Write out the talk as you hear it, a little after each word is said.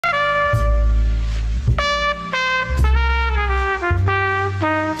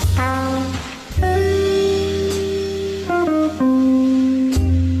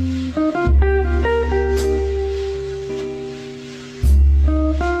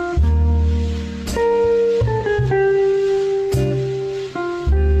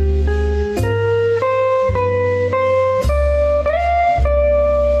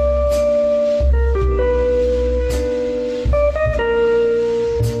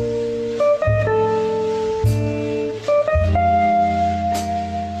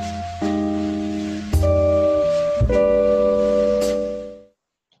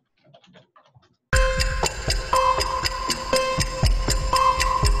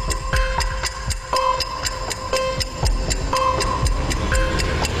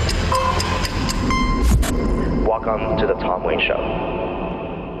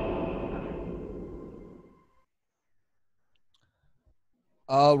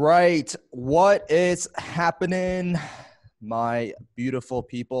right. What is happening, my beautiful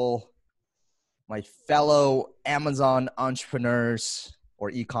people, my fellow Amazon entrepreneurs or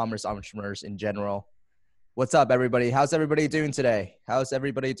e-commerce entrepreneurs in general? What's up, everybody? How's everybody doing today?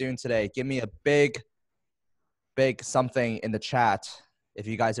 Give me a big something in the chat if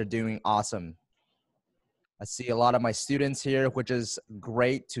you guys are doing awesome. I see a lot of my students here, which is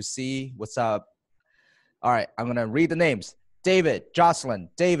great to see. What's up? All right, I'm going to read the names. David,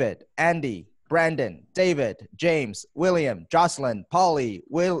 Jocelyn, David, Andy, Brandon, David, James, William, Jocelyn, Polly,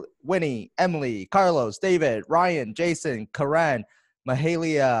 Winnie, Emily, Carlos, David, Ryan, Jason, Karan,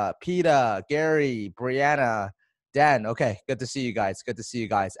 Mahalia, Peta, Gary, Brianna, Dan. Okay, good to see you guys.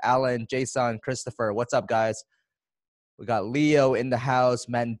 Alan, Jason, Christopher. What's up, guys? We got Leo in the house,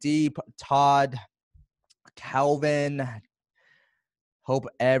 Mandeep, Todd, Calvin. Hope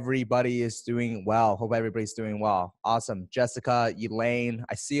everybody is doing well. Awesome. Jessica, Elaine.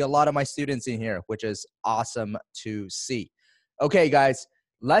 I see a lot of my students in here, which is awesome to see. Okay, guys,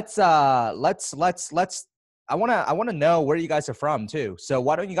 let's I want to know where you guys are from too. So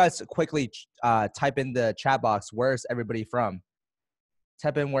why don't you guys quickly type in the chat box, where's everybody from?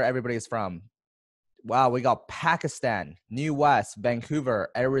 Type in where everybody is from. Wow, we got Pakistan, New West, Vancouver,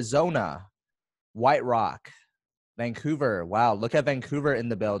 Arizona, White Rock, Vancouver. Wow, look at Vancouver in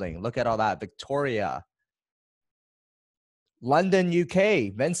the building. Look at all that. Victoria. London,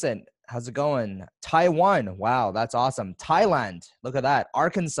 UK. Vincent, how's it going? Taiwan. Wow, that's awesome. Thailand. Look at that.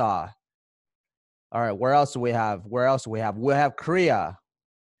 Arkansas. All right, where else do we have? We have Korea.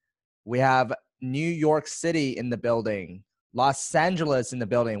 We have New York City in the building. Los Angeles in the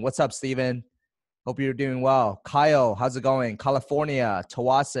building. What's up, Steven? Hope you're doing well. Kyle, how's it going? California.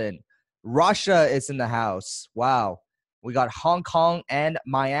 Tawasin. Russia is in the house. Wow. We got Hong Kong and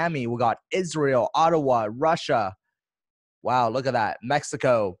Miami. We got Israel, Ottawa, Russia. Wow, look at that.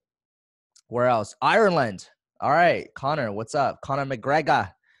 Mexico. Where else? Ireland. All right. Connor, what's up? Connor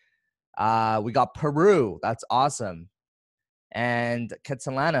McGregor. We got Peru. That's awesome. And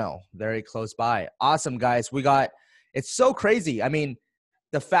Catalano, very close by. Awesome, guys. It's so crazy. I mean,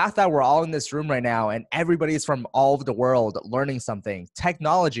 the fact that we're all in this room right now and everybody's from all over the world learning something.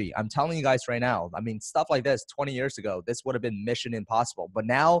 Technology, I'm telling you guys right now, I mean, stuff like this 20 years ago, this would have been mission impossible. But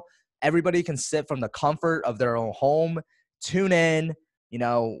now everybody can sit from the comfort of their own home, tune in,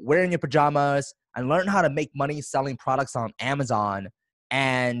 wearing your pajamas and learn how to make money selling products on Amazon.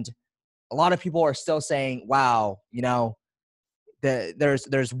 And a lot of people are still saying, wow,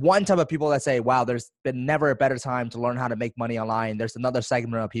 there's one type of people that say, wow, there's been never a better time to learn how to make money online. There's another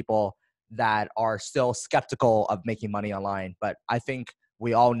segment of people that are still skeptical of making money online. But I think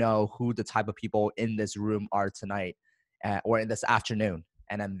we all know who the type of people in this room are tonight or in this afternoon.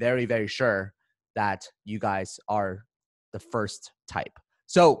 And I'm very, very sure that you guys are the first type.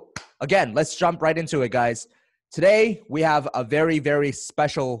 So again, let's jump right into it, guys. Today, we have a very, very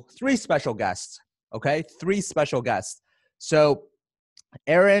special, three special guests, okay? Three special guests. So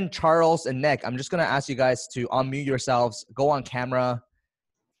Aaron, Charles, and Nick, I'm just going to ask you guys to unmute yourselves, go on camera.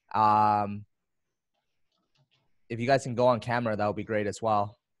 If you guys can go on camera, that would be great as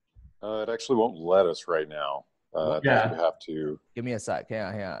well. It actually won't let us right now. Yeah. You have to. Give me a sec.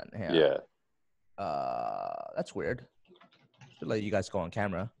 Hang on. Yeah. That's weird. Should let you guys go on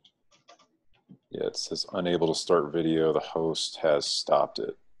camera. Yeah, it says unable to start video. The host has stopped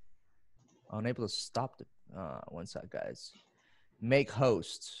it. Unable to stop it. One sec, guys. Make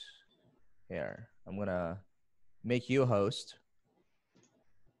host. Here, I'm gonna make you a host.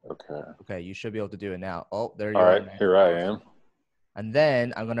 Okay. Okay, you should be able to do it now. Oh, there you are. All right, here I am. And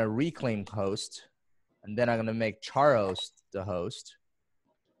then I'm gonna reclaim host, and then I'm gonna make Charos the host.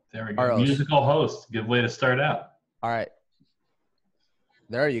 There we go. Charos. Musical host. Good way to start out. All right.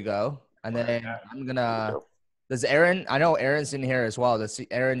 There you go. And then I'm gonna. Does Aaron? I know Aaron's in here as well.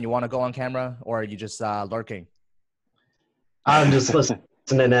 Aaron, you want to go on camera, or are you just lurking? I'm just listening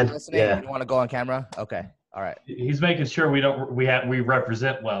in. Yeah. You want to go on camera? Okay. All right. He's making sure we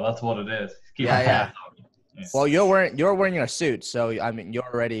represent well. That's what it is. Yeah. Well, you're wearing a suit, so I mean you're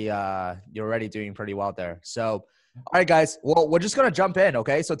already doing pretty well there. So, all right, guys. Well, we're just gonna jump in.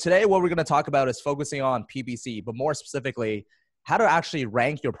 Okay. So today, what we're gonna talk about is focusing on PPC, but more specifically, how to actually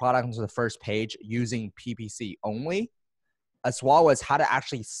rank your product onto the first page using PPC only, as well as how to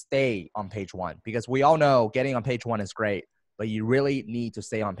actually stay on page one. Because we all know getting on page one is great, but you really need to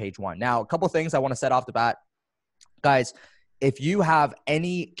stay on page one. Now, a couple things I want to set off the bat. Guys, if you have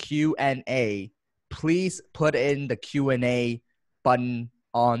any Q&A, please put in the Q&A button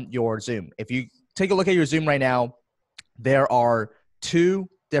on your Zoom. If you take a look at your Zoom right now, there are two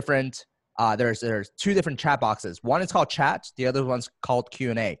different there's two different chat boxes. One is called chat. The other one's called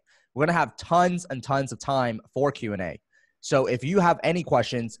Q&A. We're going to have tons and tons of time for Q&A. So if you have any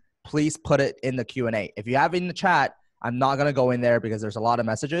questions, please put it in the Q&A. If you have it in the chat, I'm not going to go in there because there's a lot of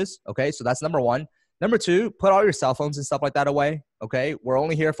messages. Okay, so that's number one. Number two, put all your cell phones and stuff like that away. Okay, we're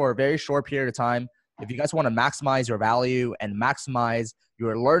only here for a very short period of time. If you guys want to maximize your value and maximize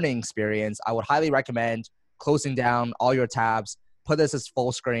your learning experience, I would highly recommend closing down all your tabs, put this as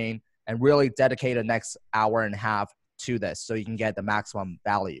full screen, and really dedicate the next hour and a half to this so you can get the maximum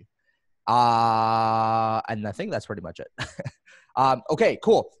value. And I think that's pretty much it. Okay,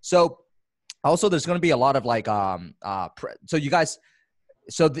 cool. So also there's going to be a lot of like, so you guys,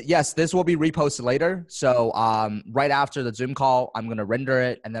 yes, this will be reposted later. So right after the Zoom call, I'm going to render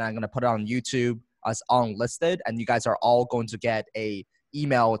it and then I'm going to put it on YouTube as unlisted. And you guys are all going to get a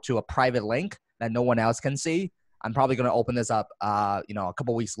email to a private link that no one else can see. I'm probably going to open this up, a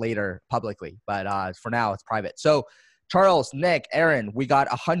couple weeks later publicly, but for now it's private. So Charles, Nick, Aaron, we got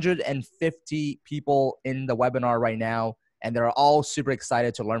 150 people in the webinar right now, and they're all super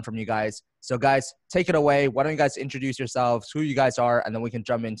excited to learn from you guys. So guys, take it away. Why don't you guys introduce yourselves, who you guys are, and then we can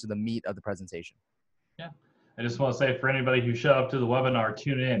jump into the meat of the presentation. Yeah, I just want to say for anybody who showed up to the webinar,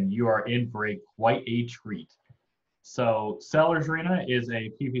 tune in. You are in for quite a treat. So Sellers Arena is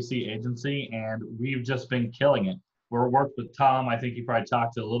a PPC agency, and we've just been killing it. We're worked with Tom. I think he probably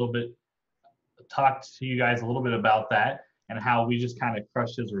talked to you guys a little bit about that and how we just kind of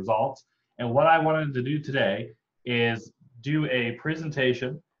crushed his results. And what I wanted to do today is do a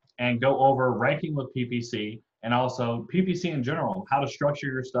presentation and go over ranking with PPC and also PPC in general, how to structure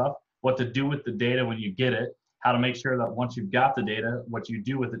your stuff, what to do with the data when you get it, how to make sure that once you've got the data, what you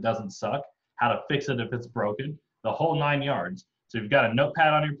do with it doesn't suck, how to fix it if it's broken, the whole 9 yards. So if you've got a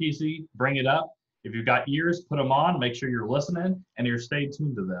notepad on your PC, bring it up. If you've got ears, put them on, make sure you're listening and you're staying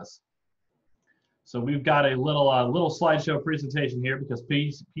tuned to this. So we've got a little slideshow presentation here because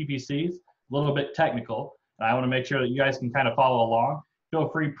PPC is a little bit technical. And I want to make sure that you guys can kind of follow along. Feel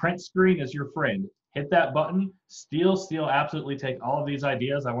free, print screen is your friend. Hit that button, steal, absolutely take all of these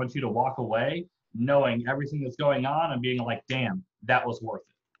ideas. I want you to walk away knowing everything that's going on and being like, damn, that was worth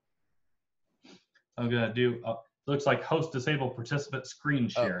it. I'm going to do, looks like host disabled participant screen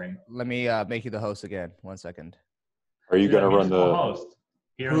sharing. Let me make you the host again. 1 second. Are you going to run the host?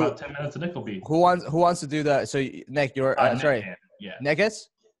 Here in about 10 minutes, Nick will be. Who wants to do that? So Nick, you're sorry. Nick, yeah. Nick is?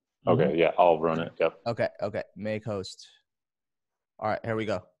 Okay, yeah, I'll run it. Yep. Okay. Make host. All right, here we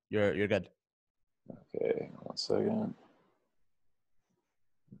go. You're good. Okay, 1 second.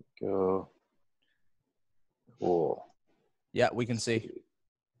 Go. Cool. Yeah, we can see.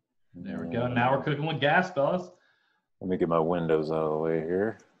 There we go. Now we're cooking with gas, fellas. Let me get my windows out of the way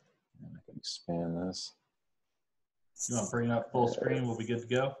here. I can expand this. You want to bring it up full screen? We'll be good to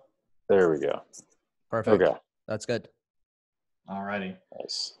go. There we go. Perfect. Okay. That's good. All righty.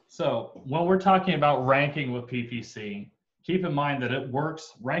 Nice. So when we're talking about ranking with PPC, keep in mind that it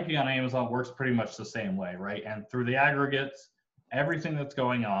works. Ranking on Amazon works pretty much the same way, right? And through the aggregates, everything that's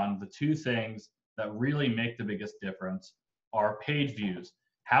going on, the two things that really make the biggest difference are page views.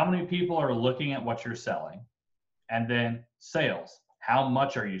 How many people are looking at what you're selling? And then sales. How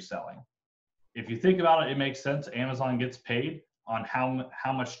much are you selling? If you think about it, it makes sense. Amazon gets paid on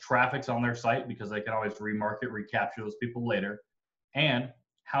how much traffic's on their site because they can always remarket, recapture those people later, and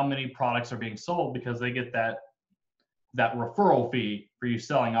how many products are being sold because they get that referral fee for you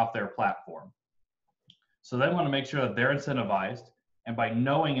selling off their platform. So they want to make sure that they're incentivized, and by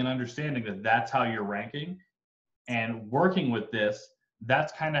knowing and understanding that that's how you're ranking and working with this,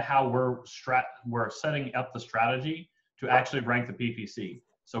 that's kind of how we're setting up the strategy to actually rank the PPC.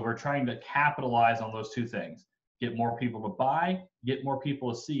 So we're trying to capitalize on those two things. Get more people to buy, get more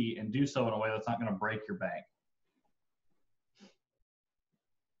people to see, and do so in a way that's not going to break your bank.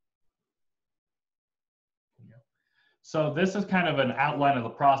 So this is kind of an outline of the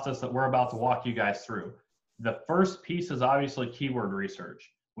process that we're about to walk you guys through. The first piece is obviously keyword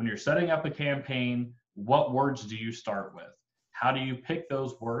research. When you're setting up a campaign, what words do you start with? How do you pick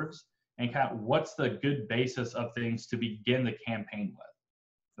those words? And kind of what's the good basis of things to begin the campaign with?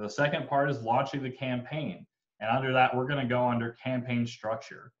 The second part is launching the campaign. And under that, we're going to go under campaign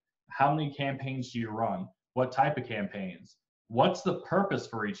structure. How many campaigns do you run? What type of campaigns? What's the purpose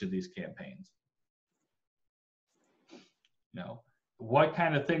for each of these campaigns? What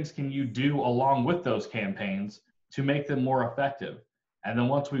kind of things can you do along with those campaigns to make them more effective? And then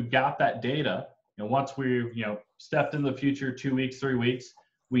once we've got that data, once we've stepped in the future 2 weeks, 3 weeks,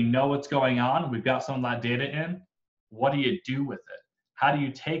 we know what's going on. We've got some of that data in. What do you do with it? How do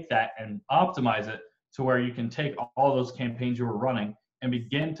you take that and optimize it to where you can take all those campaigns you were running and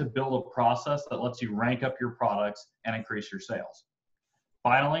begin to build a process that lets you rank up your products and increase your sales.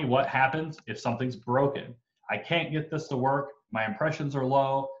 Finally, what happens if something's broken? I can't get this to work. My impressions are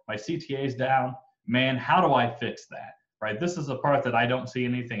low. My CTA is down. Man, how do I fix that? Right? This is the part that I don't see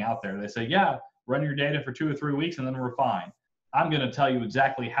anything out there. They say, yeah, run your data for 2 or 3 weeks and then refine. I'm going to tell you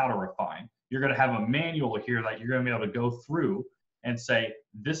exactly how to refine. You're going to have a manual here that you're going to be able to go through and say,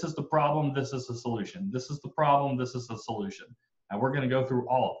 this is the problem, this is the solution. This is the problem, this is the solution. And we're going to go through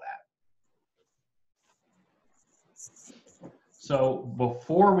all of that. So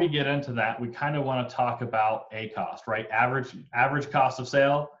before we get into that, we kind of want to talk about ACost, right? Average cost of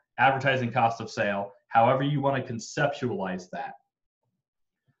sale, advertising cost of sale, however you want to conceptualize that.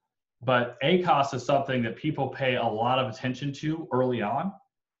 But ACost is something that people pay a lot of attention to early on.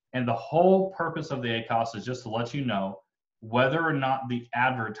 And the whole purpose of the ACost is just to let you know whether or not the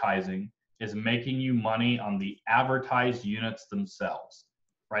advertising is making you money on the advertised units themselves,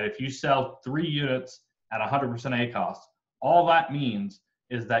 right? If you sell 3 units at 100% ACost, all that means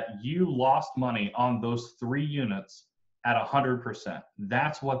is that you lost money on those 3 units at 100%.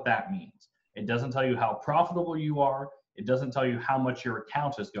 That's what that means. It doesn't tell you how profitable you are. It doesn't tell you how much your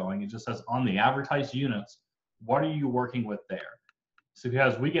account is going. It just says on the advertised units, what are you working with there? So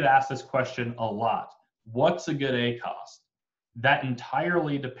because we get asked this question a lot, what's a good ACost? That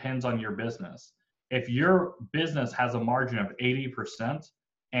entirely depends on your business. If your business has a margin of 80%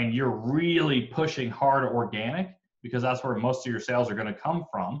 and you're really pushing hard organic, because that's where most of your sales are going to come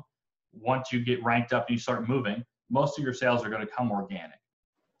from, once you get ranked up and you start moving, most of your sales are going to come organic.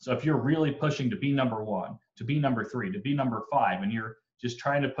 So if you're really pushing to be number 1, to be number 3, to be number 5, and you're just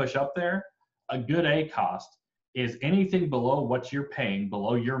trying to push up there, a good ACost is anything below what you're paying,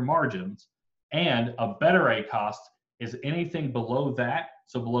 below your margins, and a better ACost is anything below that,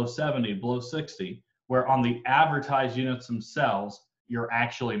 so below 70, below 60, where on the advertised units themselves, you're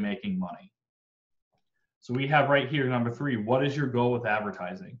actually making money. So we have right here, number 3, what is your goal with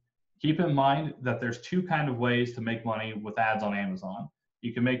advertising? Keep in mind that there's 2 kind of ways to make money with ads on Amazon.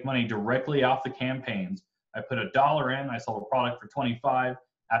 You can make money directly off the campaigns. I put $1 in, I sold a product for 25.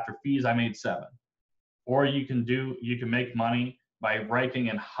 After fees, I made 7. Or you can make money by ranking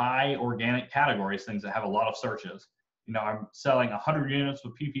in high organic categories, things that have a lot of searches. You know, I'm selling 100 units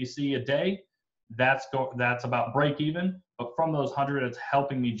with PPC a day. That's about break even. But from those 100, it's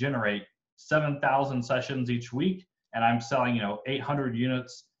helping me generate 7,000 sessions each week. And I'm selling, 800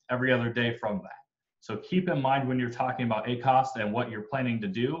 units every other day from that. So keep in mind when you're talking about ACost and what you're planning to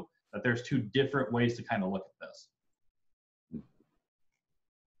do, that there's 2 different ways to kind of look at this.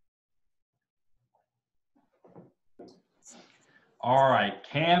 All right,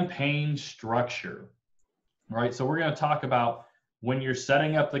 campaign structure. All right, so we're going to talk about when you're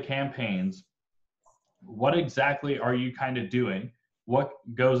setting up the campaigns, what exactly are you kind of doing? What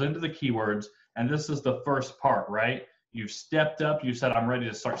goes into the keywords? And this is the first part, right? You've stepped up. You said, I'm ready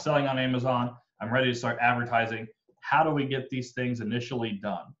to start selling on Amazon. I'm ready to start advertising. How do we get these things initially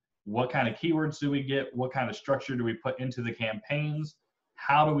done? What kind of keywords do we get? What kind of structure do we put into the campaigns?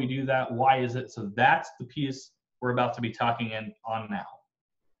 How do we do that? Why is it? So that's the piece we're about to be talking on now.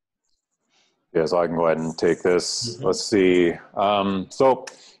 Yeah, so I can go ahead and take this. Let's see. So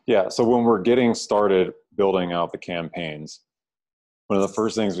when we're getting started building out the campaigns, one of the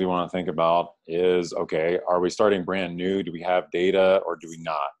first things we want to think about is, okay, are we starting brand new? Do we have data or do we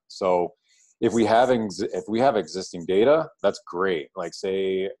not? So if we have existing data, that's great. Like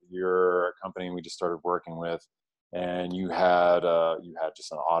say you're a company we just started working with, and you had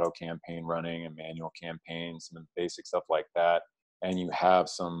just an auto campaign running, a manual campaign, some basic stuff like that, and you have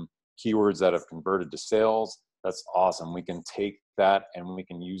some keywords that have converted to sales. That's awesome. We can take that and we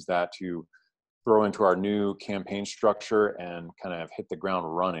can use that to throw into our new campaign structure and kind of hit the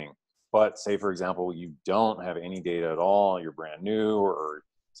ground running. But say, for example, you don't have any data at all, you're brand new, or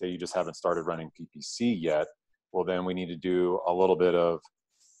say you just haven't started running PPC yet, well, then we need to do a little bit of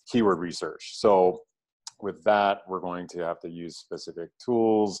keyword research. So with that, we're going to have to use specific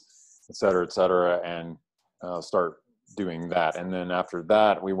tools, et cetera, and start doing that. And then after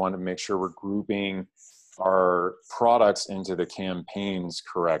that, we want to make sure we're grouping our products into the campaigns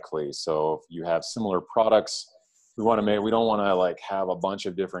correctly. So if you have similar products, we don't want to like have a bunch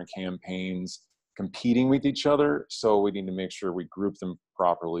of different campaigns competing with each other. So we need to make sure we group them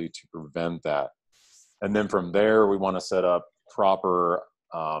properly to prevent that. And then from there, we want to set up proper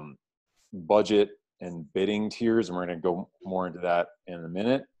budget and bidding tiers. And we're going to go more into that in a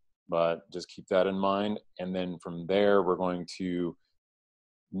minute, but just keep that in mind. And then from there, we're going to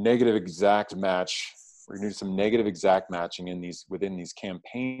negative exact match. We're going to do some negative exact matching within these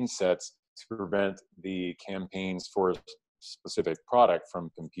campaign sets to prevent the campaigns for specific product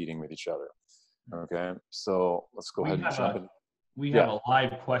from competing with each other. Okay, so let's go ahead and jump in. We have a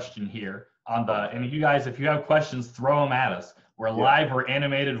live question here on the, and you guys, if you have questions, throw them at us. We're live, we're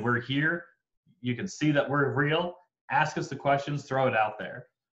animated, we're here. You can see that we're real. Ask us the questions, throw it out there.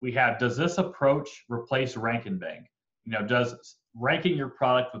 We have, does this approach replace rank and bank? You know, does ranking your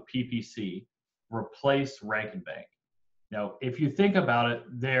product with PPC replace rank and bank? Now, if you think about it,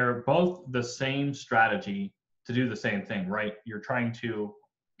 they're both the same strategy to do the same thing, right? You're trying to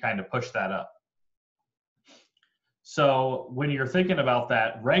kind of push that up. So when you're thinking about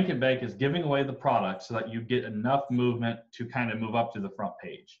that, rank and bank is giving away the product so that you get enough movement to kind of move up to the front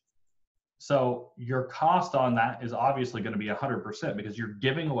page. So your cost on that is obviously going to be 100% because you're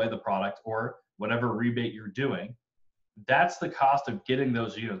giving away the product or whatever rebate you're doing. That's the cost of getting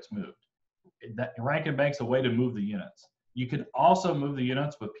those units moved. That rank and bank's a way to move the units. You can also move the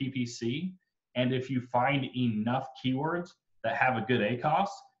units with PPC, and if you find enough keywords that have a good ACoS,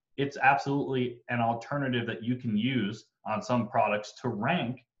 it's absolutely an alternative that you can use on some products to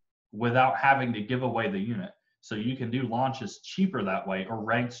rank without having to give away the unit. So you can do launches cheaper that way, or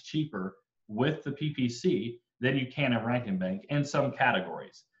ranks cheaper with the PPC than you can in rank and bank in some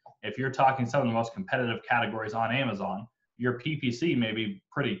categories. If you're talking some of the most competitive categories on Amazon, your PPC may be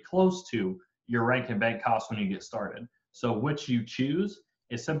pretty close to your rank and bank cost when you get started. So which you choose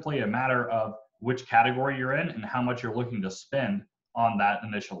is simply a matter of which category you're in and how much you're looking to spend on that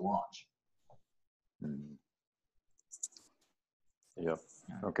initial launch. Yep.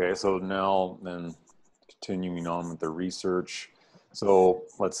 Okay, so now then continuing on with the research. So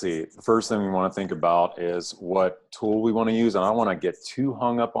let's see, the first thing we want to think about is what tool we want to use. And I don't want to get too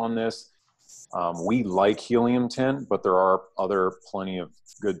hung up on this. We like Helium 10, but there are plenty of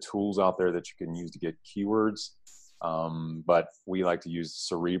good tools out there that you can use to get keywords. But we like to use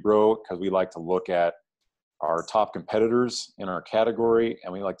Cerebro because we like to look at our top competitors in our category,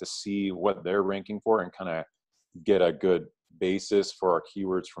 and we like to see what they're ranking for and kind of get a good basis for our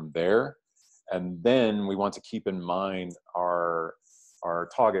keywords from there. And then we want to keep in mind our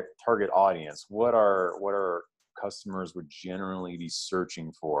target audience. What our customers would generally be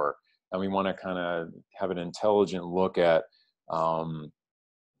searching for, and we want to kind of have an intelligent look at.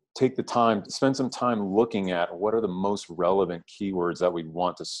 Take the time, spend some time looking at what are the most relevant keywords that we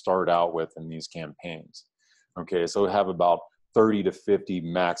want to start out with in these campaigns. Okay, so we have about 30 to 50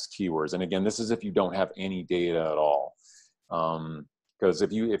 max keywords. And again, this is if you don't have any data at all. Because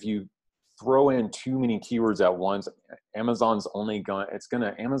if you throw in too many keywords at once, Amazon's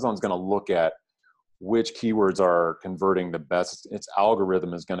gonna look at which keywords are converting the best. Its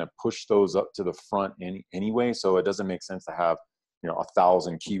algorithm is gonna push those up to the front anyway, so it doesn't make sense to have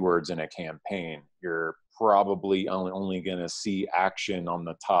 1,000 keywords in a campaign. You're probably only gonna see action on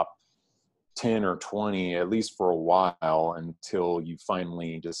the top 10 or 20, at least for a while, until you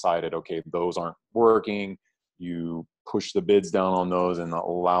finally decided, okay, those aren't working. You push the bids down on those and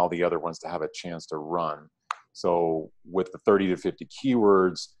allow the other ones to have a chance to run. So with the 30 to 50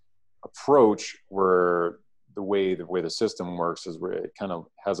 keywords approach, where the way the system works is where it kind of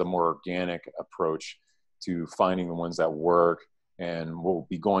has a more organic approach to finding the ones that work. And we'll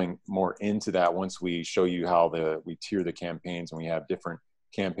be going more into that once we show you how we tier the campaigns, and we have different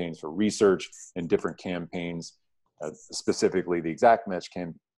campaigns for research and different campaigns, specifically the exact match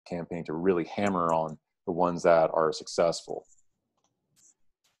campaign to really hammer on the ones that are successful.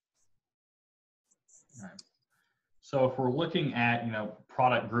 Right. So if we're looking at,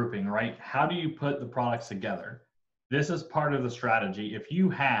 product grouping, right? How do you put the products together? This is part of the strategy. If you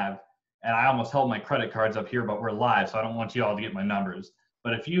have, and I almost held my credit cards up here, but we're live, so I don't want you all to get my numbers.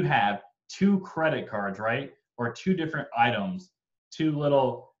 But if you have 2 credit cards, right? Or 2 different items, 2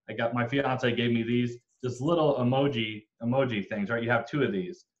 little, my fiance gave me these, just little emoji things, right? You have 2 of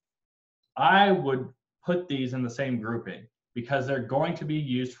these. I would put these in the same grouping because they're going to be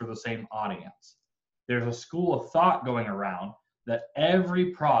used for the same audience. There's a school of thought going around that every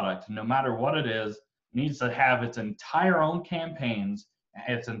product, no matter what it is, needs to have its entire own campaigns,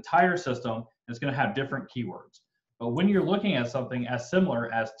 its entire system. It's going to have different keywords. But when you're looking at something as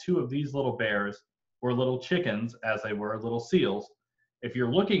similar as 2 of these little bears or little chickens, as they were, little seals, if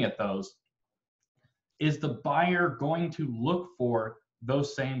you're looking at those, is the buyer going to look for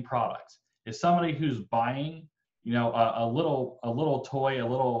those same products? Is somebody who's buying, a little toy, a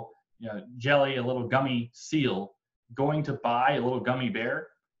little jelly, a little gummy seal, going to buy a little gummy bear?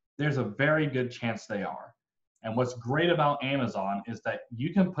 There's a very good chance they are. And what's great about Amazon is that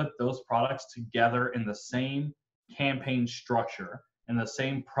you can put those products together in the same campaign structure, in the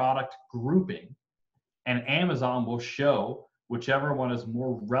same product grouping, and Amazon will show whichever one is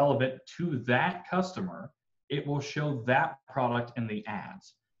more relevant to that customer it will show that product in the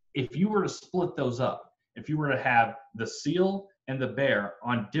ads. If you were to split those up, if you were to have the seal and the bear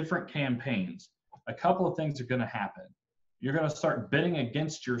on different campaigns, a couple of things are going to happen. You're going to start bidding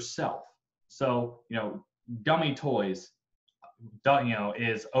against yourself. So, gummy toys,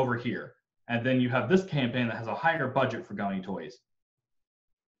 is over here. And then you have this campaign that has a higher budget for gummy toys.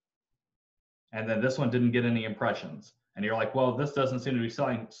 And then this one didn't get any impressions. And you're like, well, this doesn't seem to be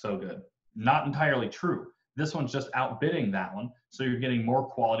selling so good. Not entirely true. This one's just outbidding that one. So you're getting more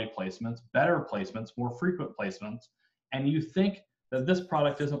quality placements, better placements, more frequent placements. And you think that this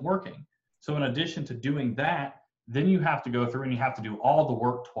product isn't working. So in addition to doing that, then you have to go through and you have to do all the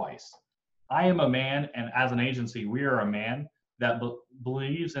work twice. I am a man, and as an agency, we are a man that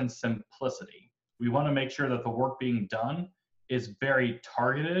believes in simplicity. We want to make sure that the work being done is very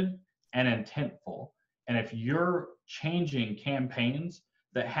targeted and intentful. And if you're changing campaigns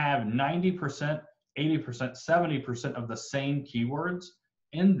that have 90%, 80%, 70% of the same keywords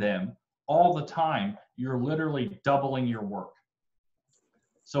in them all the time, you're literally doubling your work.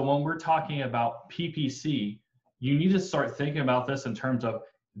 So when we're talking about PPC, you need to start thinking about this in terms of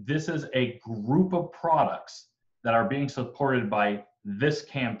this is a group of products that are being supported by this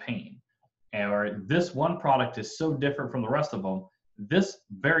campaign. Or this one product is so different from the rest of them. This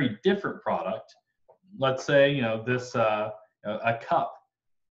very different product, let's say, a cup.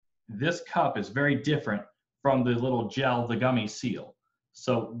 This cup is very different from the little gel, the gummy seal.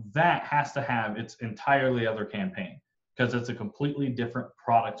 So that has to have its entirely other campaign because it's a completely different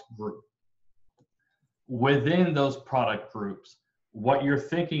product group. Within those product groups, what you're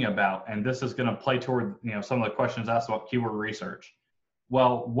thinking about, and this is going to play toward some of the questions asked about keyword research.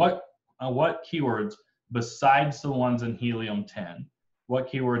 Well, what keywords besides the ones in Helium 10, what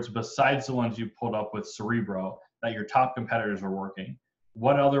keywords besides the ones you pulled up with Cerebro that your top competitors are working,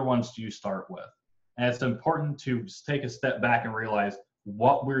 what other ones do you start with? And it's important to take a step back and realize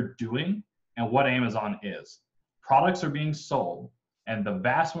what we're doing and what Amazon is. Products are being sold, and the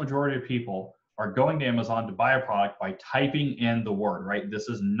vast majority of people are going to Amazon to buy a product by typing in the word, right? This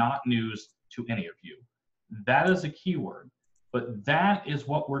is not news to any of you. That is a keyword, but that is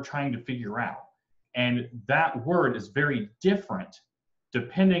what we're trying to figure out. And that word is very different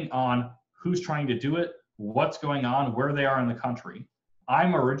depending on who's trying to do it, what's going on, where they are in the country.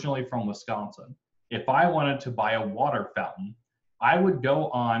 I'm originally from Wisconsin. If I wanted to buy a water fountain, I would go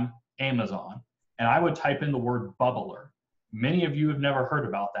on Amazon and I would type in the word bubbler. Many of you have never heard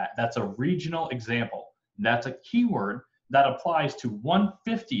about that. That's a regional example. That's a keyword that applies to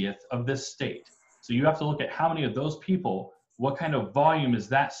 1/50th of this state. So you have to look at how many of those people, what kind of volume is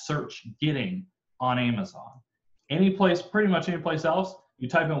that search getting on Amazon. Pretty much any place else, you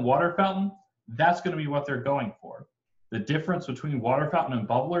type in water fountain, that's going to be what they're going for. The difference between water fountain and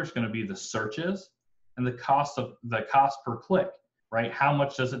bubbler is going to be the searches and the cost per click, right? How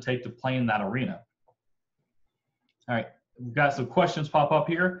much does it take to play in that arena? All right, we've got some questions pop up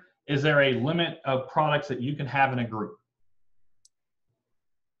here. Is there a limit of products that you can have in a group?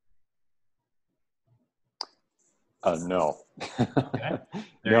 No. Okay.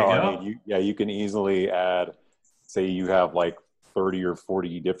 There No, you go. I mean, you can easily add, say you have like 30 or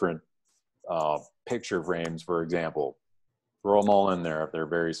 40 different picture frames, for example. Throw them all in there if they're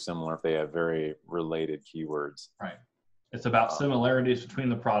very similar, if they have very related keywords. Right. It's about similarities between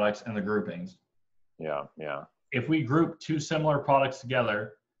the products and the groupings. Yeah. If we group two similar products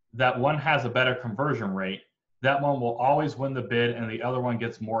together, that one has a better conversion rate, that one will always win the bid and the other one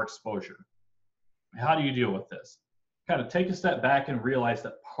gets more exposure. How do you deal with this? Kind of take a step back and realize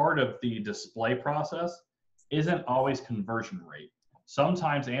that part of the display process isn't always conversion rate.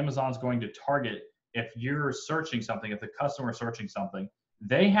 Sometimes Amazon's going to target, if you're searching something, if the customer is searching something,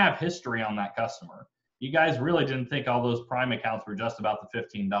 they have history on that customer. You guys really didn't think all those Prime accounts were just about the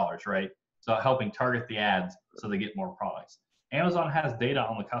 $15, right? So helping target the ads so they get more products. Amazon has data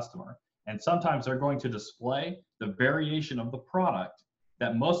on the customer, and sometimes they're going to display the variation of the product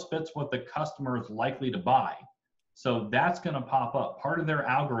that most fits what the customer is likely to buy. So that's going to pop up. Part of their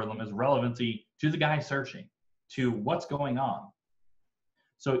algorithm is relevancy to the guy searching, to what's going on.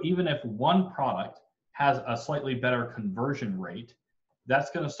 So even if one product has a slightly better conversion rate,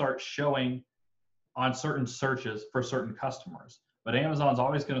 that's going to start showing on certain searches for certain customers. But Amazon's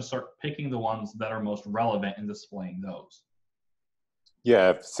always going to start picking the ones that are most relevant and displaying those.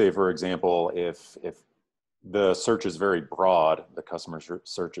 Yeah, say for example, if the search is very broad, the customer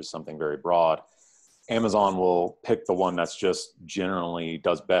search is something very broad, Amazon will pick the one that's just generally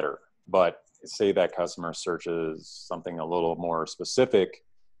does better. But say that customer searches something a little more specific,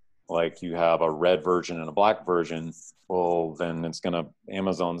 like you have a red version and a black version, well, then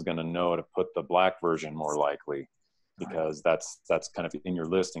Amazon's gonna know to put the black version more likely, because that's kind of in your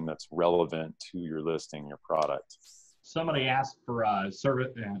listing, that's relevant to your listing, your product. Somebody asked for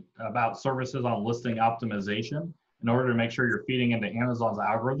about services on listing optimization in order to make sure you're feeding into Amazon's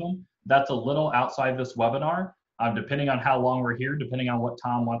algorithm. That's a little outside this webinar. Depending on how long we're here, depending on what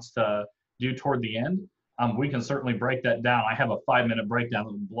Tom wants to do toward the end, we can certainly break that down. I have a 5-minute breakdown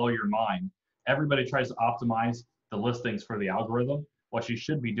that will blow your mind. Everybody tries to optimize the listings for the algorithm. What you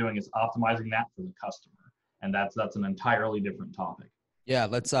should be doing is optimizing that for the customer. And that's an entirely different topic. Yeah,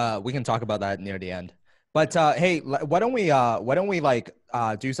 let's we can talk about that near the end. But hey, why don't we like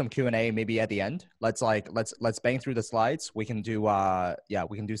do some Q&A maybe at the end? Let's bang through the slides. We can do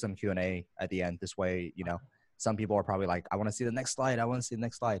we can do some Q&A at the end. This way, you know, some people are probably like, I want to see the next slide. I want to see the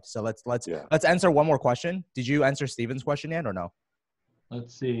next slide. So let's answer one more question. Did you answer Steven's question yet or no?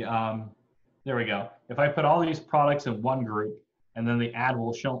 Let's see. There we go. If I put all these products in one group, and then the ad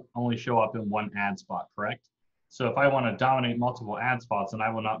will only show up in one ad spot, correct? So if I want to dominate multiple ad spots, then I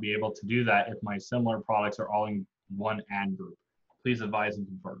will not be able to do that if my similar products are all in one ad group. Please advise and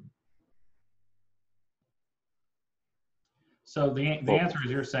confirm. So the answer is,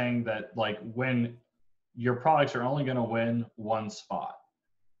 you're saying that like when your products are only going to win one spot.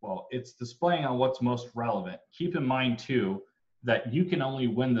 Well, it's displaying on what's most relevant. Keep in mind too, that you can only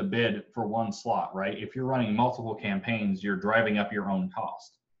win the bid for one slot, right? If you're running multiple campaigns, you're driving up your own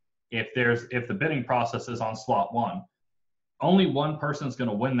cost. If the bidding process is on slot 1, only one person is going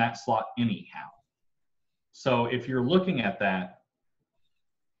to win that slot anyhow. So if you're looking at that,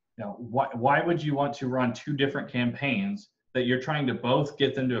 you know, why would you want to run 2 different campaigns that you're trying to both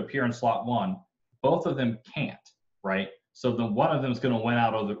get them to appear in slot 1? Both of them can't, right? So then one of them is going to win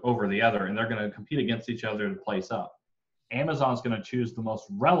out over the other, and they're going to compete against each other to place up. Amazon's going to choose the most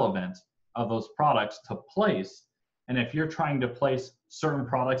relevant of those products to place. And if you're trying to place certain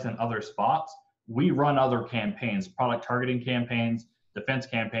products in other spots, we run other campaigns, product targeting campaigns, defense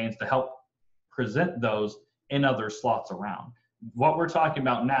campaigns, to help present those in other slots around. What we're talking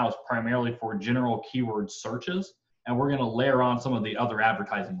about now is primarily for general keyword searches, and we're going to layer on some of the other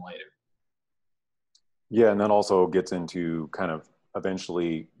advertising later. Yeah, and that also gets into kind of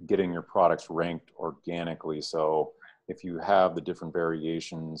eventually getting your products ranked organically. So if you have the different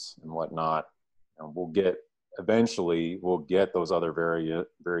variations and whatnot, we'll get those other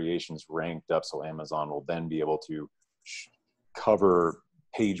variations ranked up, so Amazon will then be able to cover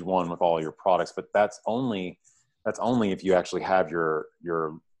page 1 with all your products. But that's only if you actually have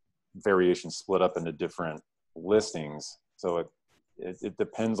your variations split up into different listings. So it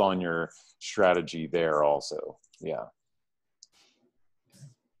depends on your strategy there also. Yeah.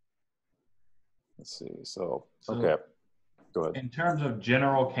 Let's see. So okay, go ahead. In terms of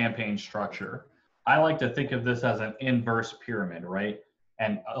general campaign structure, I like to think of this as an inverse pyramid, right?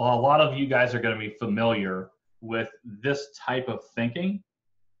 And a lot of you guys are going to be familiar with this type of thinking,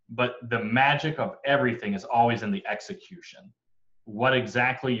 but the magic of everything is always in the execution. What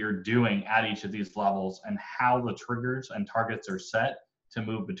exactly you're doing at each of these levels and how the triggers and targets are set to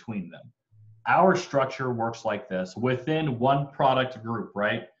move between them. Our structure works like this within one product group,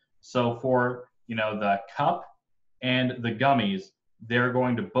 right? So for, you know, the cup and the gummies, they're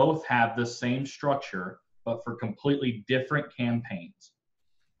going to both have the same structure, but for completely different campaigns.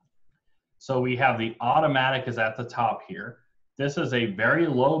 So we have the automatic is at the top here. This is a very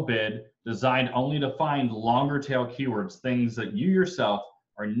low bid designed only to find longer tail keywords, things that you yourself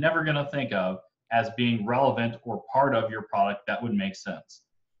are never going to think of as being relevant or part of your product that would make sense.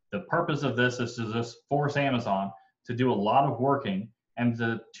 The purpose of this is to just force Amazon to do a lot of working and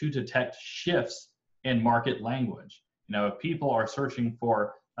to detect shifts in market language. You know, if people are searching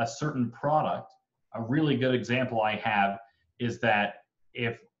for a certain product, a really good example I have is that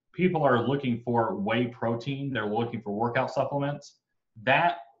if people are looking for whey protein, they're looking for workout supplements,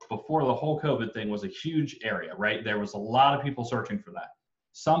 that before the whole COVID thing was a huge area, right? There was a lot of people searching for that.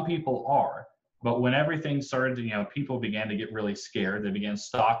 Some people are, but when everything started to, you know, people began to get really scared. They began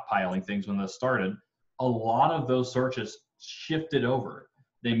stockpiling things when this started. A lot of those searches shifted over.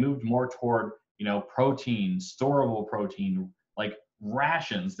 They moved more toward, you know, protein, storable protein, like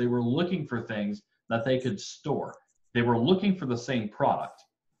rations. They were looking for things that they could store. They were looking for the same product,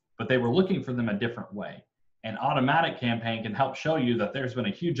 but they were looking for them a different way. An automatic campaign can help show you that there's been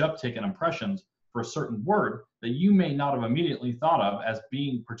a huge uptick in impressions for a certain word that you may not have immediately thought of as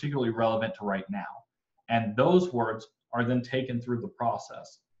being particularly relevant to right now. And those words are then taken through the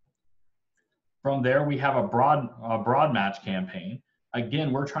process. From there, we have a broad match campaign.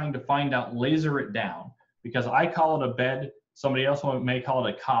 Again, we're trying to find out, laser it down, because I call it a bed. Somebody else may call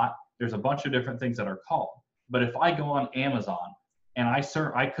it a cot. There's a bunch of different things that are called. But if I go on Amazon and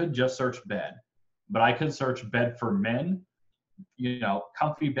I could just search bed, but I could search bed for men,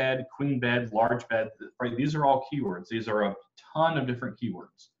 comfy bed, queen bed, large bed, right? These are all keywords. These are a ton of different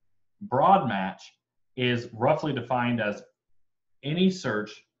keywords. Broad match is roughly defined as any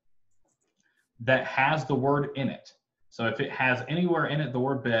search that has the word in it. So if it has anywhere in it the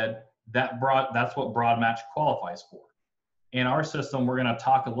word bed, that's what broad match qualifies for. In our system, we're going to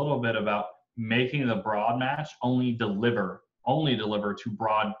talk a little bit about making the broad match only deliver to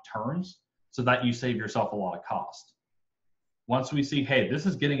broad terms so that you save yourself a lot of cost. Once we see, hey, this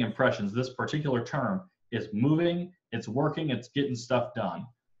is getting impressions, this particular term is moving, it's working, it's getting stuff done,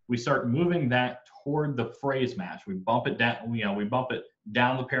 we start moving that toward the phrase match. We bump it down, we bump it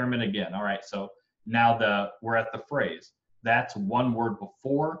down the pyramid again. All right, so now we're at the phrase. That's one word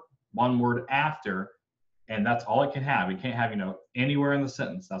before, one word after, and that's all it can have. It can't have, anywhere in the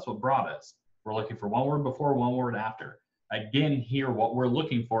sentence. That's what broad is. We're looking for one word before, one word after. Again, here, what we're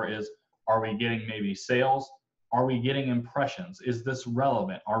looking for is, are we getting maybe sales? Are we getting impressions? Is this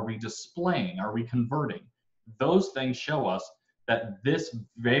relevant? Are we displaying? Are we converting? Those things show us that this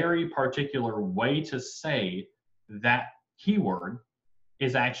very particular way to say that keyword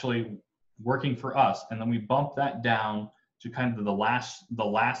is actually working for us. And then we bump that down to kind of the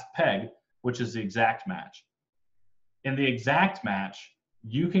last peg, which is the exact match. In the exact match,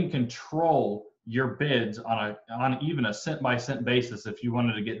 you can control your bids on even a cent by cent basis if you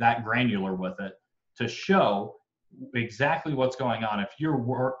wanted to get that granular with it to show exactly what's going on. If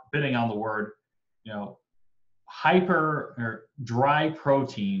you're bidding on the word, hyper or dry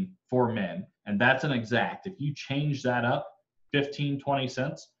protein for men, and that's an exact, if you change that up 15, 20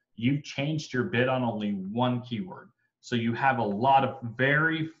 cents, you've changed your bid on only one keyword. So you have a lot of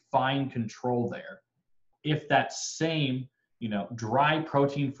very fine control there. If that same, dry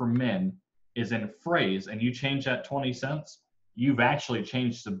protein for men is in phrase and you change that 20 cents, you've actually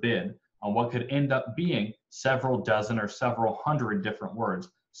changed the bid on what could end up being several dozen or several hundred different words,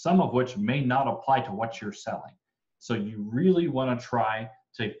 some of which may not apply to what you're selling. So you really want to try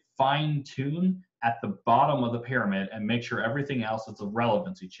to fine tune at the bottom of the pyramid and make sure everything else is a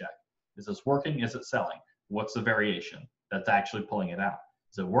relevancy check. Is this working? Is it selling? What's the variation that's actually pulling it out?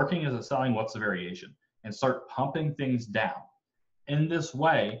 Is it working? Is it selling? What's the variation? And start pumping things down. In this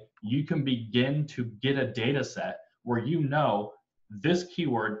way, you can begin to get a data set where this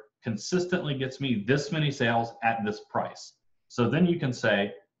keyword consistently gets me this many sales at this price. So then you can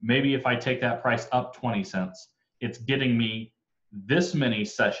say, maybe if I take that price up 20 cents, it's getting me this many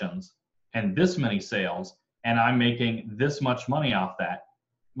sessions and this many sales, and I'm making this much money off that.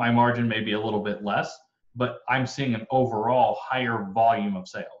 My margin may be a little bit less, but I'm seeing an overall higher volume of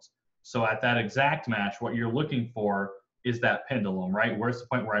sales. So at that exact match, what you're looking for is that pendulum, right? Where's the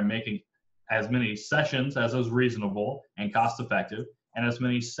point where I'm making as many sessions as is reasonable and cost effective, and as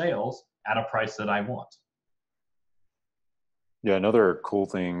many sales at a price that I want. Yeah, another cool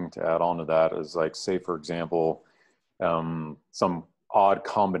thing to add on to that is, like, say, for example, some odd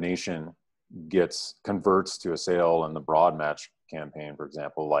combination converts to a sale in the broad match campaign, for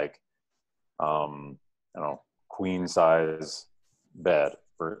example, like, queen size bed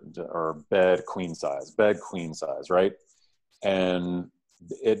or bed queen size, right? And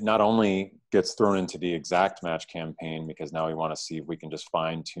it not only gets thrown into the exact match campaign because now we want to see if we can just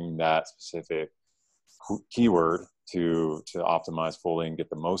fine tune that specific keyword to optimize fully and get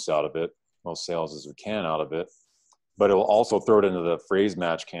the most out of it, most sales as we can out of it. But it will also throw it into the phrase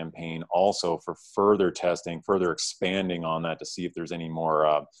match campaign also for further testing, further expanding on that to see if there's any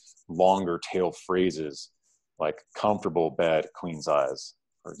more longer tail phrases like comfortable bed queen size,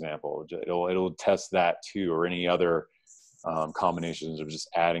 for example. It'll test that too, or any other combinations of just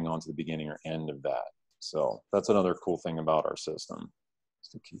adding on to the beginning or end of that. So that's another cool thing about our system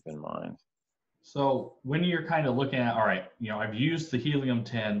to keep in mind. So when you're kind of looking at, all right, I've used the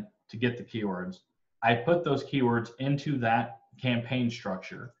helium-10 to get the keywords. I put those keywords into that campaign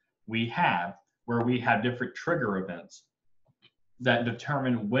structure we have different trigger events that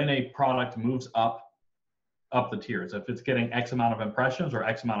determine when a product moves up the tiers. If it's getting X amount of impressions or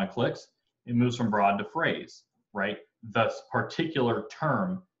X amount of clicks, it moves from broad to phrase, right? The particular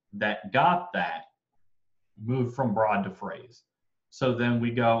term that got that moved from broad to phrase. So then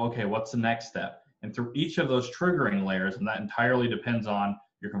we go, okay, what's the next step? And through each of those triggering layers, and that entirely depends on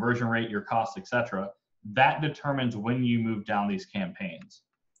your conversion rate, your cost, etc., that determines when you move down these campaigns.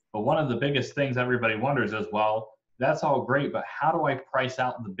 But one of the biggest things everybody wonders is, well, that's all great, but how do I price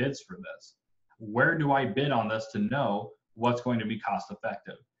out the bids for this? Where do I bid on this to know what's going to be cost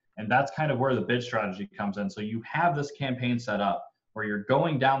effective? And that's kind of where the bid strategy comes in. So you have this campaign set up where you're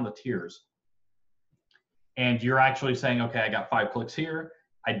going down the tiers and you're actually saying, okay, I got 5 clicks here.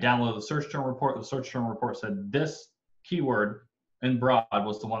 I downloaded the search term report. The search term report said this keyword in broad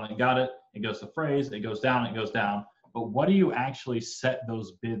was the one that got it. It goes to phrase, it goes down, it goes down. But what do you actually set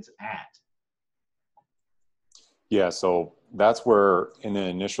those bids at? Yeah, so that's where in the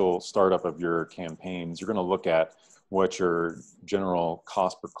initial startup of your campaigns, you're going to look at what your general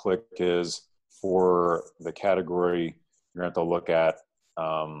cost per click is for the category. You're going to have to look at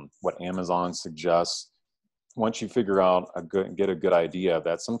what Amazon suggests. Once you figure out get a good idea of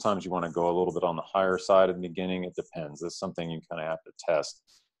that, sometimes you want to go a little bit on the higher side in the beginning. It depends. It's something you kind of have to test.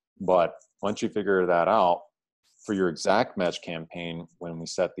 But once you figure that out, for your exact match campaign, when we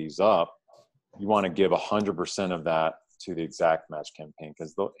set these up, you want to give 100% of that to the exact match campaign,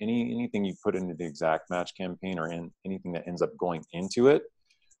 because anything you put into the exact match campaign or anything that ends up going into it,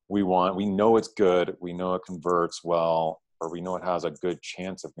 we know it's good, we know it converts well, or we know it has a good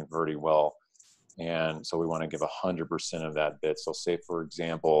chance of converting well. And so we want to give 100% of that bid. So say, for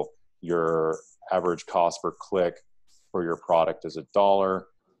example, your average cost per click for your product is $1.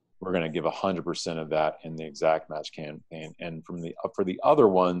 We're going to give 100% of that in the exact match campaign. And for the other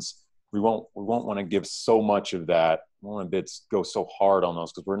ones, we won't want to give so much of that. We don't want to go so hard on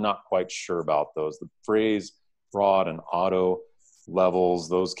those because we're not quite sure about those. The phrase, broad, and auto levels,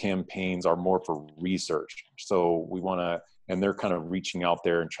 those campaigns are more for research. So we want to, and they're kind of reaching out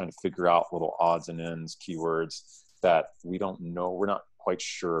there and trying to figure out little odds and ends keywords that we don't know, we're not quite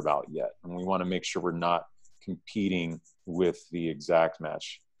sure about yet. And we want to make sure we're not competing with the exact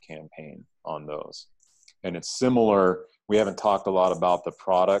match campaign on those. And it's similar, we haven't talked a lot about the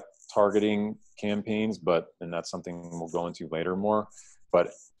product targeting campaigns, and that's something we'll go into later more,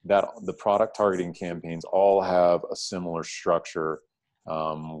 but the product targeting campaigns all have a similar structure,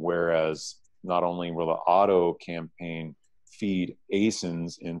 whereas not only will the auto campaign feed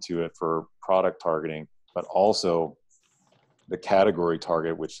ASINs into it for product targeting, but also the category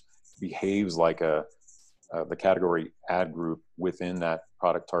target, which behaves like the category ad group within that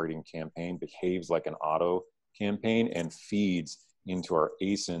product targeting campaign behaves like an auto campaign and feeds into our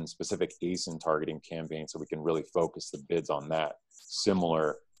specific ASIN targeting campaign, so we can really focus the bids on that,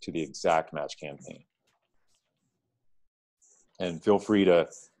 similar to the exact match campaign. And feel free to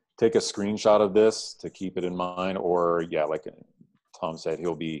take a screenshot of this to keep it in mind, or yeah, like Tom said,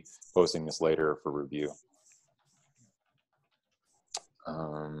 he'll be posting this later for review.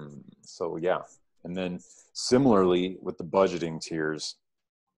 So yeah, and then similarly with the budgeting tiers.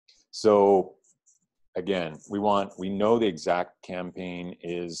 So again, we know the exact campaign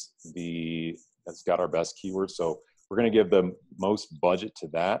is that's got our best keywords. So we're going to give the most budget to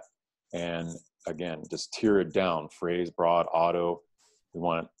that. And again, just tier it down, phrase, broad, auto.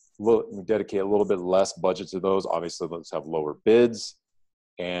 We dedicate a little bit less budget to those. Obviously, those have lower bids.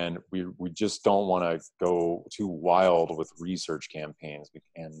 And we just don't want to go too wild with research campaigns.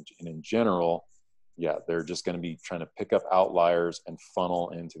 And in general, yeah, they're just going to be trying to pick up outliers and funnel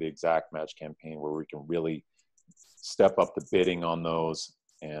into the exact match campaign where we can really step up the bidding on those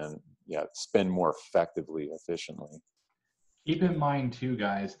and yeah, spend more effectively, efficiently. Keep in mind too,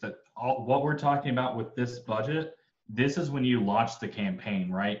 guys, that what we're talking about with this budget, this is when you launch the campaign,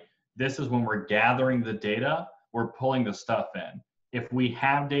 right? This is when we're gathering the data, we're pulling the stuff in. If we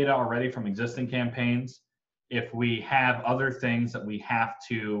have data already from existing campaigns, if we have other things that we have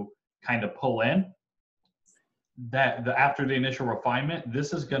to kind of pull in, after the initial refinement,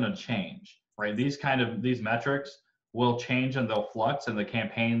 this is going to change, right? These metrics will change and they'll flux, and the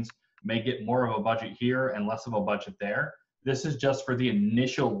campaigns may get more of a budget here and less of a budget there. This is just for the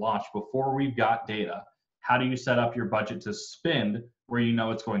initial launch before we've got data. How do you set up your budget to spend where you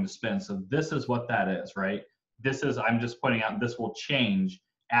know it's going to spend? So this is what that is, right? I'm just pointing out, this will change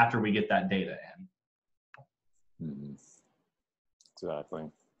after we get that data in. Mm-hmm. Exactly.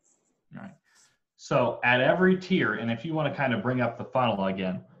 All right. So at every tier, and if you want to kind of bring up the funnel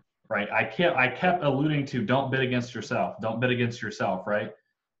again, right? I kept alluding to don't bid against yourself. Don't bid against yourself, right?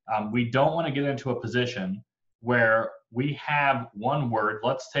 We don't want to get into a position where we have one word.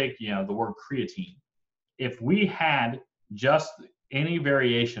 Let's take, the word creatine. If we had just any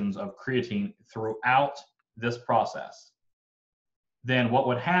variations of creatine throughout this process, then what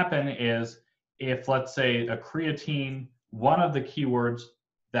would happen is if, let's say, a creatine, one of the keywords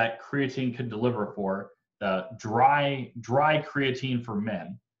that creatine could deliver for, dry creatine for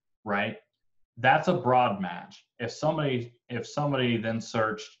men, right? That's a broad match. If somebody then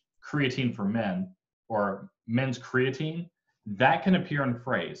searched creatine for men or men's creatine, that can appear in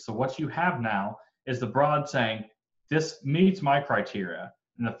phrase. So what you have now is the broad saying, this meets my criteria.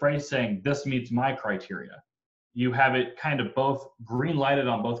 and the phrase saying, this meets my criteria. You have it kind of both green lighted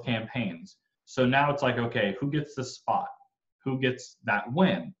on both campaigns. So now it's like, okay, who gets the spot? Who gets that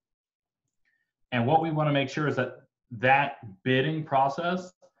win? And what we want to make sure is that that bidding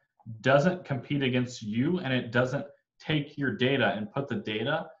process doesn't compete against you, and it doesn't take your data and put the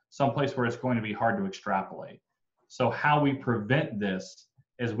data someplace where it's going to be hard to extrapolate. So how we prevent this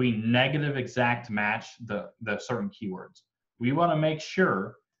is we negative exact match the certain keywords. We want to make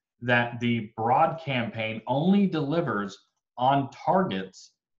sure that the broad campaign only delivers on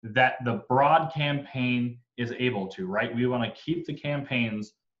targets that the broad campaign is able to, right? We want to keep the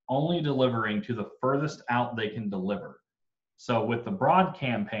campaigns only delivering to the furthest out they can deliver. So with the broad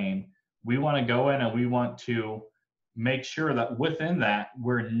campaign, we want to go in and we want to make sure that within that,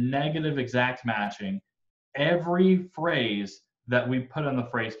 we're negative exact matching every phrase that we put in the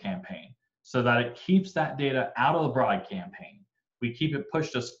phrase campaign so that it keeps that data out of the broad campaign. We keep it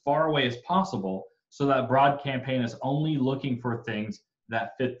pushed as far away as possible so that broad campaign is only looking for things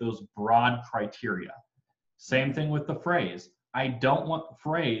that fit those broad criteria. Same thing with the phrase. I don't want the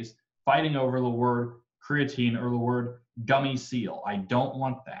phrase fighting over the word creatine or the word gummy seal. I don't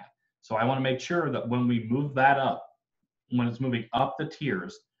want that. So I want to make sure that when we move that up, when it's moving up the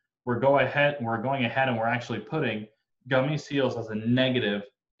tiers, we're going ahead and we're actually putting gummy seals as a negative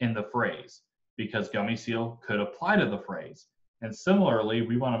in the phrase because gummy seal could apply to the phrase. And similarly,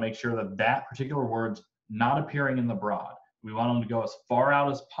 we want to make sure that that particular word's not appearing in the broad. We want them to go as far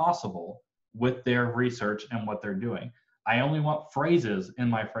out as possible with their research and what they're doing. I only want phrases in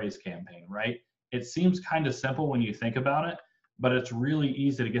my phrase campaign, right? It seems kind of simple when you think about it, but it's really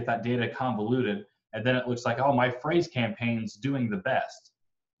easy to get that data convoluted. And then it looks like, oh, my phrase campaign's doing the best.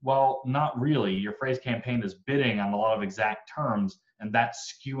 Well, not really. Your phrase campaign is bidding on a lot of exact terms, and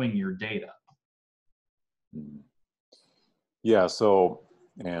that's skewing your data. Yeah, so,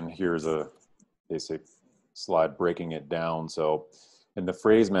 and here's a basic slide breaking it down. So in the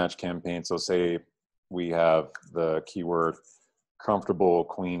phrase match campaign, so say we have the keyword comfortable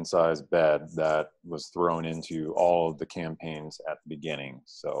queen size bed that was thrown into all of the campaigns at the beginning.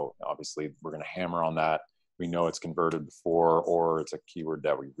 So obviously we're going to hammer on that. We know it's converted before, or it's a keyword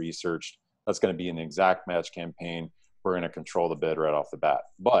that we researched. That's going to be an exact match campaign. We're going to control the bid right off the bat.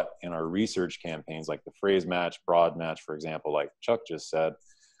 But in our research campaigns, like the phrase match, broad match, for example, like Chuck just said,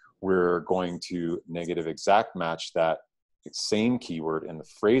 we're going to negative exact match that same keyword in the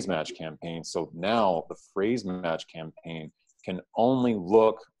phrase match campaign. So now the phrase match campaign can only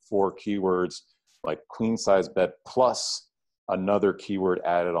look for keywords like queen size bed plus another keyword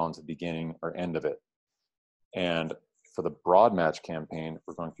added on to the beginning or end of it. And for the broad match campaign,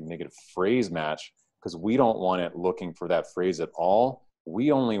 we're going to negative phrase match because we don't want it looking for that phrase at all.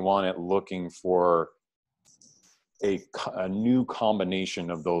 We only want it looking for a new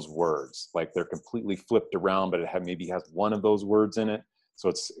combination of those words. Like they're completely flipped around, but it maybe has one of those words in it. So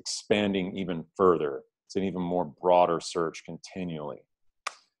it's expanding even further. It's an even more broader search continually.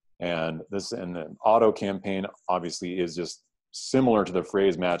 And the auto campaign obviously is just similar to the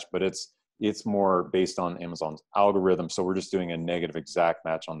phrase match, but it's more based on Amazon's algorithm. So we're just doing a negative exact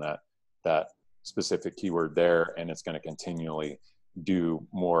match on that specific keyword there, and it's going to continually do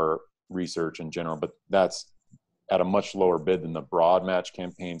more research in general. But that's at a much lower bid than the broad match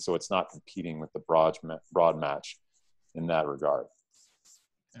campaign, so it's not competing with the broad match in that regard.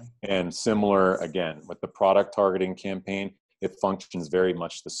 Okay. And similar, again, with the product targeting campaign, it functions very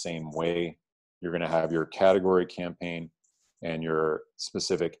much the same way. You're going to have your category campaign and your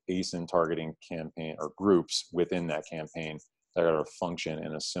specific ASIN targeting campaign or groups within that campaign that are going to function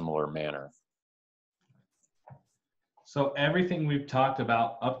in a similar manner. So everything we've talked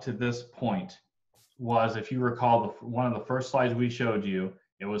about up to this point was, if you recall, one of the first slides we showed you,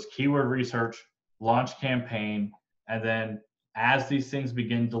 it was keyword research, launch campaign, and then as these things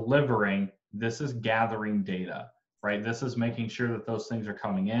begin delivering, this is gathering data, right? This is making sure that those things are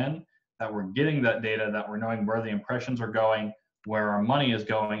coming in, that we're getting that data, that we're knowing where the impressions are going, where our money is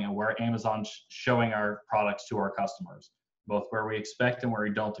going, and where Amazon's showing our products to our customers, both where we expect and where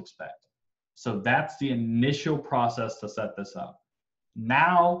we don't expect. So that's the initial process to set this up.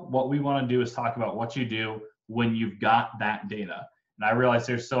 Now, what we want to do is talk about what you do when you've got that data. And I realize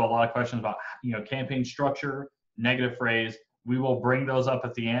there's still a lot of questions about, campaign structure, negative phrase. We will bring those up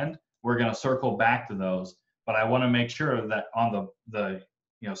at the end. We're going to circle back to those, but I want to make sure that on the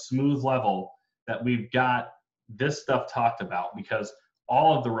smooth level that we've got this stuff talked about, because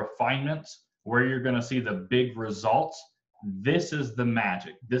all of the refinements where you're going to see the big results, this is the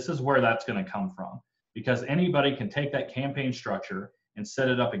magic. This is where that's going to come from, because anybody can take that campaign structure and set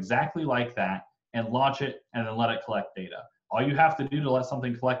it up exactly like that and launch it and then let it collect data. All you have to do to let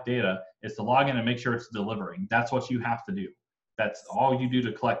something collect data is to log in and make sure it's delivering. That's what you have to do. That's all you do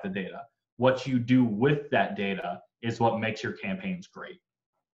to collect the data. What you do with that data is what makes your campaigns great.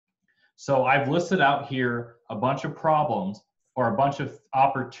 So I've listed out here a bunch of problems or a bunch of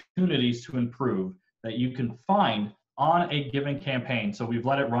opportunities to improve that you can find on a given campaign. So we've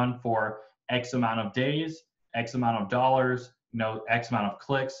let it run for X amount of days, X amount of dollars, X amount of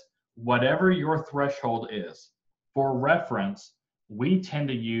clicks, whatever your threshold is. For reference, we tend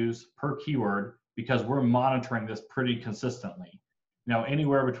to use per keyword because we're monitoring this pretty consistently.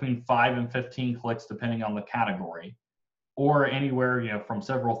 Anywhere between 5 and 15 clicks depending on the category, or anywhere from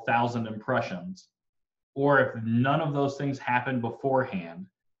several thousand impressions. Or if none of those things happen beforehand,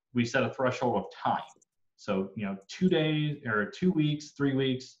 we set a threshold of time. So 2 days or 2 weeks, 3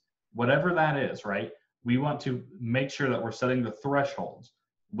 weeks, whatever that is, right? We want to make sure that we're setting the thresholds.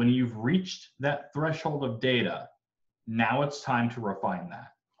 When you've reached that threshold of data, now it's time to refine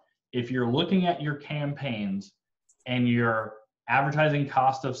that. If you're looking at your campaigns and your advertising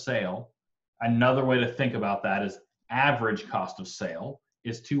cost of sale, another way to think about that is average cost of sale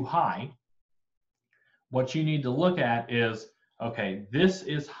is too high. What you need to look at is, okay, this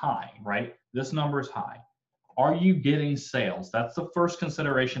is high, right? This number is high. Are you getting sales? That's the first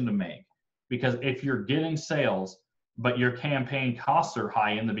consideration to make. Because if you're getting sales, but your campaign costs are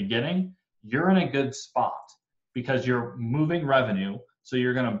high in the beginning, you're in a good spot because you're moving revenue. So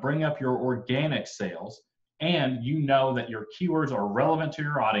you're going to bring up your organic sales, and you know that your keywords are relevant to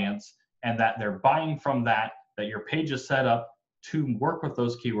your audience and that they're buying from that your page is set up to work with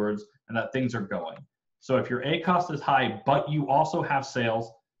those keywords and that things are going. So if your ACoS is high, but you also have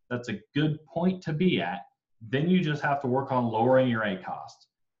sales, that's a good point to be at. Then you just have to work on lowering your ACoS.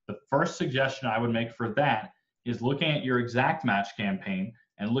 The first suggestion I would make for that is looking at your exact match campaign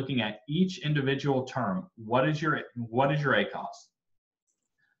and looking at each individual term. What is your ACoS?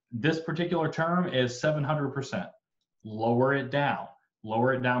 This particular term is 700%. Lower it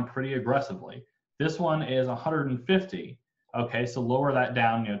down pretty aggressively. This one is 150. Okay, so lower that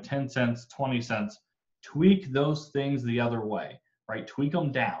down, 10 cents, 20 cents. Tweak those things the other way, right? Tweak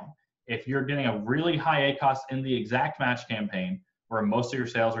them down. If you're getting a really high ACoS in the exact match campaign, where most of your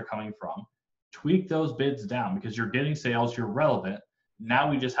sales are coming from, tweak those bids down because you're getting sales, you're relevant. Now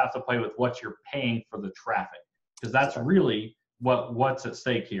we just have to play with what you're paying for the traffic, because that's really what's at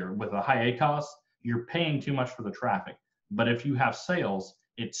stake here. With a high ACoS, you're paying too much for the traffic. But if you have sales,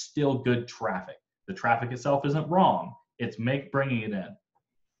 it's still good traffic. The traffic itself isn't wrong. It's bringing it in.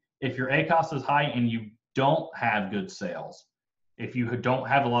 If your ACoS is high and you don't have good sales, if you don't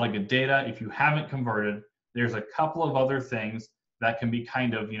have a lot of good data, if you haven't converted, there's a couple of other things that can be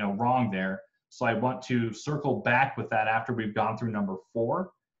kind of wrong there. So I want to circle back with that after we've gone through number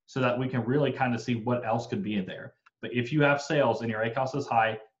 4, so that we can really kind of see what else could be in there. But if you have sales and your ACoS is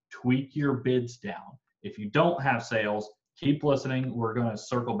high, tweak your bids down. If you don't have sales, keep listening. We're going to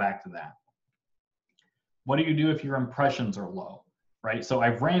circle back to that. What do you do if your impressions are low, right? So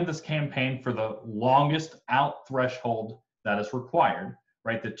I've ran this campaign for the longest out threshold that is required,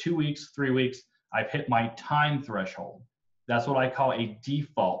 right? The 2 weeks, 3 weeks, I've hit my time threshold. That's what I call a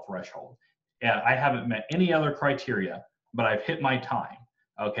default threshold. And I haven't met any other criteria, but I've hit my time.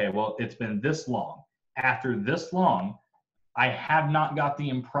 Okay, well, it's been this long. After this long, I have not got the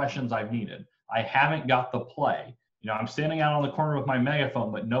impressions I've needed. I haven't got the play. I'm standing out on the corner with my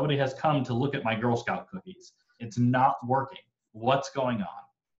megaphone, but nobody has come to look at my Girl Scout cookies. It's not working. What's going on?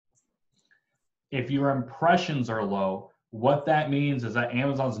 If your impressions are low, what that means is that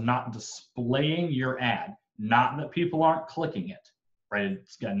Amazon's not displaying your ad, not that people aren't clicking it, right?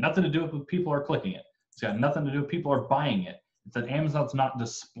 It's got nothing to do with people are clicking it. It's got nothing to do with people are buying it. It's that Amazon's not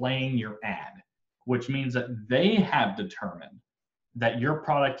displaying your ad, which means that they have determined that your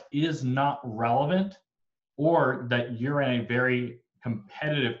product is not relevant, or that you're in a very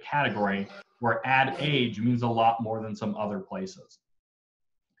competitive category where ad age means a lot more than some other places.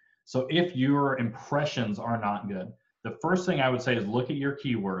 So if your impressions are not good, the first thing I would say is look at your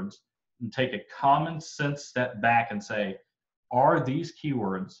keywords and take a common sense step back and say, are these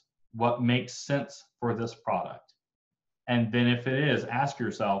keywords what makes sense for this product? And then if it is, ask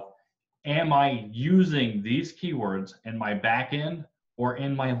yourself, am I using these keywords in my back end or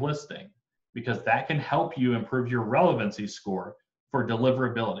in my listing? Because that can help you improve your relevancy score for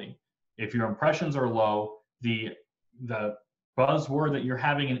deliverability. If your impressions are low, the buzzword that you're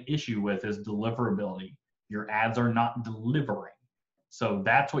having an issue with is deliverability. Your ads are not delivering. So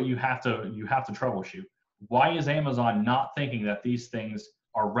that's what you have to troubleshoot. Why is Amazon not thinking that these things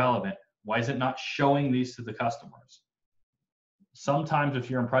are relevant? Why is it not showing these to the customers? Sometimes if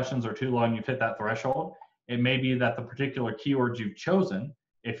your impressions are too low and you've hit that threshold, It may be that the particular keywords you've chosen,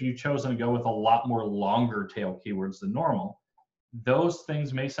 if you've chosen to go with a lot more longer tail keywords than normal, those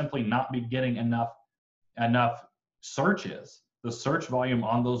things may simply not be getting enough searches. The search volume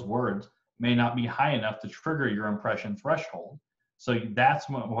on those words may not be high enough to trigger your impression threshold. So that's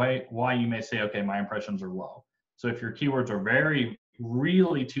why you may say, okay, my impressions are low. So if your keywords are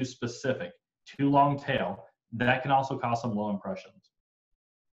really too specific, too long tail, that can also cause some low impressions.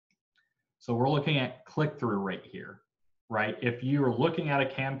 So we're looking at click-through rate here, right? If you're looking at a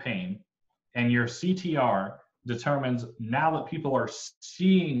campaign and your CTR determines, now that people are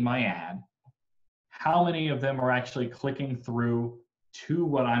seeing my ad, how many of them are actually clicking through to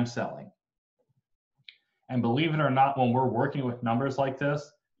what I'm selling. And believe it or not, when we're working with numbers like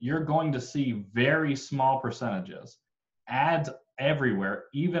this, you're going to see very small percentages. Ads everywhere,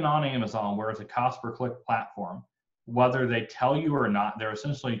 even on Amazon, where it's a cost per click platform, whether they tell you or not, they're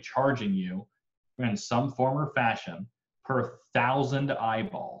essentially charging you in some form or fashion per 1,000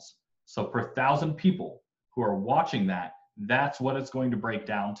 eyeballs. So per 1,000 people who are watching that, that's what it's going to break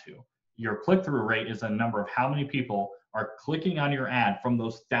down to. Your click-through rate is a number of how many people are clicking on your ad from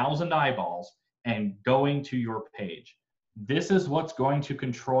those 1,000 eyeballs and going to your page. This is what's going to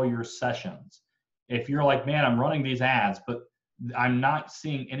control your sessions. If you're like, man, I'm running these ads, but I'm not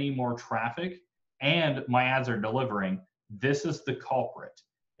seeing any more traffic and my ads are delivering, this is the culprit.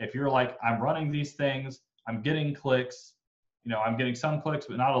 If you're like, I'm running these things, I'm getting clicks, I'm getting some clicks,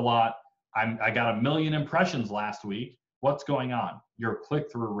 but not a lot. I got 1 million impressions last week. What's going on? Your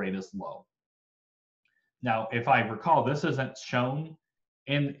click-through rate is low. Now, if I recall, this isn't shown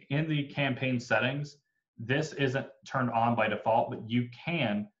in the campaign settings. This isn't turned on by default, but you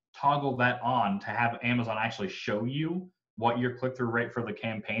can toggle that on to have Amazon actually show you what your click-through rate for the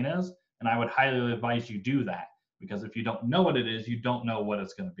campaign is. And I would highly advise you do that, because if you don't know what it is, you don't know what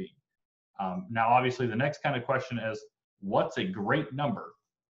it's going to be. Now, obviously, the next kind of question is, what's a great number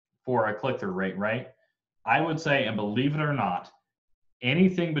for a click-through rate, right? I would say, and believe it or not,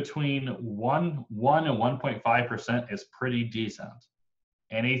 anything between 1 and 1.5% is pretty decent.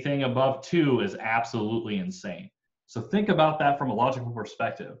 Anything above 2 is absolutely insane. So think about that from a logical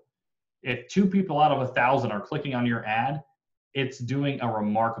perspective. If 2 people out of 1,000 are clicking on your ad, it's doing a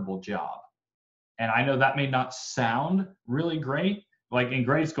remarkable job. And I know that may not sound really great. Like in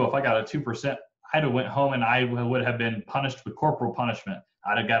grade school, if I got a 2%, I'd have went home and I would have been punished with corporal punishment.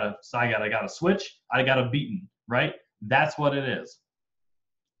 I got a switch, I got a beaten, right? That's what it is.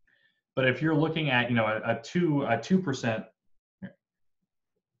 But if you're looking at, a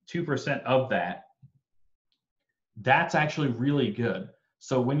 2% of that, that's actually really good.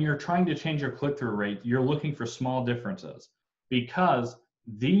 So when you're trying to change your click-through rate, you're looking for small differences, because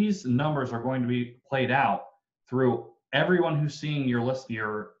these numbers are going to be played out through everyone who's seeing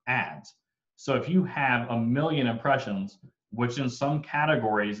your ads. So if you have 1 million impressions, which in some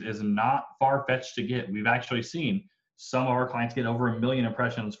categories is not far-fetched to get, we've actually seen some of our clients get over 1 million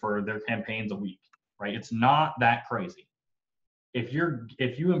impressions for their campaigns a week, right? It's not that crazy. If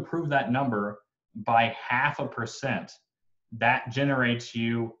you improve that number by 0.5%, that generates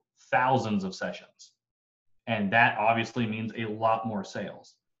you thousands of sessions. And that obviously means a lot more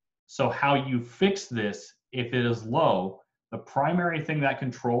sales. So how you fix this, if it is low, the primary thing that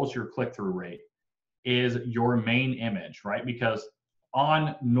controls your click-through rate is your main image, right? Because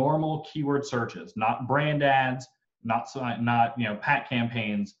on normal keyword searches, not brand ads, not pack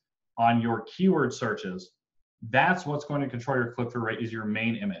campaigns, on your keyword searches, that's what's going to control your click-through rate, is your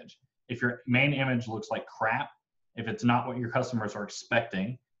main image. If your main image looks like crap, if it's not what your customers are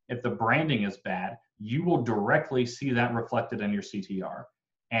expecting, if the branding is bad, you will directly see that reflected in your CTR.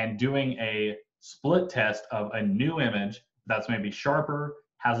 And doing a split test of a new image that's maybe sharper,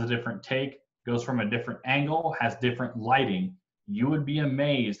 has a different take, goes from a different angle, has different lighting, you would be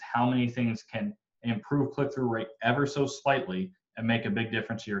amazed how many things can improve click-through rate ever so slightly and make a big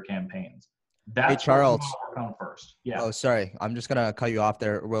difference to your campaigns. That's Hey, Charles. what you want to work on first. Yeah. Oh, sorry. I'm just going to cut you off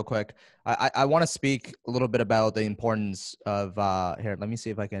there real quick. I want to speak a little bit about the importance of, here, let me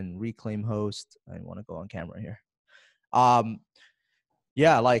see if I can reclaim host. I want to go on camera here.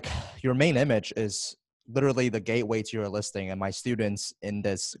 Yeah, like your main image is literally the gateway to your listing. And my students in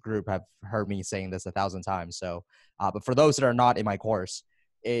this group have heard me saying this 1,000 times. So, but for those that are not in my course,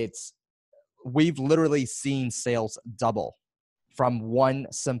 we've literally seen sales double from one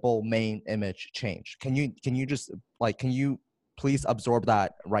simple main image change. Can you please absorb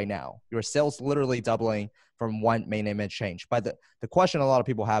that right now? Your sales literally doubling from one main image change. But the question a lot of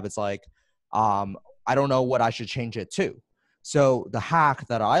people have is like, I don't know what I should change it to. So the hack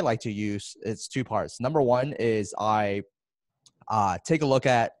that I like to use is 2 parts. Number one is I take a look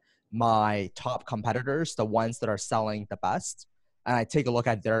at my top competitors, the ones that are selling the best, and I take a look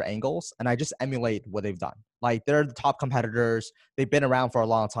at their angles and I just emulate what they've done. Like they're the top competitors. They've been around for a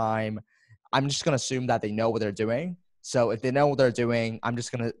long time. I'm just going to assume that they know what they're doing. So if they know what they're doing, I'm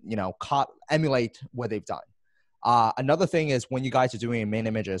just going to, emulate what they've done. Another thing is when you guys are doing main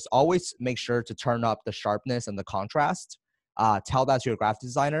images, always make sure to turn up the sharpness and the contrast. Tell that to your graphic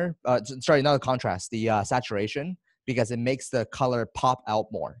designer. Sorry, not the contrast, the saturation, because it makes the color pop out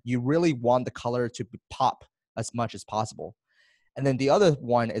more. You really want the color to pop as much as possible. And then the other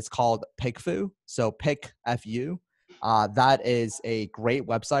one is called PickFu. So PickFu. That is a great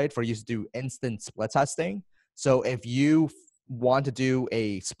website for you to do instant split testing. So if you want to do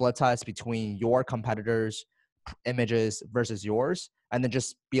a split test between your competitors' images versus yours, and then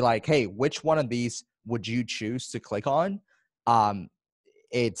just be like, hey, which one of these would you choose to click on?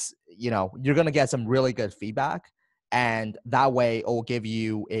 It's, you're going to get some really good feedback. And that way it will give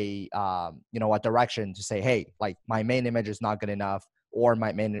you a direction to say, hey, like my main image is not good enough, or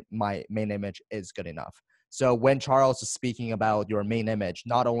my main image is good enough. So when Charles is speaking about your main image,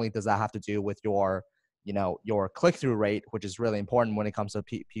 not only does that have to do with your click-through rate, which is really important when it comes to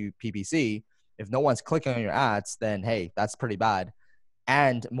PPC. If no one's clicking on your ads, then hey, that's pretty bad.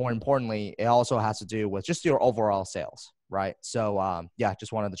 And more importantly, it also has to do with just your overall sales, right? So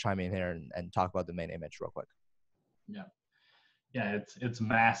just wanted to chime in here and talk about the main image real quick. Yeah, it's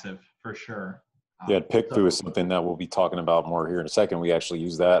massive for sure. PickFu is something that we'll be talking about more here in a second. We actually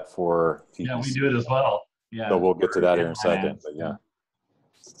use that for PPC. Yeah, we do it as well. Yeah. So we'll get to that here in a second. But yeah.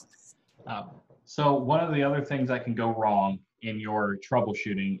 So one of the other things that can go wrong in your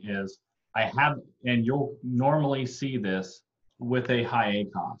troubleshooting is and you'll normally see this with a high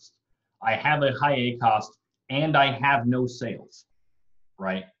ACoS. I have a high ACoS and I have no sales,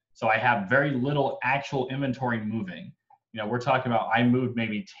 right? So I have very little actual inventory moving. We're talking about I moved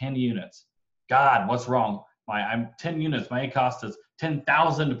maybe 10 units. God, what's wrong? I'm 10 units. My ACoS is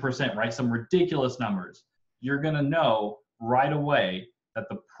 10,000%, right? Some ridiculous numbers. You're going to know right away that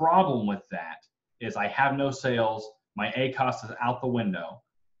the problem with that is I have no sales. My ACoS is out the window.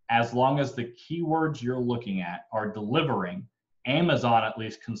 As long as the keywords you're looking at are delivering, Amazon at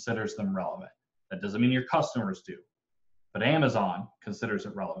least considers them relevant. That doesn't mean your customers do, but Amazon considers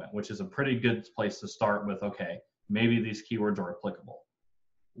it relevant, which is a pretty good place to start with, okay, maybe these keywords are applicable.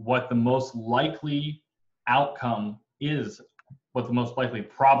 What the most likely outcome is, what the most likely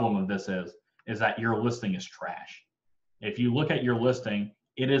problem of this is that your listing is trash. If you look at your listing,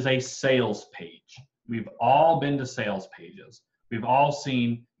 it is a sales page. We've all been to sales pages. We've all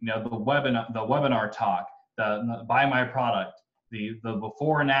seen, the webinar talk, the buy my product, the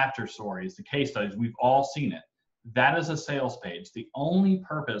before and after stories, the case studies. We've all seen it. That is a sales page. The only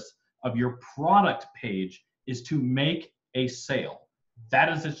purpose of your product page is to make a sale.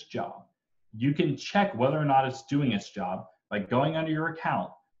 That is its job. You can check whether or not it's doing its job by going under your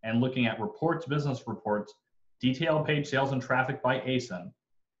account and looking at reports, business reports, detailed page sales and traffic by ASIN,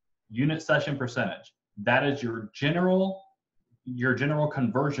 unit session percentage. That is your general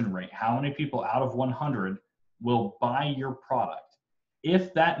conversion rate. How many people out of 100 will buy your product?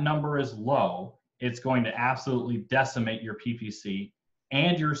 If that number is low, it's going to absolutely decimate your PPC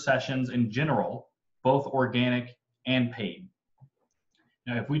and your sessions in general, both organic and paid.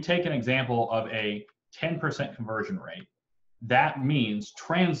 Now, if we take an example of a 10% conversion rate, that means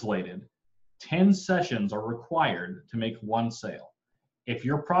translated, 10 sessions are required to make one sale. If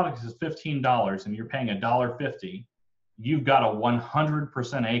your product is $15 and you're paying $1.50, you've got a 100%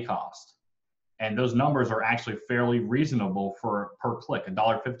 ACoS. And those numbers are actually fairly reasonable for per click,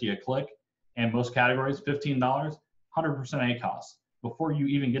 $1.50 a click. And most categories, $15, 100% ACoS. Before you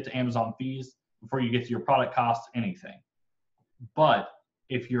even get to Amazon fees, before you get to your product costs, anything. But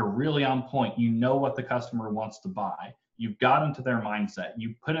if you're really on point, you know what the customer wants to buy. You've got into their mindset.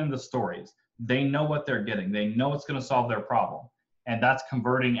 You put in the stories. They know what they're getting. They know it's going to solve their problem. And that's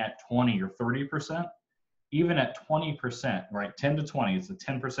converting at 20 or 30%. Even at 20%, right? 10 to 20 is a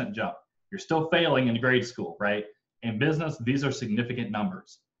 10% jump. You're still failing in grade school, right? In business, these are significant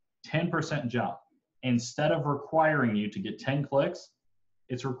numbers. 10% jump. Instead of requiring you to get 10 clicks,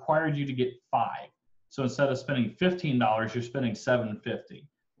 it's required you to get 5. So instead of spending $15, you're spending $7.50,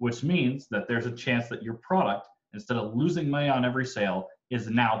 which means that there's a chance that your product, instead of losing money on every sale, is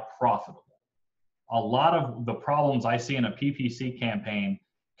now profitable. A lot of the problems I see in a PPC campaign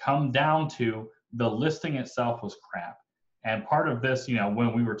come down to the listing itself was crap. And part of this,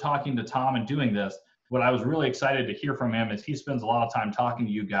 when we were talking to Tom and doing this, what I was really excited to hear from him is he spends a lot of time talking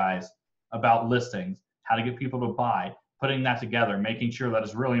to you guys about listings, how to get people to buy, putting that together, making sure that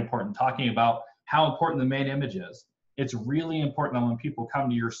it's really important, talking about how important the main image is. it's really important that when people come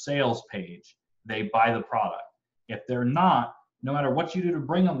to your sales page, they buy the product. If they're not, no matter what you do to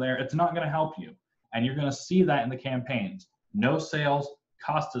bring them there, it's not going to help you. And you're going to see that in the campaigns. No sales,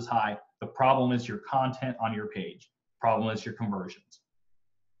 cost is high. The problem is your content on your page. Problem is your conversions.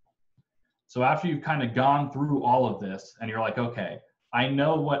 So after you've kind of gone through all of this and you're like, okay, I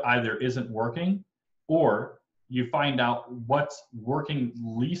know what either isn't working, or you find out what's working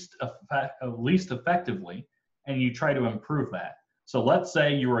least effectively and you try to improve that. So let's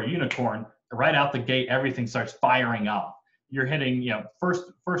say you're a unicorn, right out the gate, everything starts firing off. You're hitting,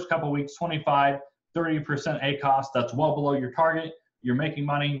 first couple of weeks, 25, 30% ACoS. That's well below your target. You're making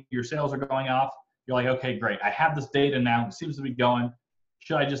money. Your sales are going off. You're like, okay, great. I have this data now. It seems to be going.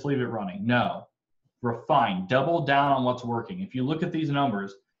 Should I just leave it running? No. Refine. Double down on what's working. If you look at these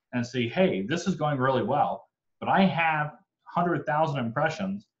numbers and see, hey, this is going really well, but I have 100,000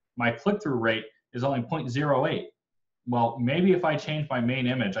 impressions. My click-through rate is only 0.08. Well, maybe if I change my main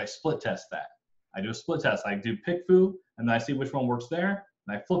image, I split test that. I do a split test. I do PickFu, and then I see which one works there,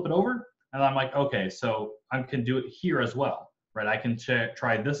 and I flip it over, and I'm like, okay, so I can do it here as well, right? I can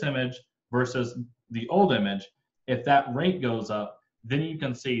try this image versus the old image. If that rate goes up, then you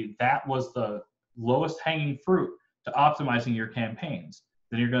can see that was the lowest hanging fruit to optimizing your campaigns.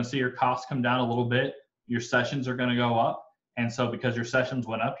 Then you're going to see your costs come down a little bit. Your sessions are going to go up. And so because your sessions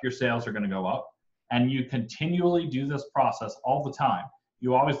went up, your sales are going to go up. And you continually do this process all the time.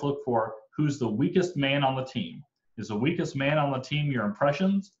 You always look for who's the weakest man on the team. Is the weakest man on the team your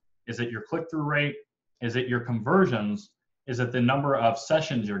impressions? Is it your click-through rate? Is it your conversions? Is it the number of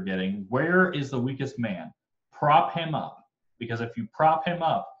sessions you're getting? Where is the weakest man? Prop him up. Because if you prop him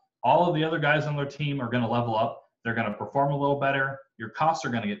up, all of the other guys on their team are going to level up. They're going to perform a little better. Your costs are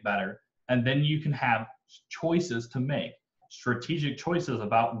going to get better. And then you can have choices to make, strategic choices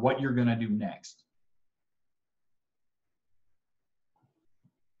about what you're going to do next.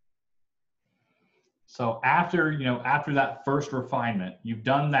 So after that first refinement, you've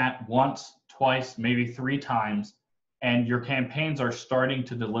done that once, twice, maybe 3 times, and your campaigns are starting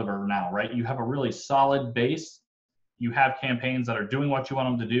to deliver now, right? You have a really solid base. You have campaigns that are doing what you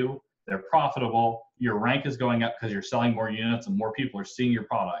want them to do. They're profitable. Your rank is going up because you're selling more units and more people are seeing your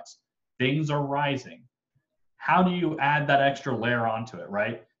products. Things are rising. How do you add that extra layer onto it,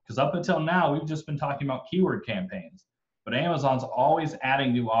 right? Because up until now, we've just been talking about keyword campaigns. But Amazon's always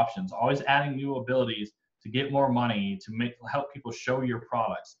adding new options, always adding new abilities to get more money, to help people show your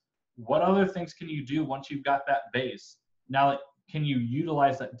products. What other things can you do once you've got that base? Now, can you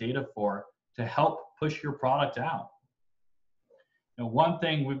utilize that data for to help push your product out? Now, one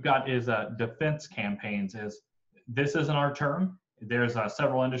thing we've got is defense campaigns. This isn't our term. There's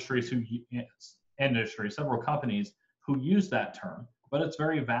several several companies who use that term, but it's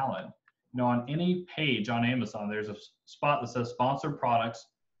very valid. On any page on Amazon, there's a spot that says sponsored products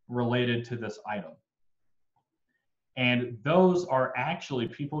related to this item. And those are actually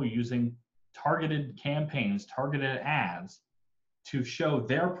people using targeted campaigns, targeted ads to show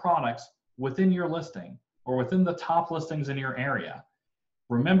their products within your listing or within the top listings in your area.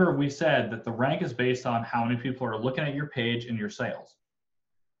 Remember, we said that the rank is based on how many people are looking at your page and your sales.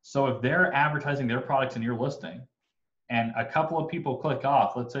 So if they're advertising their products in your listing and a couple of people click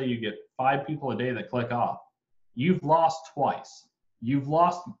off, let's say you get 5 people a day that click off, you've lost twice. You've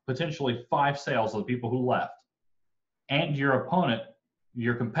lost potentially 5 sales of the people who left. And your opponent,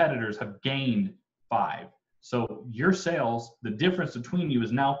 your competitors have gained 5. So your sales, the difference between you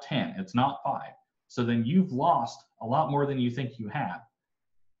is now 10. It's not 5. So then you've lost a lot more than you think you have.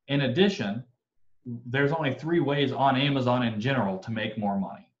 In addition, there's only 3 ways on Amazon in general to make more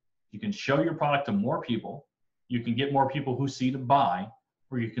money. You can show your product to more people, you can get more people who see to buy,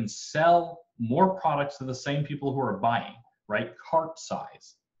 or you can sell more products to the same people who are buying, right? Cart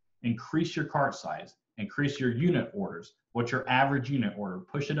size. Increase your cart size, increase your unit orders. What's your average unit order?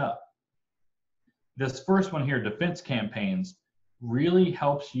 Push it up. This first one here, defense campaigns, really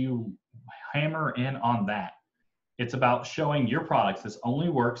helps you hammer in on that. It's about showing your products. This only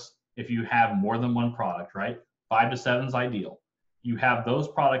works if you have more than one product, right? 5 to 7 is ideal. You have those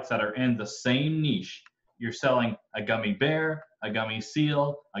products that are in the same niche. You're selling a gummy bear, a gummy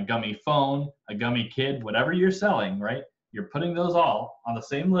seal, a gummy phone, a gummy kid, whatever you're selling, right? You're putting those all on the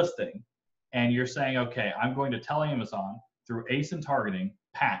same listing, and you're saying, okay, I'm going to tell Amazon through ACE and targeting,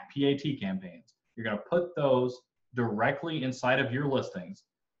 PAT campaigns. You're going to put those directly inside of your listings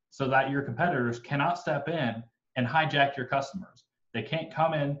so that your competitors cannot step in and hijack your customers. They can't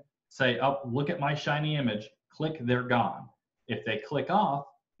come in, say, oh, look at my shiny image, click, they're gone. If they click off,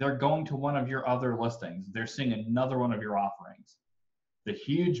 they're going to one of your other listings. They're seeing another one of your offerings. The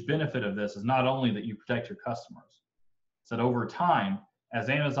huge benefit of this is not only that you protect your customers, So that over time, as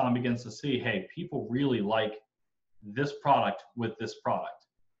Amazon begins to see, hey, people really like this product with this product,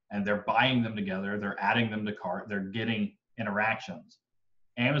 and they're buying them together, they're adding them to cart, they're getting interactions.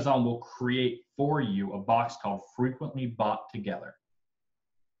 Amazon will create for you a box called frequently bought together.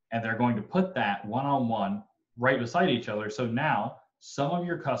 And they're going to put that one-on-one right beside each other. So now some of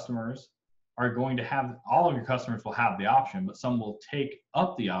your customers are going to have, all of your customers will have the option, but some will take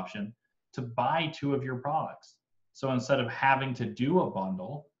up the option to buy 2 of your products. So instead of having to do a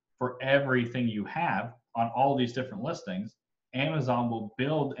bundle for everything you have on all these different listings, Amazon will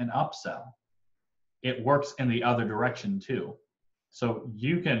build an upsell. It works in the other direction too. So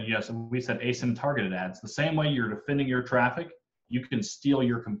you can, yes, we said ASIN targeted ads. The same way you're defending your traffic, you can steal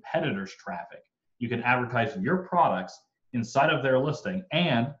your competitors' traffic. You can advertise your products inside of their listing.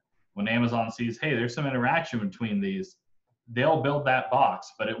 And when Amazon sees, hey, there's some interaction between these, they'll build that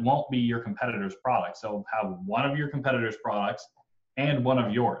box, but it won't be your competitor's product. So have one of your competitor's products and one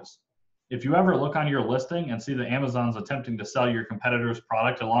of yours. If you ever look on your listing and see that Amazon's attempting to sell your competitor's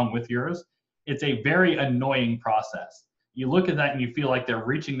product along with yours, it's a very annoying process. You look at that and you feel like they're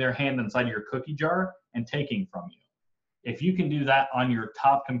reaching their hand inside your cookie jar and taking from you. If you can do that on your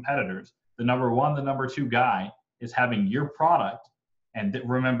top competitors, the number 1, the number 2 guy is having your product, and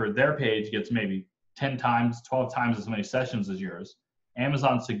remember, their page gets maybe 10 times, 12 times as many sessions as yours.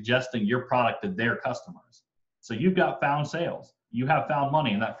 Amazon's suggesting your product to their customers. So you've got found sales. You have found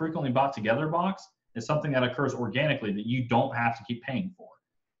money, and that frequently bought together box is something that occurs organically that you don't have to keep paying for.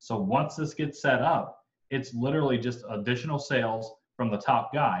 So once this gets set up, it's literally just additional sales from the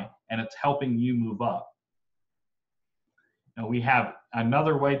top guy, and it's helping you move up. And we have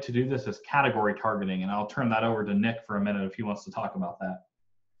another way to do this is category targeting, and I'll turn that over to Nick for a minute if he wants to talk about that.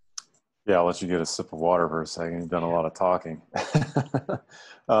 Yeah, I'll let you get a sip of water for a second. You've done a lot of talking.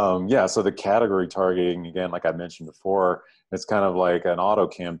 Yeah, so the category targeting, again, like I mentioned before, it's kind of like an auto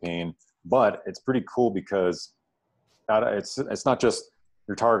campaign, but it's pretty cool because it's not just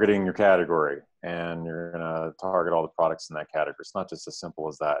you're targeting your category and you're going to target all the products in that category. It's not just as simple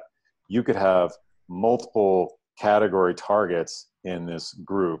as that. You could have multiple category targets in this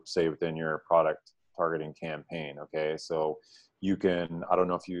group, say within your product targeting campaign. Okay, so you can, I don't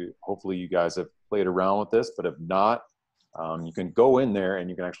know if hopefully you guys have played around with this, but if not, you can go in there and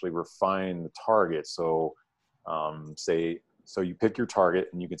you can actually refine the target. So so you pick your target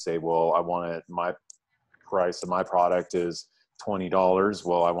and you can say, well, I want it, my price of my product is $20.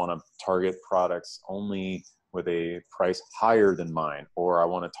 Well, I want to target products only with a price higher than mine, or I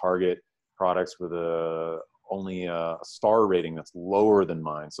want to target products with only a star rating that's lower than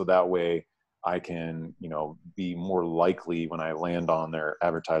mine. So that way I can, be more likely when I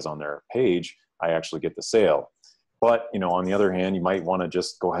advertise on their page, I actually get the sale. But, on the other hand, you might want to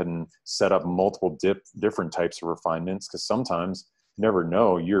just go ahead and set up multiple different types of refinements, because sometimes you never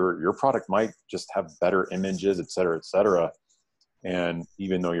know, your product might just have better images, et cetera, et cetera. And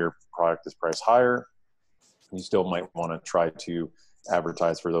even though your product is priced higher, you still might want to try to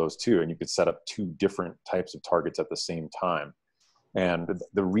advertise for those too. And you could set up 2 different types of targets at the same time. And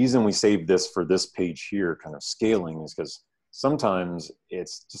the reason we save this for this page here, kind of scaling, is because sometimes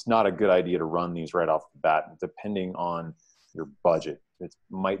it's just not a good idea to run these right off the bat, depending on your budget. It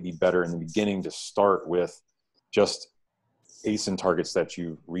might be better in the beginning to start with just ASIN targets that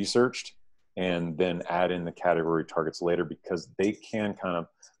you've researched and then add in the category targets later, because they can kind of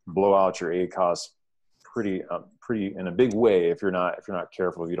blow out your ACOS pretty in a big way if you're not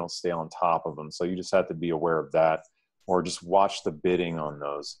careful, if you don't stay on top of them. So you just have to be aware of that, or just watch the bidding on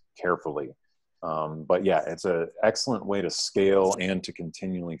those carefully. But yeah, it's an excellent way to scale and to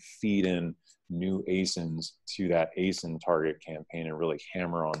continually feed in new ASINs to that ASIN target campaign and really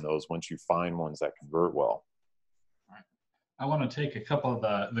hammer on those once you find ones that convert well. All right. I want to take a couple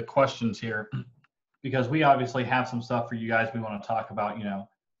of the questions here, because we obviously have some stuff for you guys we want to talk about,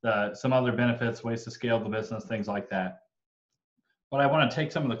 some other benefits, ways to scale the business, things like that. But I want to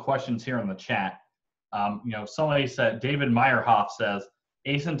take some of the questions here in the chat. Somebody said, David Meyerhoff says,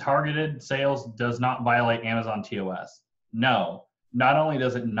 ASIN targeted sales does not violate Amazon TOS. No, not only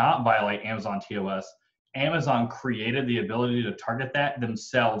does it not violate Amazon TOS, Amazon created the ability to target that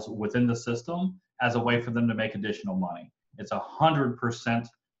themselves within the system as a way for them to make additional money. It's 100%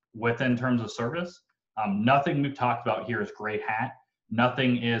 within terms of service. Nothing we've talked about here is gray hat.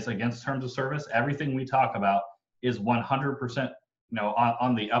 Nothing is against terms of service. Everything we talk about is 100%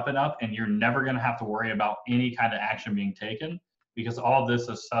 on the up and up, and you're never going to have to worry about any kind of action being taken, because all of this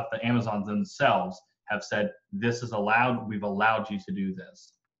is stuff that Amazon themselves have said, this is allowed, we've allowed you to do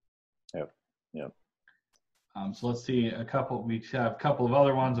this. Yep. So let's see we have a couple of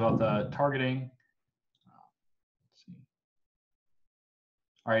other ones about the targeting. Let's see.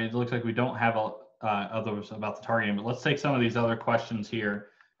 right, it looks like we don't have others about the targeting, but let's take some of these other questions here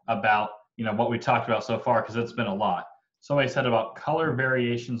about, what we talked about so far, because it's been a lot. Somebody said about color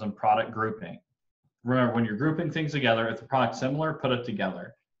variations and product grouping. Remember, when you're grouping things together, if the product's similar, put it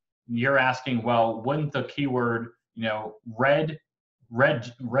together. You're asking, well, wouldn't the keyword, red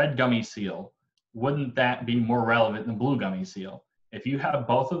gummy seal, wouldn't that be more relevant than blue gummy seal? If you have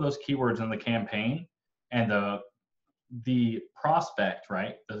both of those keywords in the campaign and the prospect,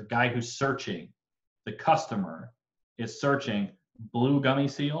 right, the guy who's searching, the customer is searching blue gummy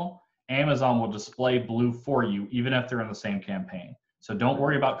seal, Amazon will display blue for you, even if they're in the same campaign. So don't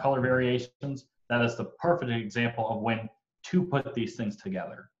worry about color variations. That is the perfect example of when to put these things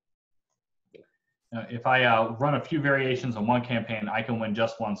together. If I run a few variations on one campaign, I can win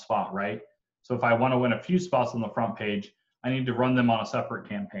just one spot, right? So if I want to win a few spots on the front page, I need to run them on a separate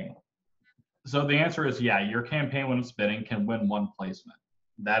campaign. So the answer is, yeah, your campaign when it's bidding can win one placement.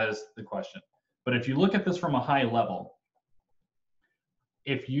 That is the question. But if you look at this from a high level,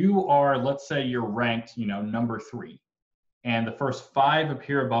 if you are, let's say you're ranked, number 3, and the first 5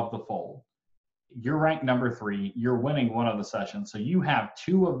 appear above the fold, you're ranked number 3, you're winning one of the sessions. So you have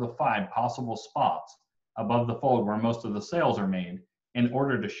 2 of the 5 possible spots above the fold where most of the sales are made in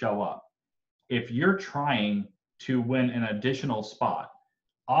order to show up. If you're trying to win an additional spot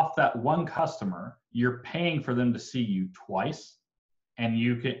off that one customer, you're paying for them to see you twice, and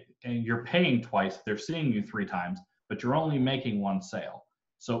you're paying twice. They're seeing you 3 times, but you're only making 1 sale.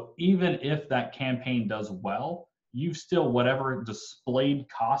 So even if that campaign does well, you've still, whatever displayed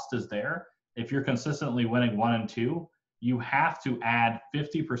cost is there, if you're consistently winning 1 and 2, you have to add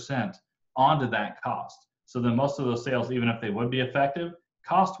 50% onto that cost. So then most of those sales, even if they would be effective,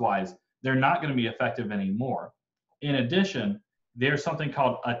 cost-wise, they're not going to be effective anymore. In addition, there's something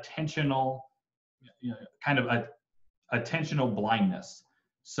called attentional blindness.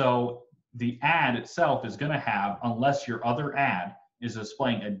 So the ad itself is going to have, unless your other ad is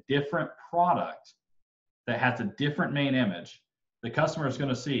displaying a different product that has a different main image, the customer is going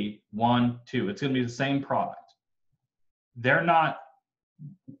to see 1, 2. It's going to be the same product.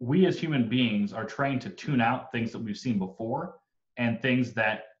 We as human beings are trained to tune out things that we've seen before and things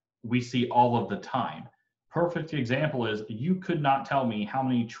that we see all of the time. Perfect example is, you could not tell me how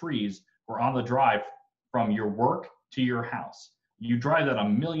many trees were on the drive from your work to your house. You drive that a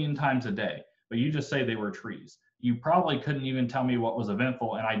million times a day, but you just say they were trees. You probably couldn't even tell me what was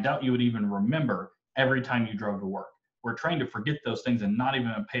eventful, and I doubt you would even remember every time you drove to work. We're trained to forget those things and not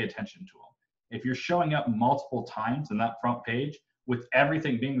even pay attention to them. If you're showing up multiple times in that front page with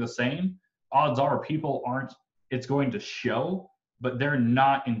everything being the same, odds are people it's going to show, but they're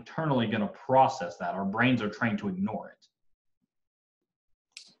not internally going to process that. Our brains are trained to ignore it.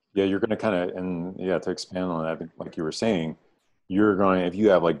 Yeah, you're going to kind of, and yeah, to expand on that, like you were saying, you're going, if you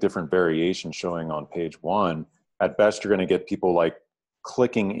have like different variations showing on page 1, at best, you're going to get people like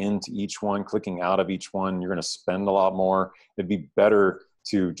clicking into each one, clicking out of each one. You're going to spend a lot more. It'd be better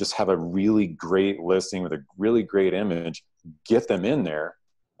to just have a really great listing with a really great image, get them in there,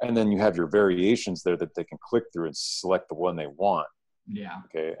 and then you have your variations there that they can click through and select the one they want. Yeah.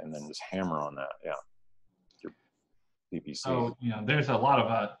 Okay, and then just hammer on that. Yeah. Your PPC. So, there's a lot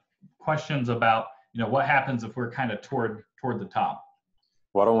of questions about, what happens if we're kind of toward the top.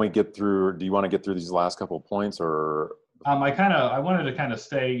 Why don't we get through? Do you want to get through these last couple of points, or? I wanted to kind of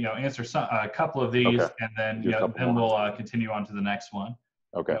stay, answer a couple of these, okay, and then we'll continue on to the next one.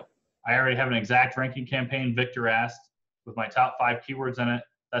 Okay. I already have an exact ranking campaign. Victor asked, with my top 5 keywords in it,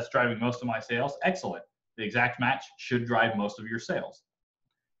 that's driving most of my sales. Excellent. The exact match should drive most of your sales.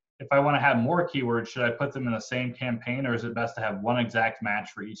 If I want to have more keywords, should I put them in the same campaign, or is it best to have one exact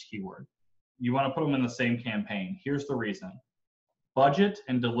match for each keyword? You want to put them in the same campaign. Here's the reason. Budget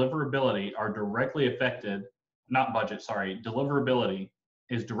and deliverability are directly affected, deliverability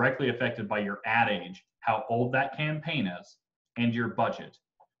is directly affected by your ad age, how old that campaign is, and your budget,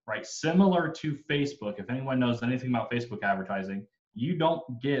 right? Similar to Facebook, if anyone knows anything about Facebook advertising, you don't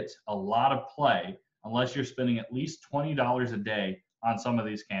get a lot of play unless you're spending at least $20 a day on some of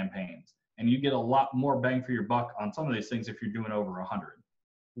these campaigns. And you get a lot more bang for your buck on some of these things if you're doing over 100.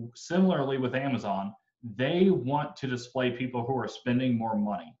 Similarly with Amazon, they want to display people who are spending more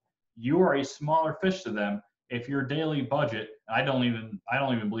money. You are a smaller fish to them if your daily budget, I don't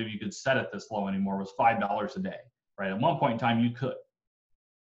even believe you could set it this low anymore, was $5 a day, right? At one point in time you could.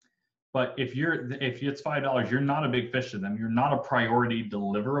 But if it's $5, you're not a big fish to them. You're not a priority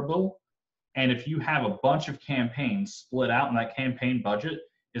deliverable. And if you have a bunch of campaigns split out and that campaign budget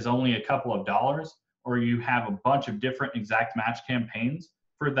is only a couple of dollars, or you have a bunch of different exact match campaigns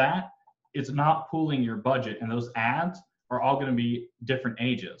for that, it's not pooling your budget, and those ads are all going to be different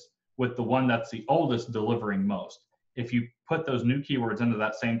ages, with the one that's the oldest delivering most. If you put those new keywords into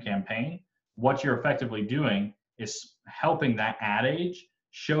that same campaign, what you're effectively doing is helping that ad age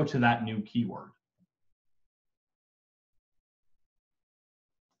show to that new keyword.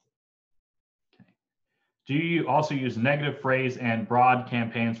 Okay. Do you also use negative phrase and broad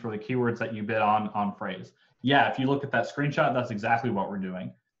campaigns for the keywords that you bid on phrase? Yeah, if you look at that screenshot, that's exactly what we're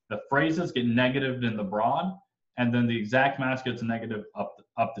doing. The phrases get negatived in the broad, and then the exact match gets negative up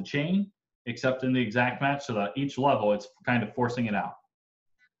the chain, except in the exact match, so that each level it's kind of forcing it out.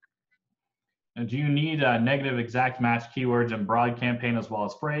 And do you need negative exact match keywords and broad campaign as well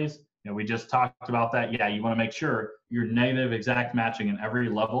as phrase? You know, we just talked about that. Yeah, you want to make sure you're negative exact matching in every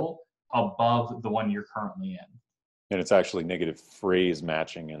level above the one you're currently in. And it's actually negative phrase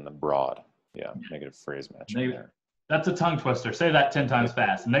matching in the broad. Yeah, negative phrase matching there. That's a tongue twister. Say that 10 times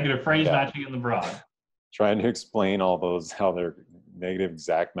fast. Negative phrase matching in the broad. Trying to explain all those, how they're negative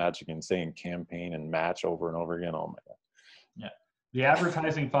exact matching and saying campaign and match over and over again. Oh my God. Yeah. The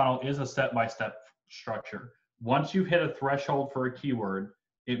advertising funnel is a step-by-step structure. Once you've hit a threshold for a keyword,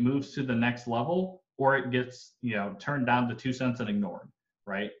 it moves to the next level, or it gets, you know, turned down to 2 cents and ignored,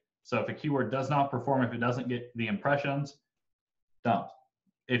 right? So if a keyword does not perform, if it doesn't get the impressions, dump.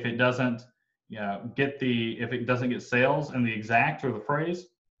 If it doesn't, you know, if it doesn't get sales in the exact or the phrase,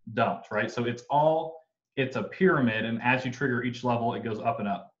 dumped, right? So it's a pyramid, and as you trigger each level, it goes up and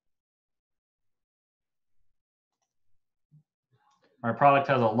up. My product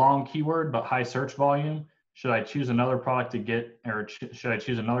has a long keyword but high search volume. Should I choose another product to get, or should I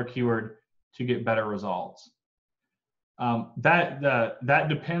choose another keyword to get better results? That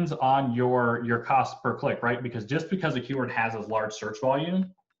depends on your cost per click, right? Because just because a keyword has a large search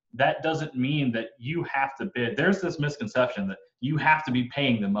volume, that doesn't mean that you have to bid. There's this misconception that you have to be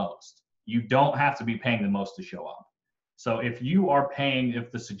paying the most. You don't have to be paying the most to show up. So if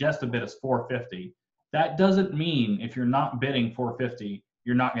the suggested bid is $4.50, that doesn't mean if you're not bidding $4.50,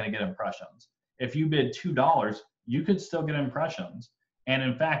 you're not going to get impressions. If you bid $2, you could still get impressions. And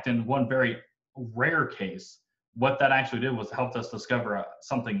in fact, in one very rare case, what that actually did was helped us discover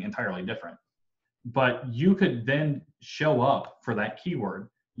something entirely different. But you could then show up for that keyword.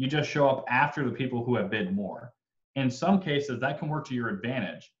 You just show up after the people who have bid more. In some cases, that can work to your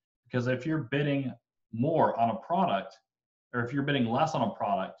advantage, because if you're bidding more on a product, or if you're bidding less on a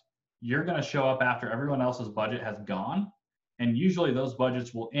product, you're going to show up after everyone else's budget has gone. And usually those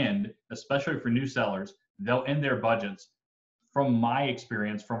budgets will end, especially for new sellers, they'll end their budgets, from my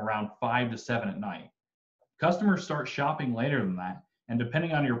experience, from around 5 to 7 at night. Customers start shopping later than that. And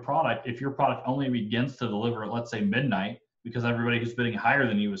depending on your product, if your product only begins to deliver at, let's say, midnight, because everybody who's bidding higher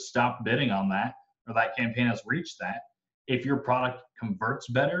than you has stopped bidding on that, or that campaign has reached that, if your product converts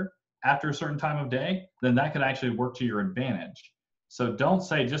better after a certain time of day, then that could actually work to your advantage. So don't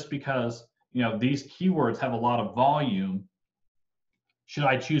say just because, you know, these keywords have a lot of volume, should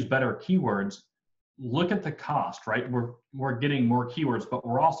I choose better keywords? Look at the cost, right? We're getting more keywords, but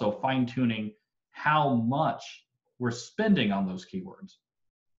we're also fine-tuning how much we're spending on those keywords.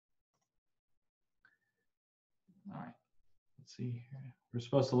 All right, let's see here. We're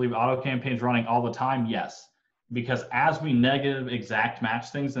supposed to leave auto campaigns running all the time? Yes, because as we negative exact match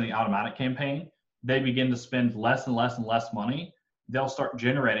things in the automatic campaign, they begin to spend less and less and less money. They'll start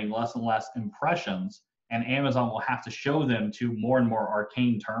generating less and less impressions, and Amazon will have to show them to more and more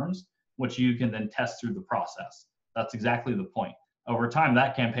arcane terms, which you can then test through the process. That's exactly the point. Over time,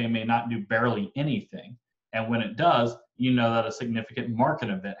 that campaign may not do barely anything. And when it does, you know that a significant market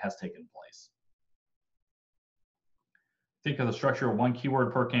event has taken place. Think of the structure of one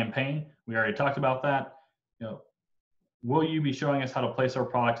keyword per campaign. We already talked about that. You know, will you be showing us how to place our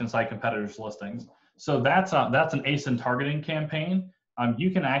product inside competitors' listings? So that's an ASIN targeting campaign.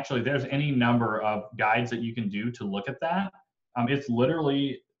 You can actually, there's any number of guides that you can do to look at that. It's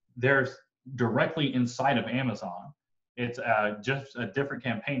literally, there's directly inside of Amazon. It's just a different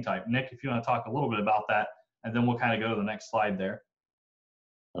campaign type. Nick, if you want to talk a little bit about that, and then we'll kind of go to the next slide there.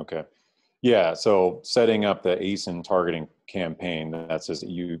 Okay. Yeah, so setting up the ASIN targeting campaign, that says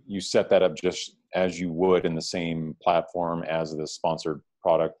you set that up just as you would in the same platform as the sponsored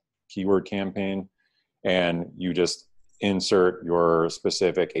product keyword campaign, and you just insert your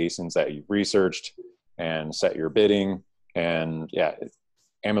specific ASINs that you've researched and set your bidding. And yeah,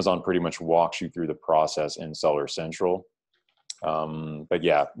 Amazon pretty much walks you through the process in Seller Central. But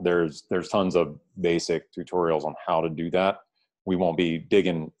yeah, there's tons of basic tutorials on how to do that. We won't be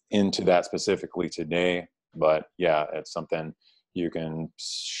digging into that specifically today, but yeah, it's something you can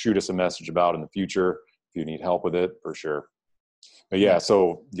shoot us a message about in the future if you need help with it, for sure. But yeah,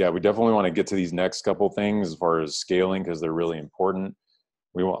 so yeah, we definitely want to get to these next couple things as far as scaling, because they're really important.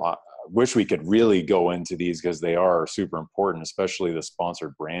 I wish we could really go into these because they are super important, especially the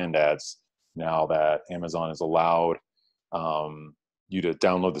sponsored brand ads. Now that Amazon has allowed you to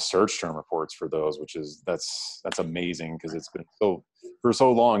download the search term reports for those, which is that's amazing, because it's been for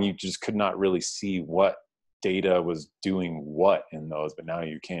so long you just could not really see what data was doing what in those, but now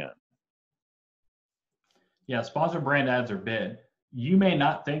you can. Yeah, sponsored brand ads are big. You may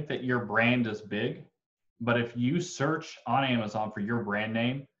not think that your brand is big, but if you search on Amazon for your brand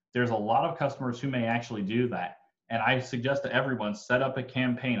name, there's a lot of customers who may actually do that. And I suggest to everyone, set up a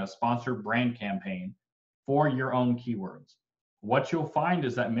campaign, a sponsored brand campaign for your own keywords. What you'll find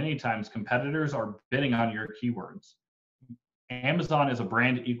is that many times competitors are bidding on your keywords. Amazon is a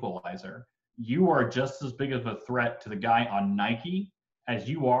brand equalizer. You are just as big of a threat to the guy on Nike as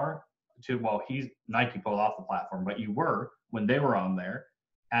you are to, well, Nike pulled off the platform, but you were when they were on there,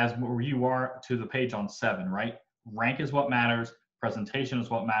 as you are to the page on 7, right? Rank is what matters. Presentation is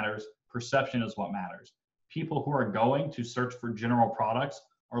what matters. Perception is what matters. People who are going to search for general products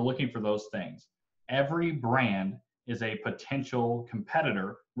are looking for those things. Every brand is a potential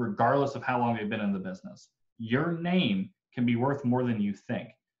competitor, regardless of how long they've been in the business. Your name can be worth more than you think.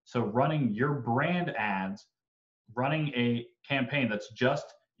 So running your brand ads, running a campaign that's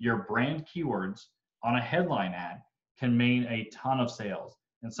just your brand keywords on a headline ad can mean a ton of sales.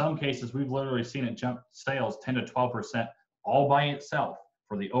 In some cases, we've literally seen it jump sales 10 to 12% all by itself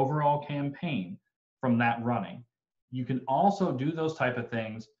for the overall campaign from that running. You can also do those type of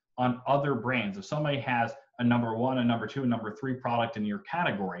things on other brands. If somebody has a number 1, a number 2, a number 3 product in your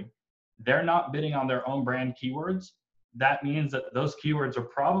category, they're not bidding on their own brand keywords. That means that those keywords are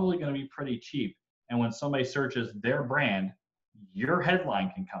probably going to be pretty cheap. And when somebody searches their brand, your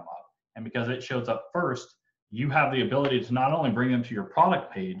headline can come up. And because it shows up first, you have the ability to not only bring them to your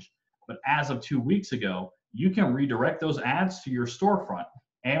product page, but as of 2 weeks ago, you can redirect those ads to your storefront.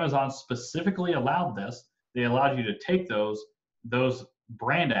 Amazon specifically allowed this. They allowed you to take those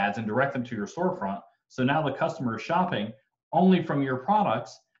brand ads and direct them to your storefront. So now the customer is shopping only from your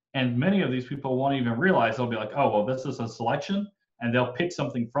products. And many of these people won't even realize. They'll be like, oh, well, this is a selection, and they'll pick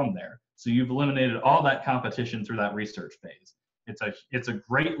something from there. So you've eliminated all that competition through that research phase. It's a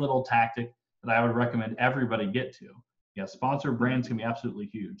great little tactic that I would recommend everybody get to. Yeah, sponsored brands can be absolutely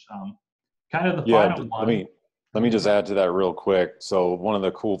huge. Kind of the final one. Let me just add to that real quick. So one of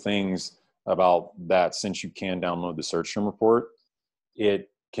the cool things about that, since you can download the search term report, it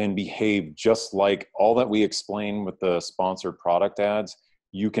can behave just like all that we explained with the sponsored product ads.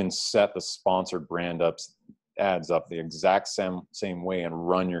 You can set the sponsored brand ads up the exact same way and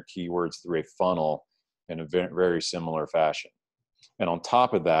run your keywords through a funnel in a very similar fashion. And on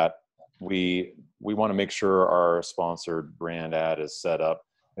top of that, we want to make sure our sponsored brand ad is set up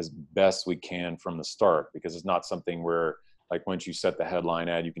as best we can from the start, because it's not something where, like, once you set the headline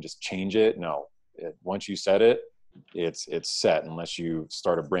ad, you can just change it. No, once you set it, it's set unless you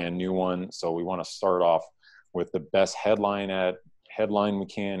start a brand new one. So we want to start off with the best headline we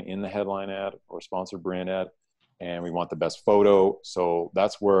can in the headline ad or sponsored brand ad, and we want the best photo. So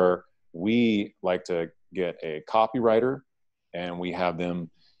that's where we like to get a copywriter, and we have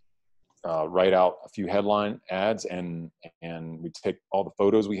them write out a few headline ads, and we take all the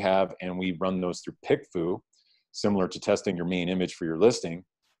photos we have and we run those through PickFu, similar to testing your main image for your listing,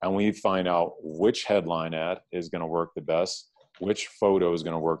 and we find out which headline ad is going to work the best, which photo is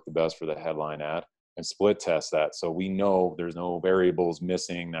going to work the best for the headline ad, and split test that. So we know there's no variables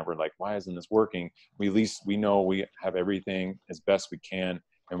missing that we're like, why isn't this working? At least we know we have everything as best we can,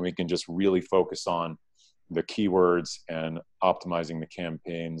 and we can just really focus on the keywords and optimizing the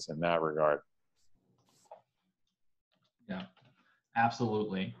campaigns in that regard. Yeah,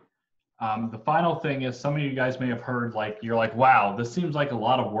 absolutely. The final thing is, some of you guys may have heard, like, you're like, wow, this seems like a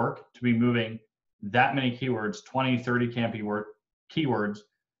lot of work to be moving that many keywords, 20, 30 keywords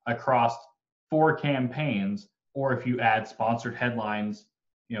across 4 campaigns, or if you add sponsored headlines,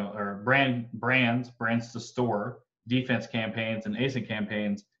 or brands to store, defense campaigns and ASIN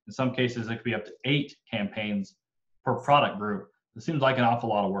campaigns. In some cases, it could be up to 8 campaigns per product group. It seems like an awful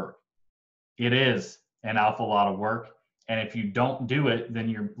lot of work. It is an awful lot of work. And if you don't do it, then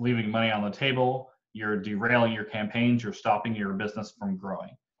you're leaving money on the table. You're derailing your campaigns. You're stopping your business from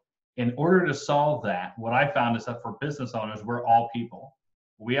growing. In order to solve that, what I found is that for business owners, we're all people.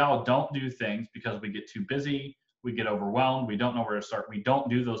 We all don't do things because we get too busy. We get overwhelmed. We don't know where to start. We don't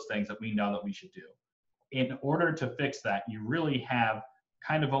do those things that we know that we should do. In order to fix that, you really have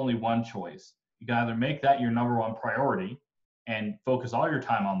kind of only one choice. You can either make that your number 1 priority and focus all your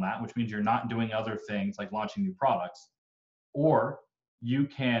time on that, which means you're not doing other things like launching new products, or you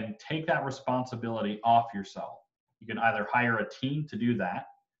can take that responsibility off yourself. You can either hire a team to do that.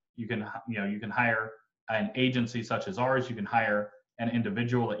 You can hire an agency such as ours. You can hire an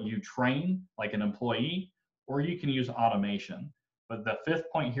individual that you train, like an employee, or you can use automation. But the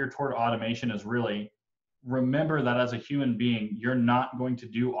fifth point here toward automation is really remember that as a human being, you're not going to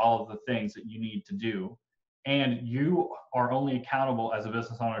do all of the things that you need to do. And you are only accountable as a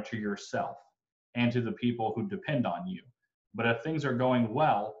business owner to yourself and to the people who depend on you. But if things are going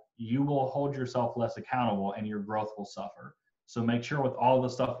well, you will hold yourself less accountable and your growth will suffer. So make sure with all the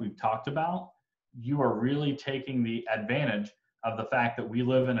stuff we've talked about, you are really taking the advantage of the fact that we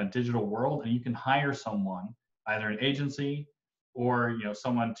live in a digital world, and you can hire someone, either an agency or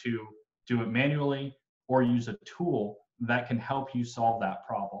someone to do it manually, or use a tool that can help you solve that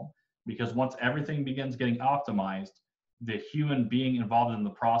problem. Because once everything begins getting optimized, the human being involved in the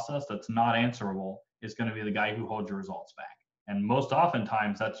process that's not answerable is going to be the guy who holds your results back. And most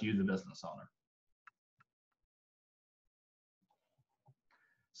oftentimes that's you, the business owner.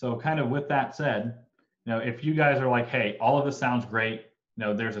 So kind of with that said, if you guys are like, hey, all of this sounds great,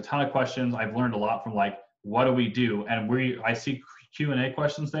 there's a ton of questions. I've learned a lot from like, what do we do? And I see Q&A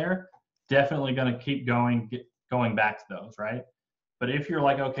questions there. Definitely going to keep going back to those, right? But if you're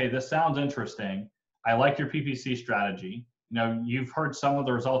like, okay, this sounds interesting. I like your PPC strategy. You've heard some of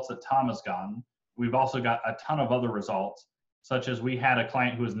the results that Tom has gotten. We've also got a ton of other results, such as we had a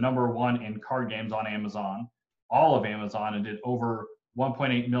client who was #1 in card games on Amazon, all of Amazon, and did over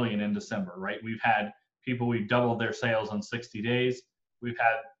 1.8 million in December, right? We've had people, we've doubled their sales in 60 days. We've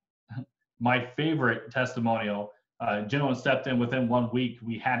had my favorite testimonial, gentleman stepped in within 1 week.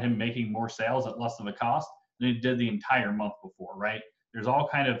 We had him making more sales at less of a cost than he did the entire month before, right? There's all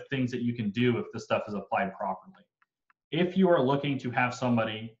kind of things that you can do if this stuff is applied properly. If you are looking to have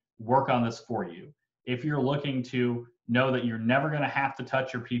somebody work on this for you, if you're looking to know that you're never going to have to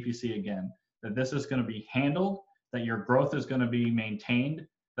touch your PPC again, that this is going to be handled, that your growth is going to be maintained,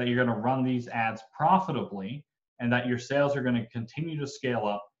 that you're going to run these ads profitably, and that your sales are going to continue to scale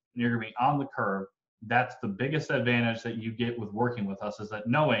up, and you're going to be on the curve, that's the biggest advantage that you get with working with us, is that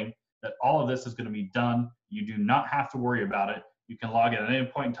knowing that all of this is going to be done. You do not have to worry about it. You can log in at any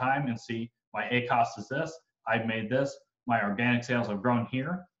point in time and see my ACost is this, I've made this, my organic sales have grown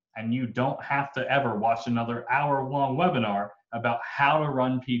here, and you don't have to ever watch another hour-long webinar about how to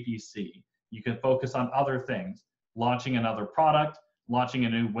run PPC. You can focus on other things, launching another product, launching a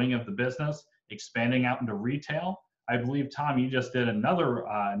new wing of the business, expanding out into retail. I believe, Tom, you just did another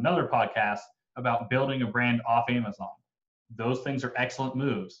podcast about building a brand off Amazon. Those things are excellent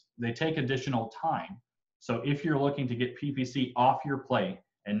moves. They take additional time. So if you're looking to get PPC off your plate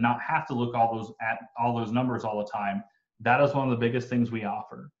and not have to look at all those numbers all the time, that is one of the biggest things we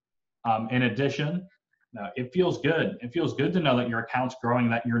offer. In addition, it feels good. It feels good to know that your account's growing,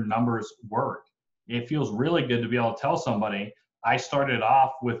 that your numbers work. It feels really good to be able to tell somebody, I started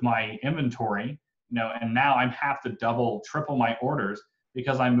off with my inventory, and now I have to double, triple my orders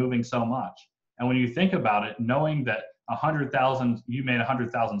because I'm moving so much. And when you think about it, knowing that you made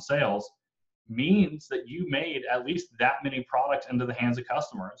 100,000 sales means that you made at least that many products into the hands of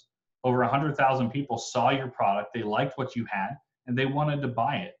customers. Over 100,000 people saw your product, they liked what you had, and they wanted to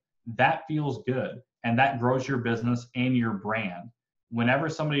buy it. That feels good, and that grows your business and your brand. Whenever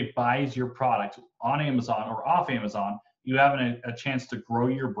somebody buys your product on Amazon or off Amazon, you have a chance to grow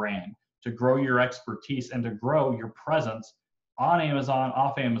your brand, to grow your expertise, and to grow your presence on Amazon,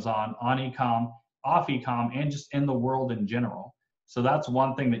 off Amazon, on e-com, off e-com, and just in the world in general. So that's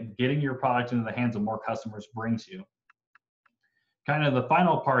one thing that getting your product into the hands of more customers brings you. Kind of the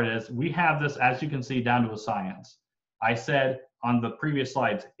final part is we have this, as you can see, down to a science. I said on the previous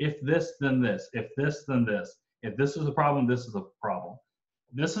slides, if this, then this, if this, then this. If this is a problem, this is a problem.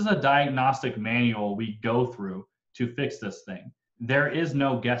 This is a diagnostic manual we go through to fix this thing. There is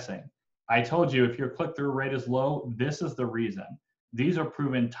no guessing. I told you if your click-through rate is low, this is the reason. These are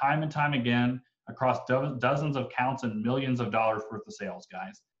proven time and time again across dozens of counts and millions of dollars worth of sales,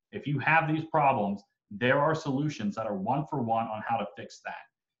 guys. If you have these problems, there are solutions that are one-for-one on how to fix that.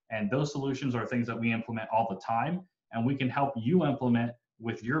 And those solutions are things that we implement all the time, and we can help you implement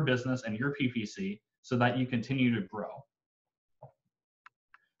with your business and your PPC so that you continue to grow.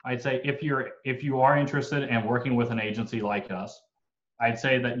 I'd say if you are interested in working with an agency like us, I'd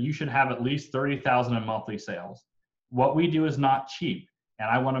say that you should have at least 30,000 in monthly sales. What we do is not cheap, and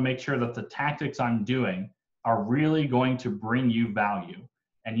I want to make sure that the tactics I'm doing are really going to bring you value.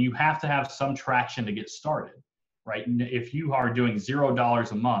 And you have to have some traction to get started, right? If you are doing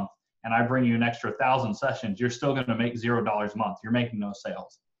 $0 a month and I bring you an extra 1,000 sessions, you're still going to make $0 a month. You're making no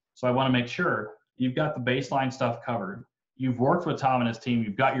sales. So I want to make sure you've got the baseline stuff covered. You've worked with Tom and his team.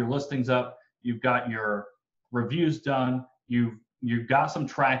 You've got your listings up. You've got your reviews done. You've got some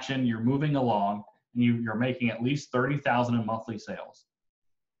traction. You're moving along, and you're making at least $30,000 in monthly sales.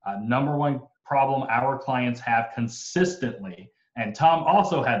 Number one problem our clients have consistently, and Tom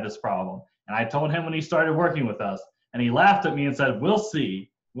also had this problem, and I told him when he started working with us, and he laughed at me and said, "We'll see."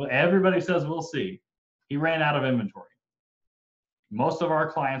 Well, everybody says we'll see. He ran out of inventory. Most of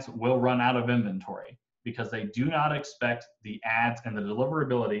our clients will run out of inventory because they do not expect the ads and the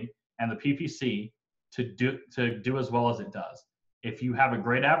deliverability and the PPC to do as well as it does. If you have a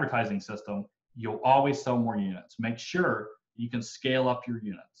great advertising system, you'll always sell more units. Make sure you can scale up your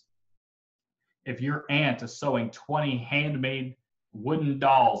units. If your aunt is sewing 20 handmade wooden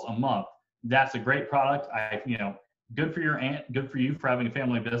dolls a month, that's a great product. Good for your aunt, good for you for having a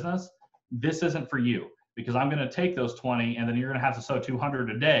family business. This isn't for you, because I'm going to take those 20 and then you're going to have to sew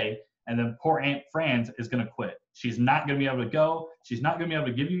 200 a day, and then poor Aunt Franz is going to quit. She's not going to be able to go. She's not going to be able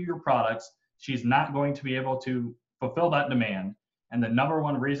to give you your products. She's not going to be able to fulfill that demand. And the number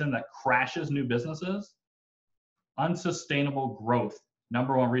one reason that crashes new businesses, unsustainable growth,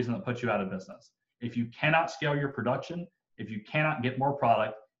 number one reason that puts you out of business. If you cannot scale your production, if you cannot get more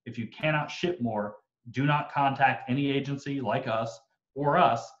product, if you cannot ship more, do not contact any agency like us or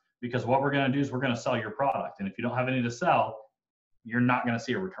us, because what we're going to do is we're going to sell your product. And if you don't have any to sell, you're not going to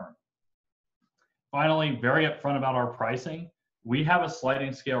see a return. Finally, very upfront about our pricing, we have a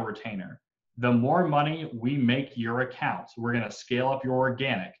sliding scale retainer. The more money we make your accounts, we're going to scale up your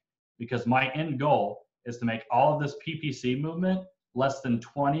organic, because my end goal is to make all of this PPC movement less than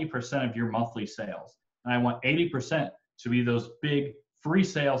 20% of your monthly sales. And I want 80% to be those big free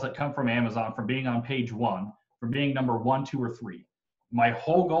sales that come from Amazon, from being on page 1, from being number 1, 2, or 3. My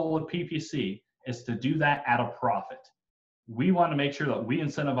whole goal with PPC is to do that at a profit. We want to make sure that we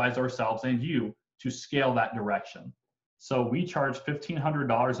incentivize ourselves and you to scale that direction. So we charge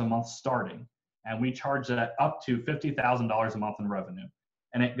 $1,500 a month starting, and we charge that up to $50,000 a month in revenue.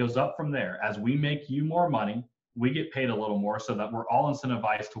 And it goes up from there. As we make you more money, we get paid a little more, so that we're all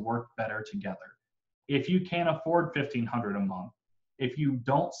incentivized to work better together. If you can't afford $1,500 a month, if you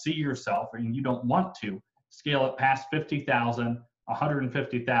don't see yourself and you don't want to scale it past $50,000,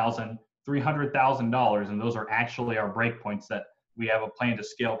 $150,000, $300,000, and those are actually our breakpoints that we have a plan to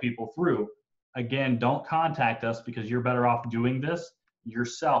scale people through, again, don't contact us, because you're better off doing this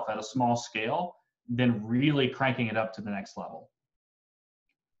yourself at a small scale than really cranking it up to the next level.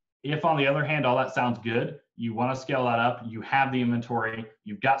 If, on the other hand, all that sounds good, you want to scale that up, you have the inventory,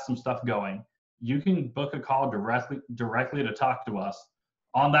 you've got some stuff going, you can book a call directly to talk to us.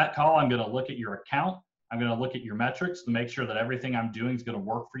 On that call, I'm going to look at your account. I'm going to look at your metrics to make sure that everything I'm doing is going to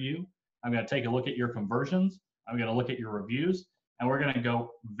work for you. I'm going to take a look at your conversions. I'm going to look at your reviews. And we're going to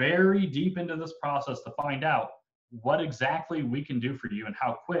go very deep into this process to find out what exactly we can do for you and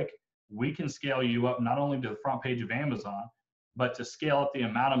how quick we can scale you up, not only to the front page of Amazon, but to scale up the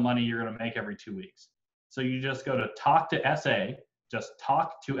amount of money you're going to make every 2 weeks. So you just go to Talk to SA, just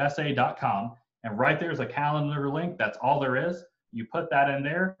talktose.com, and right there's a calendar link. That's all there is. You put that in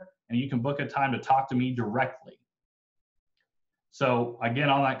there, and you can book a time to talk to me directly. So again,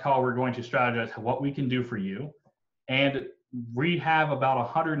 on that call, we're going to strategize what we can do for you. And we have about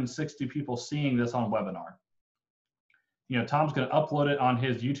 160 people seeing this on webinar. Tom's going to upload it on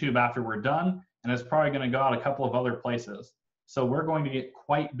his YouTube after we're done, and it's probably going to go out a couple of other places. So we're going to get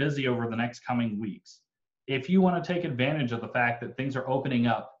quite busy over the next coming weeks. If you want to take advantage of the fact that things are opening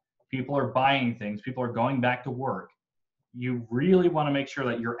up, people are buying things, people are going back to work, you really want to make sure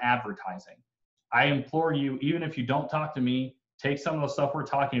that you're advertising. I implore you, even if you don't talk to me, take some of the stuff we're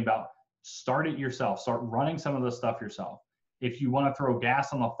talking about, start it yourself, start running some of this stuff yourself. If you want to throw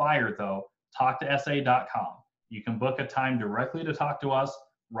gas on the fire, though, talk to sa.com. You can book a time directly to talk to us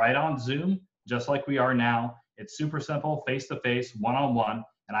right on Zoom, just like we are now. It's super simple, face-to-face, one-on-one,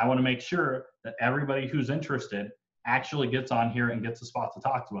 and I want to make sure that everybody who's interested actually gets on here and gets a spot to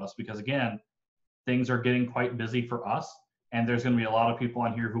talk to us, because again, things are getting quite busy for us, and there's going to be a lot of people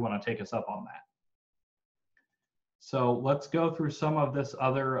on here who want to take us up on that. So let's go through some of this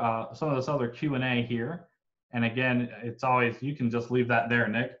other Q&A here. And again, it's always, you can just leave that there,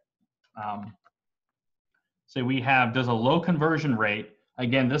 Nick. So we have, does a low conversion rate,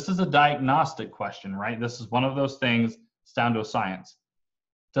 again, this is a diagnostic question, right? This is one of those things, it's down to a science.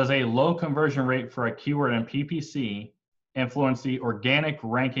 Does a low conversion rate for a keyword in PPC influence the organic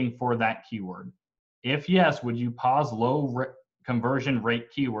ranking for that keyword? If yes, would you pause low conversion rate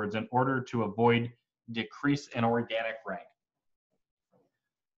keywords in order to avoid decrease in organic rank?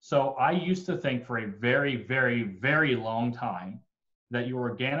 So I used to think for a very, very, very long time that your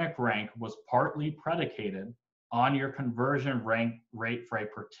organic rank was partly predicated on your conversion rate for a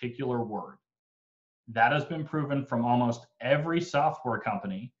particular word. That has been proven from almost every software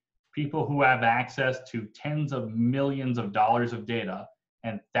company, people who have access to tens of millions of dollars of data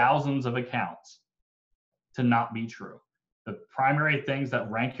and thousands of accounts, to not be true. The primary things that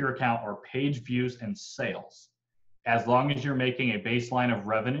rank your account are page views and sales. As long as you're making a baseline of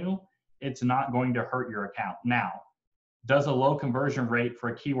revenue, it's not going to hurt your account. Now, does a low conversion rate for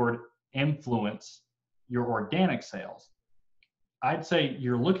a keyword influence your organic sales? I'd say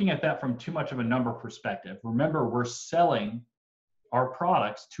you're looking at that from too much of a number perspective. Remember, we're selling our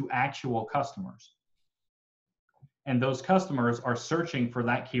products to actual customers. And those customers are searching for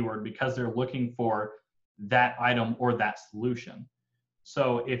that keyword because they're looking for that item or that solution.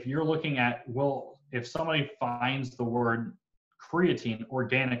 So if you're looking at, well, if somebody finds the word creatine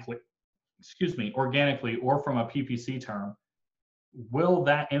organically or from a PPC term, will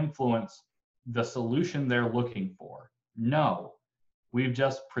that influence the solution they're looking for? No. We've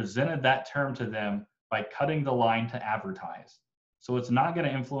just presented that term to them by cutting the line to advertise. So it's not going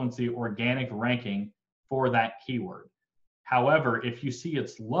to influence the organic ranking for that keyword. However, if you see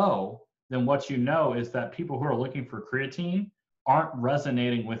it's low, then what you know is that people who are looking for creatine aren't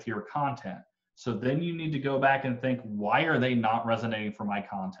resonating with your content. So then you need to go back and think, why are they not resonating for my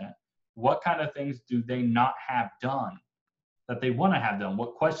content? What kind of things do they not have done that they want to have done?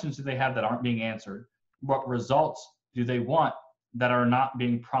 What questions do they have that aren't being answered? What results do they want that are not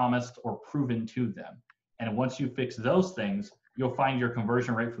being promised or proven to them? And once you fix those things, you'll find your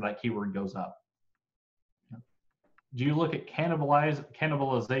conversion rate for that keyword goes up. Do you look at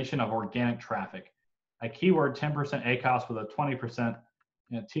cannibalization of organic traffic? A keyword 10% ACoS with a 20%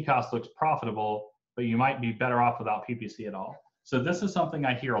 TCoS looks profitable, but you might be better off without PPC at all. So this is something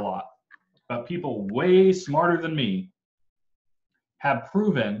I hear a lot, but people way smarter than me have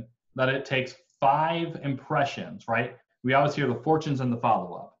proven that it takes 5 impressions, right? We always hear the fortunes and the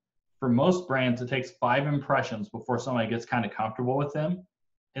follow-up. For most brands, it takes 5 impressions before somebody gets kind of comfortable with them,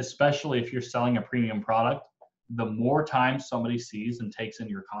 especially if you're selling a premium product. The more time somebody sees and takes in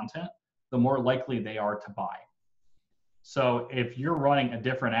your content, the more likely they are to buy. So if you're running a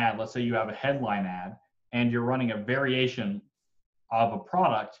different ad, let's say you have a headline ad and you're running a variation of a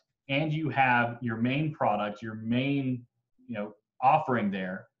product, and you have your main product, your main offering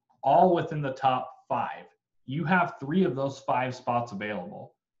there, all within the top 5. You have 3 of those 5 spots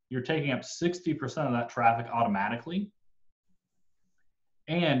available. You're taking up 60% of that traffic automatically.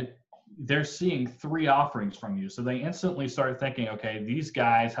 And they're seeing 3 offerings from you. So they instantly start thinking, okay, these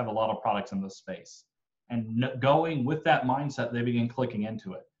guys have a lot of products in this space. And going with that mindset, they begin clicking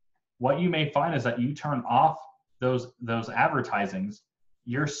into it. What you may find is that you turn off those advertisings,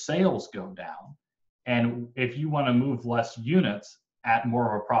 your sales go down. And if you want to move less units at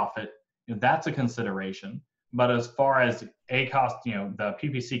more of a profit, that's a consideration. But as far as ACoS, the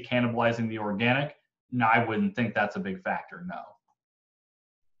PPC cannibalizing the organic, no, I wouldn't think that's a big factor, no.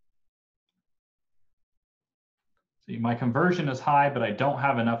 See, my conversion is high, but I don't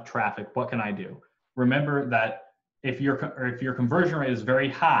have enough traffic. What can I do? Remember that if your conversion rate is very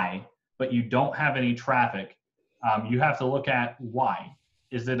high, but you don't have any traffic, you have to look at why.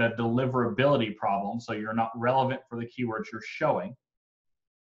 Is it a deliverability problem? So you're not relevant for the keywords you're showing.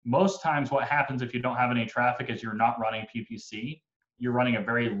 Most times what happens if you don't have any traffic is you're not running PPC. You're running a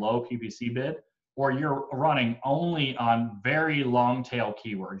very low PPC bid, or you're running only on very long tail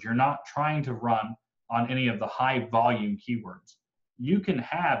keywords. You're not trying to run on any of the high volume keywords. You can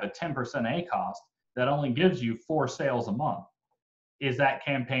have a 10% ACoS that only gives you 4 sales a month. Is that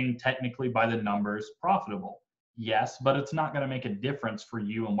campaign technically by the numbers profitable? Yes, but it's not going to make a difference for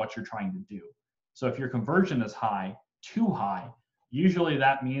you and what you're trying to do. So if your conversion is high, too high, usually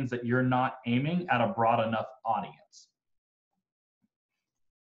that means that you're not aiming at a broad enough audience.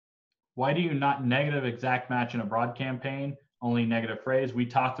 Why do you not negative exact match in a broad campaign, only negative phrase? We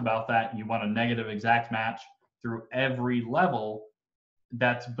talked about that. You want a negative exact match through every level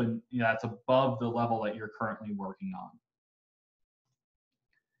that's above the level that you're currently working on.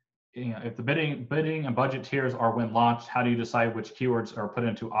 If the bidding and budget tiers are when launched, how do you decide which keywords are put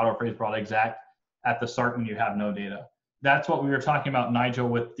into auto phrase broad exact at the start when you have no data? That's what we were talking about, Nigel,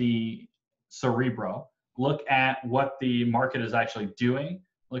 with the Cerebro. Look at what the market is actually doing.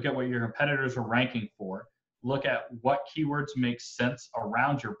 Look at what your competitors are ranking for. Look at what keywords make sense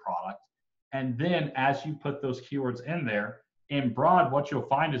around your product. And then as you put those keywords in there, in broad, what you'll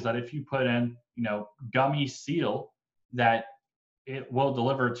find is that if you put in, gummy seal, that it will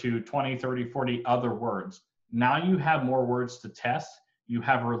deliver to 20, 30, 40 other words. Now you have more words to test. You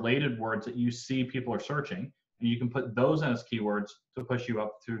have related words that you see people are searching, and you can put those in as keywords to push you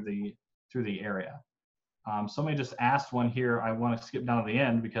up through the area. Somebody just asked one here. I want to skip down to the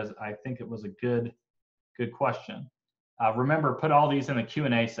end because I think it was a good question. Remember, put all these in the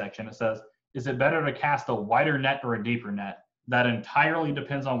Q&A section. It says, is it better to cast a wider net or a deeper net? That entirely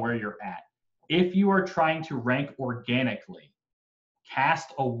depends on where you're at. If you are trying to rank organically,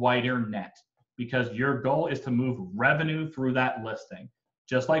 cast a wider net because your goal is to move revenue through that listing.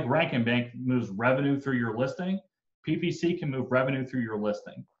 Just like Rank and Bank moves revenue through your listing, PPC can move revenue through your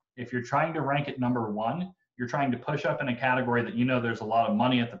listing. If you're trying to rank at number 1, you're trying to push up in a category that you know there's a lot of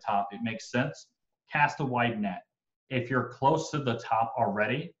money at the top, it makes sense, cast a wide net. If you're close to the top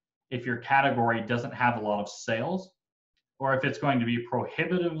already, if your category doesn't have a lot of sales, or if it's going to be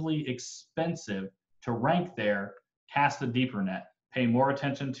prohibitively expensive to rank there, cast a deeper net. Pay more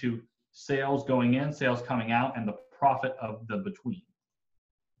attention to sales going in, sales coming out, and the profit of the between.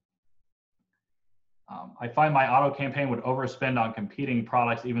 I find my auto campaign would overspend on competing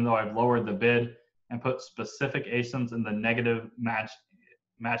products even though I've lowered the bid and put specific ASINs in the negative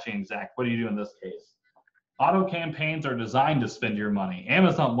matching exact. What do you do in this case? Auto campaigns are designed to spend your money.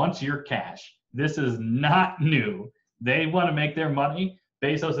 Amazon wants your cash. This is not new. They want to make their money.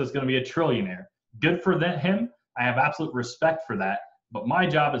 Bezos is going to be a trillionaire. Good for him. I have absolute respect for that. But my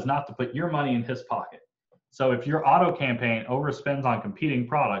job is not to put your money in his pocket. So if your auto campaign overspends on competing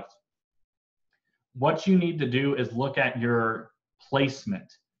products, what you need to do is look at your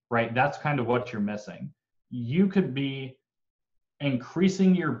placement, right? That's kind of what you're missing. You could be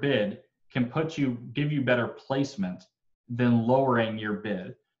increasing your bid can give you better placement than lowering your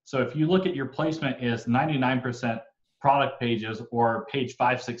bid. So if you look at your placement is 99% product pages or page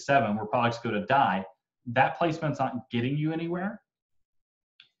 5, 6, 7 where products go to die, that placement's not getting you anywhere.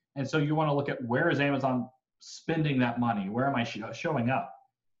 And so you want to look at where is Amazon spending that money? Where am I showing up?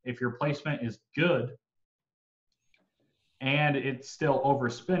 If your placement is good and it's still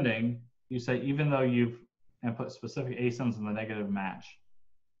overspending, you say, even though and put specific ASINs in the negative match.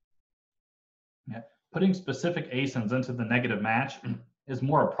 Yeah. Putting specific ASINs into the negative match is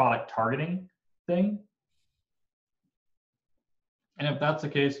more a product targeting thing. And if that's the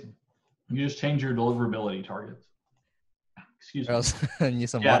case, you just change your deliverability targets. Excuse me. Need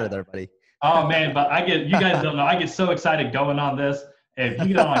some water there, buddy. Oh man, but you guys don't know, I get so excited going on this. If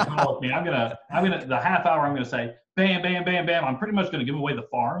you get on a call with me, I'm gonna the half hour I'm gonna say bam, bam, bam, bam. I'm pretty much gonna give away the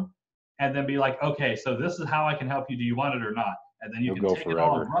farm and then be like, okay, so this is how I can help you. Do you want it or not? And then you can take it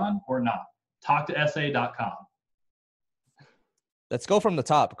all and run or not. Talk to sa.com. Let's go from the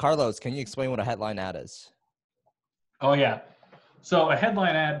top. Carlos, can you explain what a headline ad is? Oh yeah. So a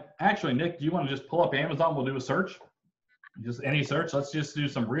headline ad, actually, Nick, do you want to just pull up Amazon? We'll do a search. Just any search. Let's just do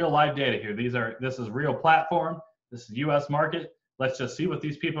some real live data here. This is real platform. This is US market. Let's just see what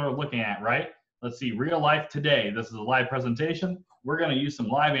these people are looking at, right? Let's see real life today. This is a live presentation. We're going to use some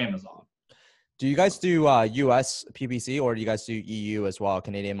live Amazon. Do you guys do US PPC or do you guys do EU as well?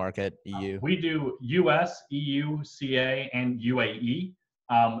 Canadian market, EU? We do US, EU, CA, and UAE.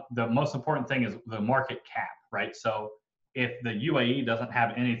 The most important thing is the market cap, right? So if the UAE doesn't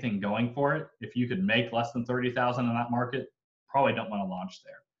have anything going for it, if you could make less than 30,000 in that market, probably don't want to launch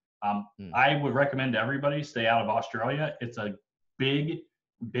there. I would recommend everybody stay out of Australia. It's a big,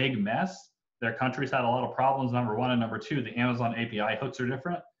 big mess. Their country's had a lot of problems, number one. And number two, the Amazon API hooks are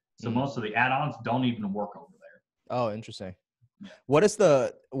different. So most of the add-ons don't even work over there. Oh, interesting. What is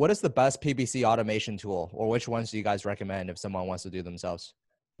the best PPC automation tool, or which ones do you guys recommend if someone wants to do themselves?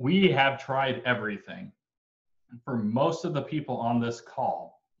 We have tried everything. For most of the people on this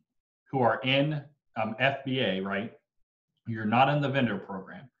call who are in FBA, right? You're not in the vendor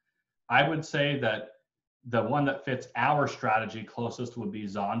program. I would say that the one that fits our strategy closest would be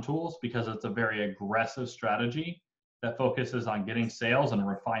ZonTools because it's a very aggressive strategy that focuses on getting sales and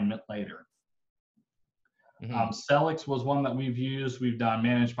refinement later. Celix was one that we've used. We've done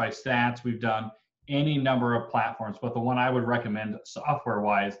Managed by Stats. We've done any number of platforms, but the one I would recommend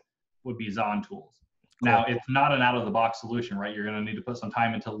software-wise would be ZonTools. Cool. Now, it's not an out-of-the-box solution, right? You're going to need to put some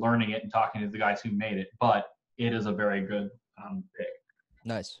time into learning it and talking to the guys who made it, but it is a very good pick.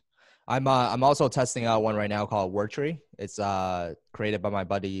 Nice. I'm also testing out one right now called WordTree. It's created by my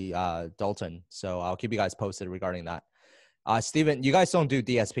buddy Dalton, so I'll keep you guys posted regarding that. Steven, you guys don't do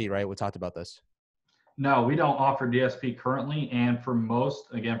DSP, right? We talked about this. No, we don't offer DSP currently, and for most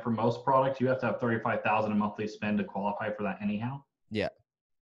products, you have to have 35,000 a monthly spend to qualify for that anyhow. Yeah.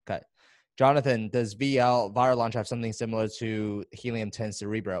 Okay. Jonathan, does Viral Launch have something similar to Helium 10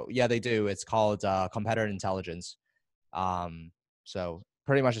 Cerebro? Yeah, they do. It's called competitor intelligence. So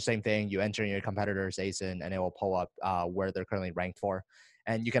pretty much the same thing. You enter your competitor's ASIN and it will pull up where they're currently ranked for.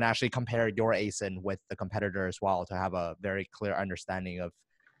 And you can actually compare your ASIN with the competitor as well to have a very clear understanding of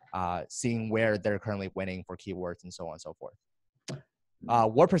seeing where they're currently winning for keywords and so on and so forth.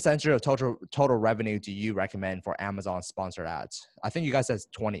 What percentage of total revenue do you recommend for Amazon sponsored ads? I think you guys said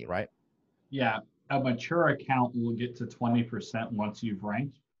 20, right? Yeah, a mature account will get to 20% once you've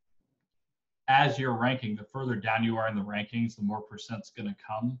ranked. As you're ranking, the further down you are in the rankings, the more percent's going to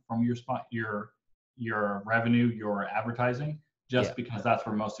come from your revenue, your advertising, just because that's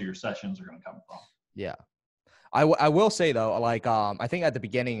where most of your sessions are going to come from. Yeah. I will say though, like I think at the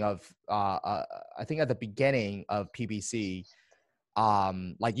beginning of PPC,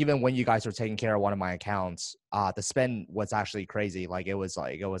 like even when you guys were taking care of one of my accounts, the spend was actually crazy. Like it was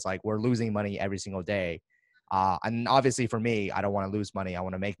like we're losing money every single day. And obviously for me, I don't want to lose money. I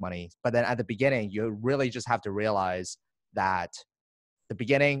want to make money. But then at the beginning, you really just have to realize that the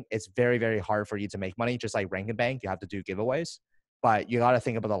beginning, it's very, very hard for you to make money. Just like Rank and Bank, you have to do giveaways, but you got to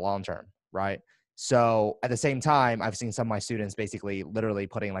think about the long term, right? So at the same time, I've seen some of my students basically literally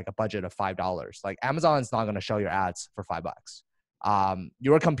putting like a budget of $5. Like Amazon's not going to show your ads for $5.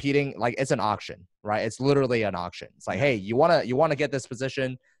 You're competing, like it's an auction, right? It's literally an auction. It's like, hey, you want to get this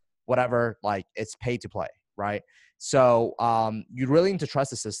position, whatever, like it's pay to play, right? So you really need to trust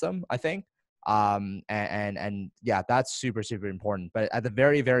the system, I think. And yeah, that's super, super important. But at the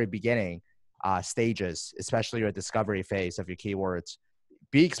very, very beginning stages, especially your discovery phase of your keywords,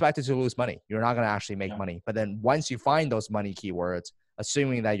 be expected to lose money. You're not going to actually make money. But then once you find those money keywords,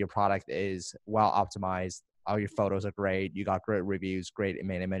 assuming that your product is well optimized, all your photos are great, you got great reviews, great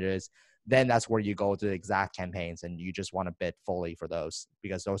main images, then that's where you go to the exact campaigns and you just want to bid fully for those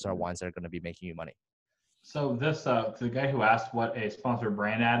because those are ones that are going to be making you money. So this, the guy who asked what a sponsored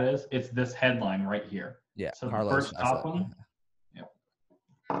brand ad is, it's this headline right here. Yeah. So Carlos, the first top one. Yep.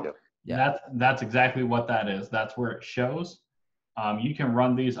 Yeah. That's exactly what that is. That's where it shows. You can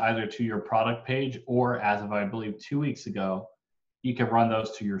run these either to your product page or, as of I believe 2 weeks ago, you can run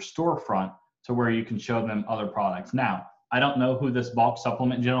those to your storefront to where you can show them other products. Now, I don't know who this bulk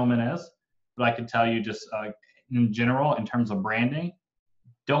supplement gentleman is, but I can tell you just in general, in terms of branding,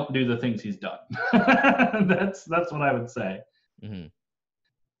 don't do the things he's done. That's what I would say. Mm-hmm.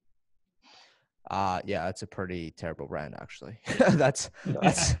 Yeah, it's a pretty terrible brand actually. that's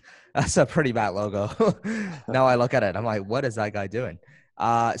a pretty bad logo. Now I look at it, I'm like, what is that guy doing?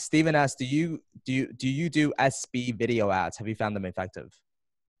 Steven asks, do you do SB video ads? Have you found them effective?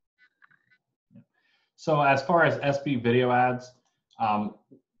 So as far as SB video ads,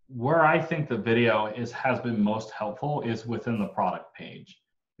 where I think the video has been most helpful is within the product page,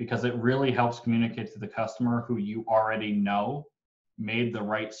 because it really helps communicate to the customer who you already know made the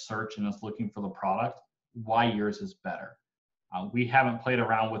right search and is looking for the product why yours is better. We haven't played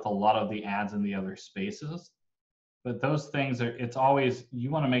around with a lot of the ads in the other spaces, but those things it's always, you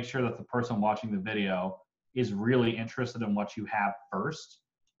want to make sure that the person watching the video is really interested in what you have first.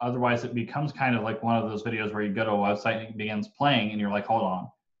 Otherwise it becomes kind of like one of those videos where you go to a website and it begins playing and you're like, hold on,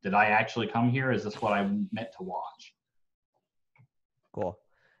 did I actually come here? Is this what I meant to watch? Cool.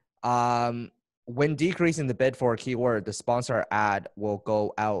 When decreasing the bid for a keyword, the sponsor ad will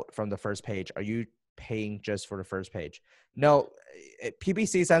go out from the first page. Are you paying just for the first page? No,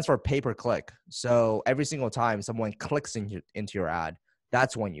 PPC stands for pay per click. So every single time someone clicks into your ad,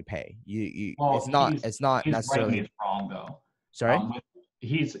 that's when you pay. Well, it's not necessarily. He's wrong though. Sorry.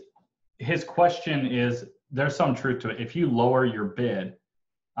 His question is, there's some truth to it. If you lower your bid,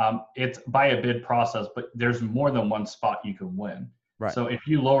 it's by a bid process, but there's more than one spot you can win. Right. So if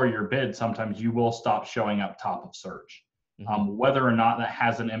you lower your bid, sometimes you will stop showing up top of search. Mm-hmm. Whether or not that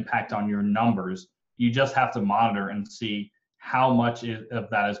has an impact on your numbers, you just have to monitor and see how much of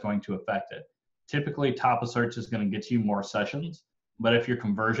that is going to affect it. Typically, top of search is going to get you more sessions, but if your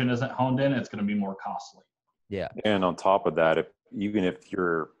conversion isn't honed in, it's going to be more costly. Yeah. And on top of that, even if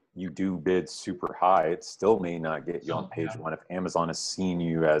you do bid super high, it still may not get you on page one if Amazon has seen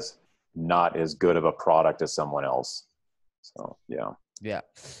you as not as good of a product as someone else. So yeah.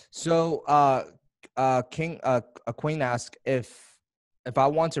 So Queen asked, if I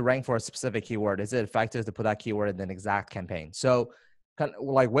want to rank for a specific keyword, is it effective to put that keyword in an exact campaign? So kind of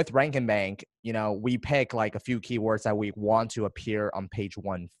like with Rank and Bank, we pick like a few keywords that we want to appear on page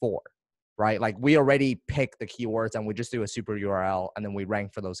 1 for, right? Like we already pick the keywords and we just do a super URL and then we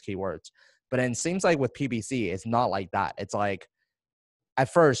rank for those keywords. But then it seems like with PPC, it's not like that. It's like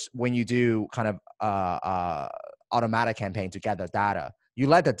at first when you do kind of automatic campaign to gather data, you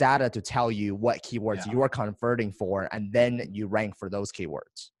let the data to tell you what keywords you are converting for, and then you rank for those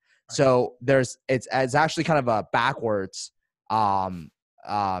keywords. Right. So it's actually kind of a backwards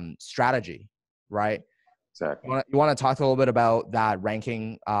strategy, right? Exactly. You want to talk a little bit about that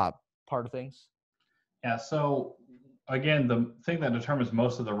ranking part of things? Yeah. So again, the thing that determines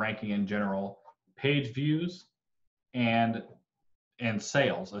most of the ranking in general, page views and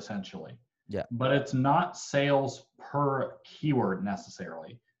sales essentially. Yeah. But it's not sales per keyword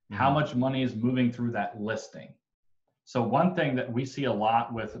necessarily. How Mhm. much money is moving through that listing? So one thing that we see a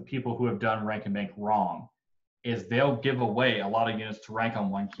lot with people who have done rank and bank wrong is they'll give away a lot of units to rank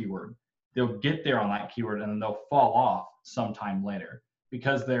on one keyword. They'll get there on that keyword and then they'll fall off sometime later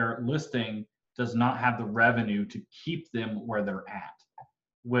because their listing does not have the revenue to keep them where they're at.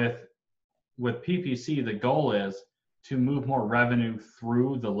 With PPC, the goal is to move more revenue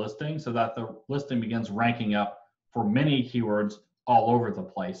through the listing so that the listing begins ranking up for many keywords all over the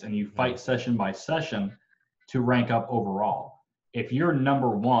place, and you fight session by session to rank up overall. If you're number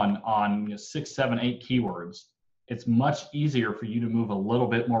one on 6, 7, 8 keywords, it's much easier for you to move a little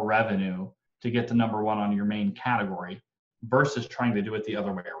bit more revenue to get to number one on your main category versus trying to do it the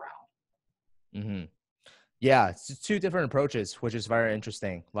other way around. Mm-hmm. Yeah, it's two different approaches, which is very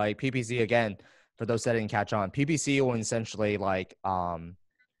interesting. Like PPC, again, for those that didn't catch on, PPC will essentially like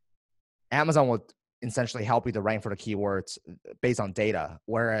Amazon will essentially help you to rank for the keywords based on data.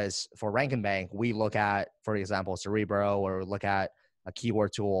 Whereas for Rank and Bank, we look at, for example, Cerebro, or look at a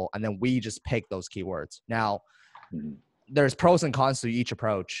keyword tool, and then we just pick those keywords. Now, there's pros and cons to each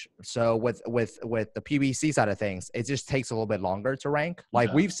approach. So with the PPC side of things, it just takes a little bit longer to rank.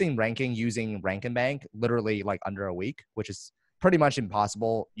 Like we've seen ranking using Rank and Bank literally like under a week, which is pretty much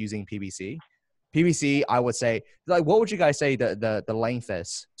impossible using PPC. PPC, I would say, like, what would you guys say the length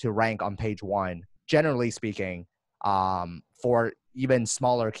is to rank on page one, generally speaking, for even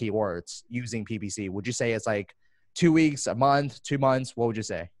smaller keywords using PPC? Would you say it's like 2 weeks, a month, 2 months? What would you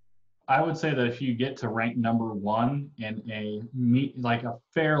say? I would say that if you get to rank number one in like a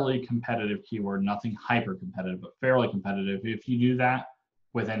fairly competitive keyword, nothing hyper competitive, but fairly competitive, if you do that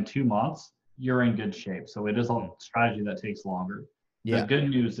within 2 months, you're in good shape. So it is a strategy that takes longer. Yeah. The good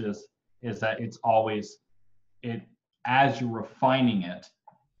news is that it's always, as you're refining it,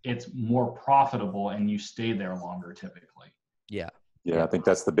 it's more profitable and you stay there longer typically. Yeah. Yeah, I think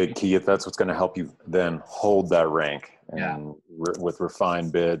that's the big key. If that's what's going to help you then hold that rank, and with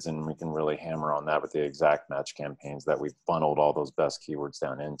refined bids, and we can really hammer on that with the exact match campaigns that we've funneled all those best keywords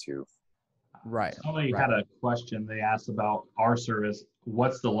down into. Right. Somebody had a question they asked about our service.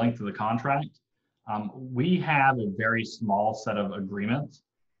 What's the length of the contract? We have a very small set of agreements,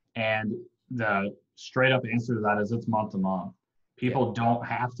 and the straight up answer to that is it's month to month. People don't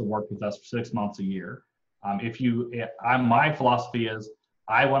have to work with us for 6 months a year. My philosophy is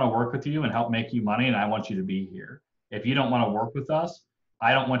I want to work with you and help make you money, and I want you to be here. If you don't want to work with us,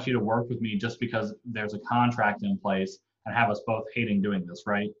 I don't want you to work with me just because there's a contract in place and have us both hating doing this,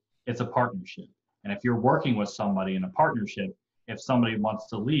 right? It's a partnership. And if you're working with somebody in a partnership, if somebody wants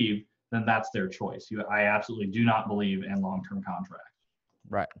to leave, then that's their choice. I absolutely do not believe in long-term contracts.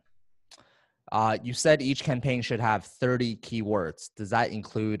 Right. You said each campaign should have 30 keywords. Does that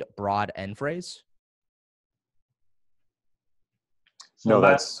include broad end phrase? So No,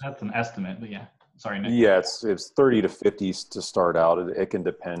 that's an estimate, but yeah. Sorry, Nick. Yeah, it's 30 to 50 to start out. It can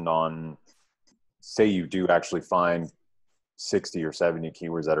depend on, say you do actually find 60 or 70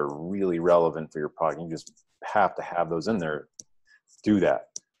 keywords that are really relevant for your product. You just have to have those in there. Do that.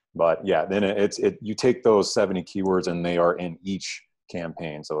 But yeah, then you take those 70 keywords and they are in each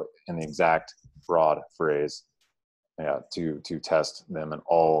campaign. So in the exact broad phrase, to test them in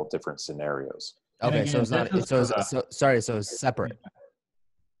all different scenarios. Okay, again, so it's separate.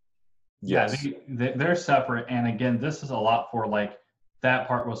 Yes. Yeah, they're separate. And again, this is a lot for like, that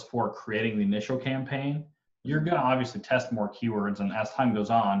part was for creating the initial campaign. You're going to obviously test more keywords. And as time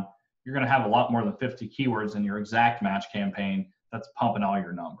goes on, you're going to have a lot more than 50 keywords in your exact match campaign that's pumping all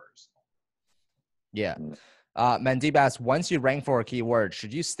your numbers. Yeah. Mandeep asks, once you rank for a keyword,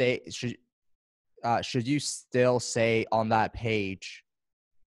 should you still say on that page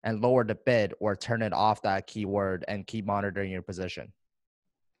and lower the bid, or turn it off that keyword and keep monitoring your position?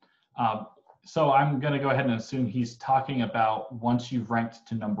 So I'm going to go ahead and assume he's talking about once you've ranked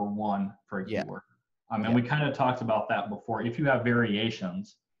to number one for a keyword. And we kind of talked about that before. If you have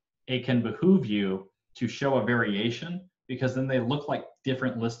variations, it can behoove you to show a variation, because then they look like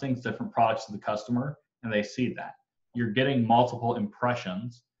different listings, different products to the customer, and they see that. You're getting multiple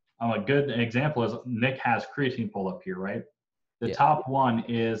impressions. A good example is Nick has creatine pulled up here, right? The top one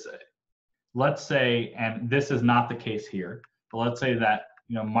is, let's say, and this is not the case here, but let's say that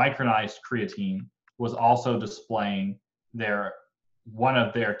micronized creatine was also displaying one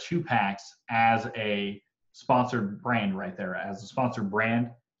of their 2-packs as a sponsored brand right there, as a sponsored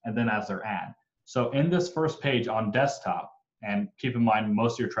brand, and then as their ad. So in this first page on desktop, and keep in mind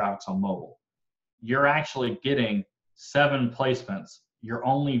most of your traffic's on mobile, you're actually getting 7 placements, you're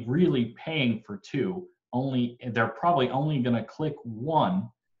only really paying for 2. They're probably only going to click 1,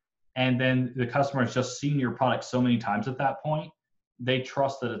 and then the customer has just seen your product so many times at that point, they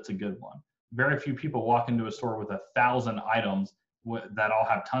trust that it's a good one. Very few people walk into a store with 1,000 items that all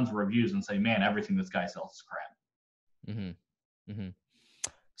have tons of reviews and say, man, everything this guy sells is crap. Mm-hmm. Mm-hmm.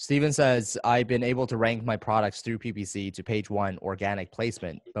 Steven says, I've been able to rank my products through PPC to page 1 organic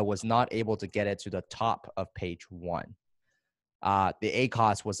placement, but was not able to get it to the top of page 1. The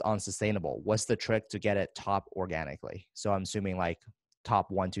ACOS was unsustainable. What's the trick to get it top organically? So I'm assuming like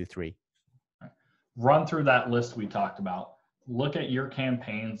top 1, 2, 3. Run through that list we talked about. Look at your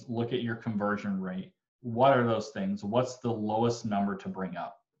campaigns, look at your conversion rate. What are those things? What's the lowest number to bring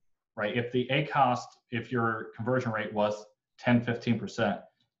up, right? If the ACOS, if your conversion rate was 10, 15%,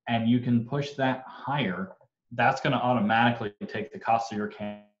 and you can push that higher, that's going to automatically take the cost of your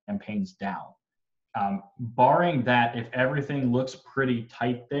campaigns down. Barring that, if everything looks pretty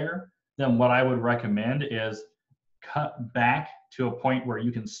tight there, then what I would recommend is cut back to a point where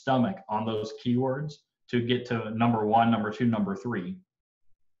you can stomach on those keywords to get to number 1, number 2, number 3.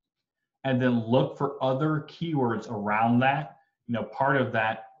 And then look for other keywords around that. Part of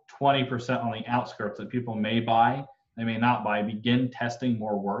that 20% on the outskirts that people may buy, they may not buy, begin testing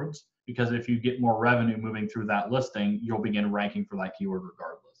more words, because if you get more revenue moving through that listing, you'll begin ranking for that keyword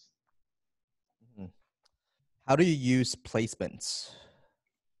regardless. How do you use placements?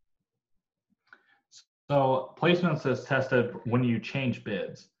 So placements is tested when you change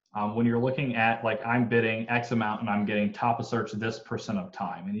bids. When you're looking at, like, I'm bidding X amount and I'm getting top of search this % of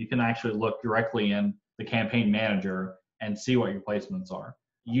time, and you can actually look directly in the campaign manager and see what your placements are.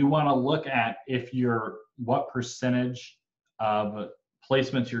 You want to look at what percentage of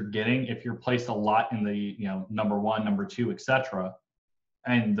placements you're getting, if you're placed a lot in the number 1, number 2, etc.,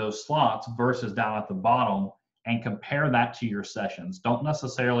 and those slots versus down at the bottom, and compare that to your sessions. Don't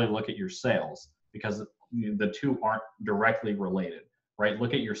necessarily look at your sales, because the two aren't directly related, right?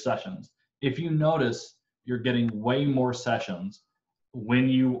 Look at your sessions. If you notice you're getting way more sessions when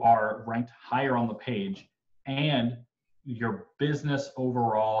you are ranked higher on the page, and your business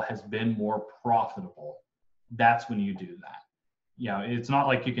overall has been more profitable, that's when you do that. It's not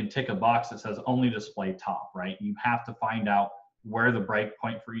like you can tick a box that says only display top, right? You have to find out where the break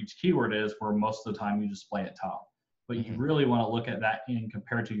point for each keyword is, where most of the time you display at top. But you really want to look at that in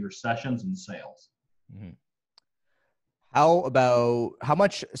compared to your sessions and sales. Mm-hmm. How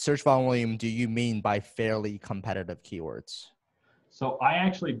much search volume do you mean by fairly competitive keywords? So I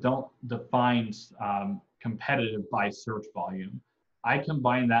actually don't define competitive by search volume. I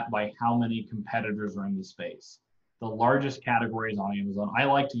combine that by how many competitors are in the space. The largest categories on Amazon, I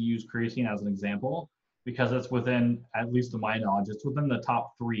like to use creatine as an example, because it's within, at least to my knowledge, it's within the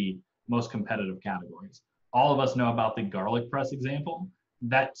top 3 most competitive categories. All of us know about the garlic press example.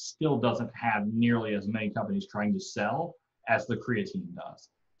 That still doesn't have nearly as many companies trying to sell as the creatine does.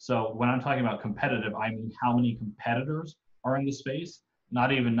 So when I'm talking about competitive, I mean how many competitors are in the space,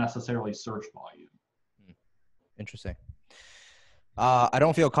 not even necessarily search volume. Interesting. I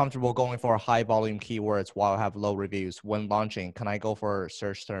don't feel comfortable going for high volume keywords while I have low reviews. When launching, can I go for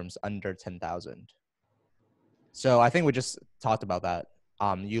search terms under 10,000? So I think we just talked about that.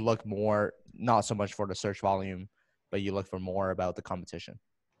 You look more, not so much for the search volume, but you look for more about the competition.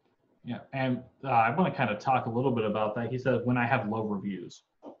 Yeah, and I want to kind of talk a little bit about that. He says, when I have low reviews.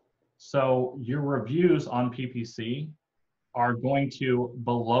 So your reviews on PPC are going to,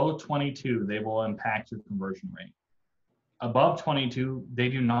 below 22, they will impact your conversion rate. Above 22, they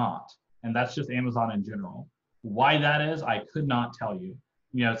do not. And that's just Amazon in general. Why that is, I could not tell you.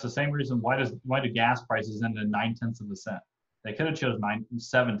 It's the same reason why do gas prices end in 9/10 of a cent? They could have chose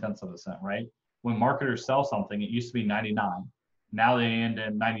 7/10 of a cent, right? When marketers sell something, it used to be 99. Now they end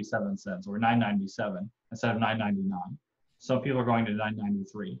in 97 cents or 9.97 instead of 9.99. Some people are going to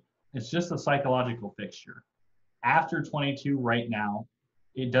 9.93. It's just a psychological fixture. After 22 right now,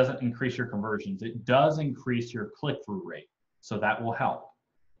 it doesn't increase your conversions. It does increase your click-through rate, so that will help.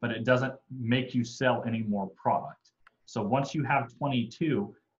 But it doesn't make you sell any more product. So once you have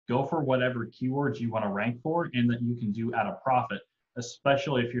 22, go for whatever keywords you want to rank for and that you can do at a profit,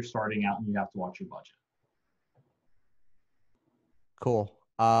 especially if you're starting out and you have to watch your budget. Cool.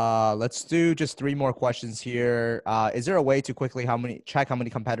 Let's do just 3 more questions here. Is there a way to quickly check how many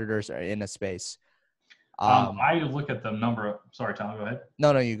competitors are in a space? I look at the number of, sorry, Tom, go ahead.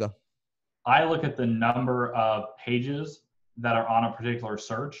 No, you go. I look at the number of pages that are on a particular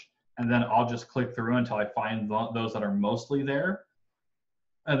search, and then I'll just click through until I find those that are mostly there.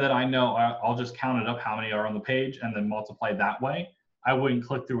 And then I know I'll just count it up how many are on the page and then multiply that way. I wouldn't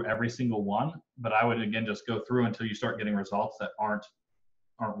click through every single one, but I would again just go through until you start getting results that aren't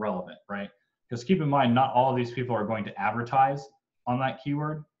relevant, right? Because keep in mind, not all of these people are going to advertise on that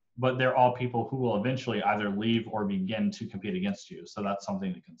keyword, but they're all people who will eventually either leave or begin to compete against you. So that's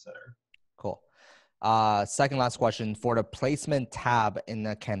something to consider. Cool. Second last question. For the placement tab in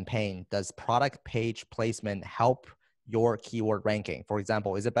the campaign, does product page placement help your keyword ranking? For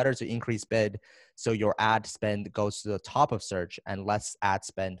example, is it better to increase bid so your ad spend goes to the top of search and less ad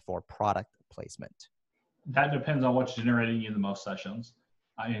spend for product placement? That depends on what's generating you the most sessions.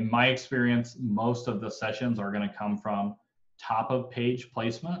 In my experience, most of the sessions are going to come from top of page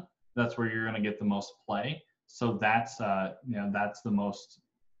placement. That's where you're going to get the most play. So that's that's the most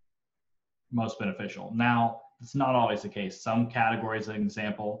beneficial. Now, it's not always the case. Some categories, as an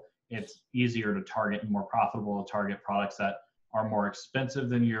example, it's easier to target and more profitable to target products that are more expensive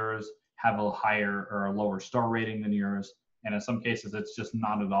than yours, have a higher or a lower star rating than yours. And in some cases, it's just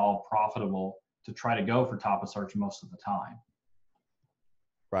not at all profitable to try to go for top of search most of the time.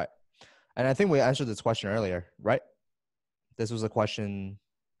 Right. And I think we answered this question earlier, right? This was a question.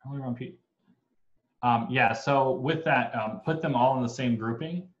 Earlier on, Pete. Yeah, so with that, put them all in the same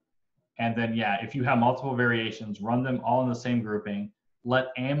grouping. And then, yeah, if you have multiple variations, run them all in the same grouping. Let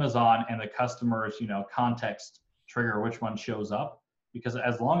Amazon and the customers, context trigger which one shows up. Because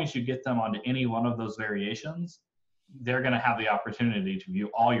as long as you get them onto any one of those variations, they're going to have the opportunity to view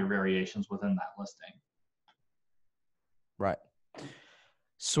all your variations within that listing. Right.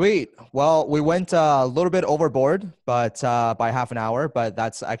 Sweet. Well, we went a little bit overboard, but by half an hour, but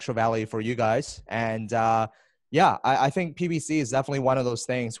that's extra value for you guys. And yeah, I think PPC is definitely one of those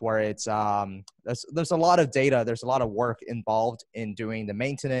things where it's there's a lot of data, there's a lot of work involved in doing the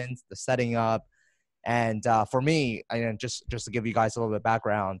maintenance, the setting up. And for me, just to give you guys a little bit of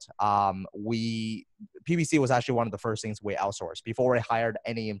background, PPC was actually one of the first things we outsourced before we hired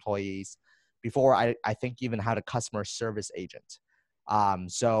any employees, before I think even had a customer service agent.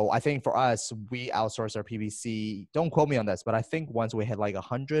 So I think for us, we outsource our PPC. Don't quote me on this, but I think once we hit like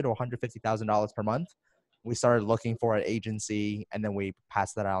 $100,000 or $150,000 per month, we started looking for an agency, and then we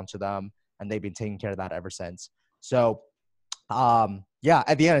passed that on to them, and they've been taking care of that ever since. So yeah,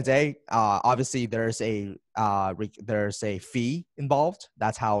 at the end of the day, obviously there's a fee involved.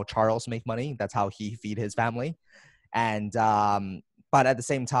 That's how Charles make money. That's how he feed his family. And but at the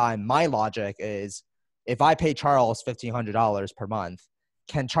same time, my logic is, if I pay Charles $1,500 per month,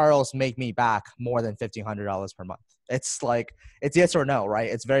 can Charles make me back more than $1,500 per month? It's like, it's yes or no, right?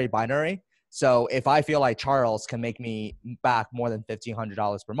 It's very binary. So if I feel like Charles can make me back more than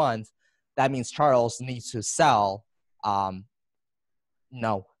 $1,500 per month, that means Charles needs to sell,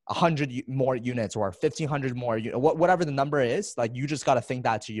 100 more units or 1,500 more, whatever the number is. Like, you just got to think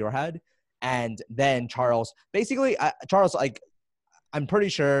that to your head. And then Charles, basically, Charles, like, I'm pretty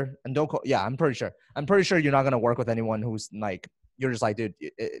sure, and I'm pretty sure you're not going to work with anyone who's like, you're just like, dude,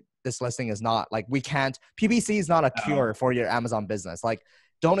 this listing is not, like, PPC is not a cure for your Amazon business. Like,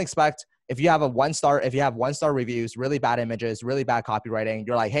 don't expect, if you have one star reviews, really bad images, really bad copywriting,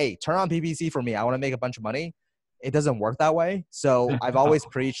 you're like, hey, turn on PPC for me, I want to make a bunch of money. It doesn't work that way. So I've always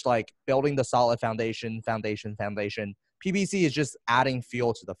preached, like, building the solid foundation. PPC is just adding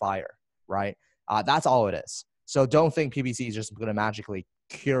fuel to the fire, right? That's all it is. So don't think PPC is just going to magically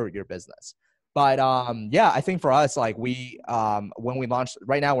cure your business. But yeah, I think for us, like, when we launch,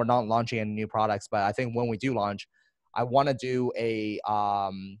 right now we're not launching any new products, but I think when we do launch, I want to do a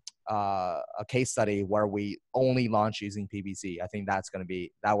case study where we only launch using PPC. I think that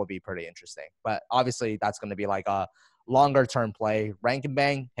would be pretty interesting. But obviously that's going to be like a longer term play. Rank and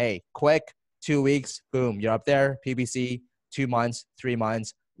bang, hey, quick, 2 weeks, boom, you're up there. PPC, 2 months, 3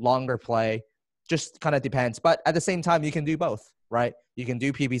 months, longer play. Just kind of depends. But at the same time, you can do both, right? You can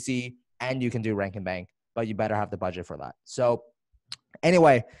do PPC and you can do rank and bang, but you better have the budget for that. So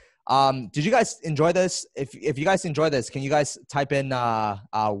anyway, did you guys enjoy this? If you guys enjoy this, can you guys type in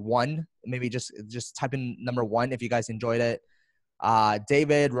one? Maybe just type in number 1 if you guys enjoyed it.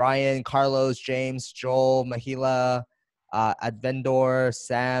 David, Ryan, Carlos, James, Joel, Mahila, Advendor,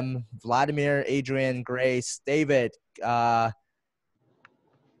 Sam, Vladimir, Adrian, Grace, David. Yeah.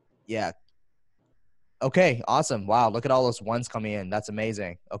 Okay, awesome. Wow, look at all those ones coming in. That's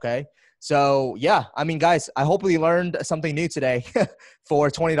amazing. Okay. So yeah, I mean, guys, I hope we learned something new today.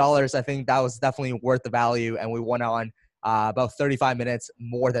 For $20, I think that was definitely worth the value, and we went on about 35 minutes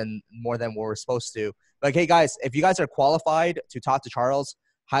more than we were supposed to. But hey, guys, if you guys are qualified to talk to Charles,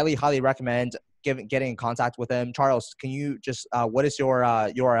 highly recommend getting in contact with him. Charles, can you just what is your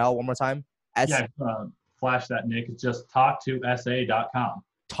URL one more time? Flash that, Nick. It's just talk2sa.com.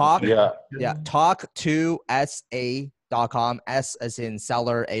 Talk2sa.com. sa.com, S as in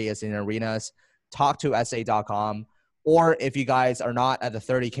seller, A as in arenas, talk to sa.com. Or if you guys are not at the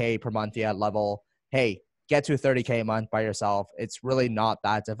 30K per month yet level, hey, get to 30K a month by yourself. It's really not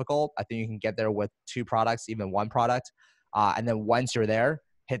that difficult. I think you can get there with 2 products, even 1 product. And then once you're there,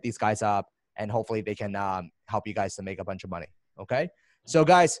 hit these guys up and hopefully they can help you guys to make a bunch of money. Okay. So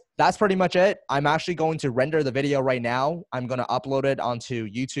guys, that's pretty much it. I'm actually going to render the video right now. I'm going to upload it onto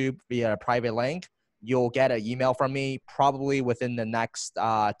YouTube via a private link. You'll get an email from me probably within the next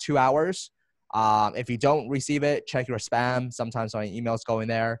 2 hours. If you don't receive it, check your spam. Sometimes my emails go in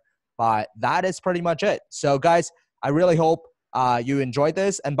there. But that is pretty much it. So guys, I really hope you enjoyed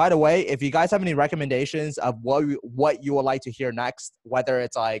this. And by the way, if you guys have any recommendations of what you would like to hear next, whether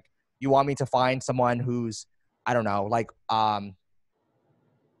it's like you want me to find someone who's, I don't know, like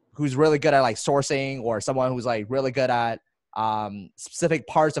who's really good at like sourcing, or someone who's like really good at specific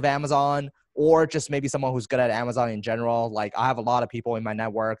parts of Amazon, or just maybe someone who's good at Amazon in general. Like I have a lot of people in my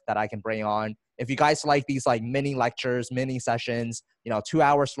network that I can bring on. If you guys like these like mini lectures, mini sessions, 2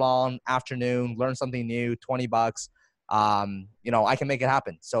 hours long, afternoon, learn something new, $20, I can make it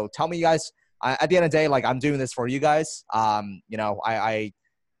happen. So tell me, you guys, at the end of the day, like I'm doing this for you guys. I'm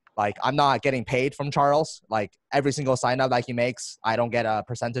not getting paid from Charles. Like every single sign up that he makes, I don't get a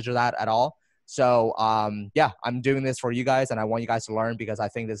percentage of that at all. So yeah, I'm doing this for you guys, and I want you guys to learn because I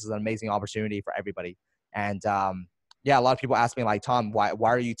think this is an amazing opportunity for everybody. And yeah, a lot of people ask me like, Tom, why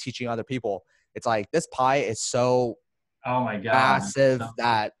are you teaching other people? It's like this pie is so massive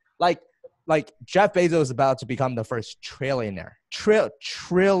that like Jeff Bezos is about to become the first trillionaire.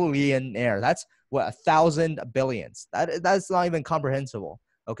 Trillionaire. That's what, 1,000 billions. That's not even comprehensible.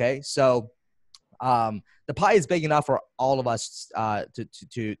 Okay, so the pie is big enough for all of us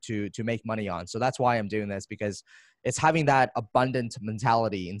to make money on. So that's why I'm doing this, because it's having that abundant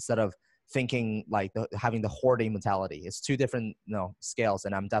mentality instead of thinking like having the hoarding mentality. It's 2 different scales,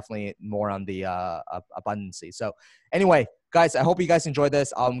 and I'm definitely more on the abundancy. So anyway, guys, I hope you guys enjoyed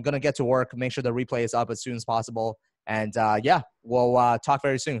this. I'm gonna get to work, make sure the replay is up as soon as possible, and yeah, we'll talk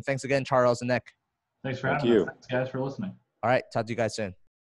very soon. Thanks again, Charles and Nick. Thanks for having us. Thanks guys for listening. All right, talk to you guys soon.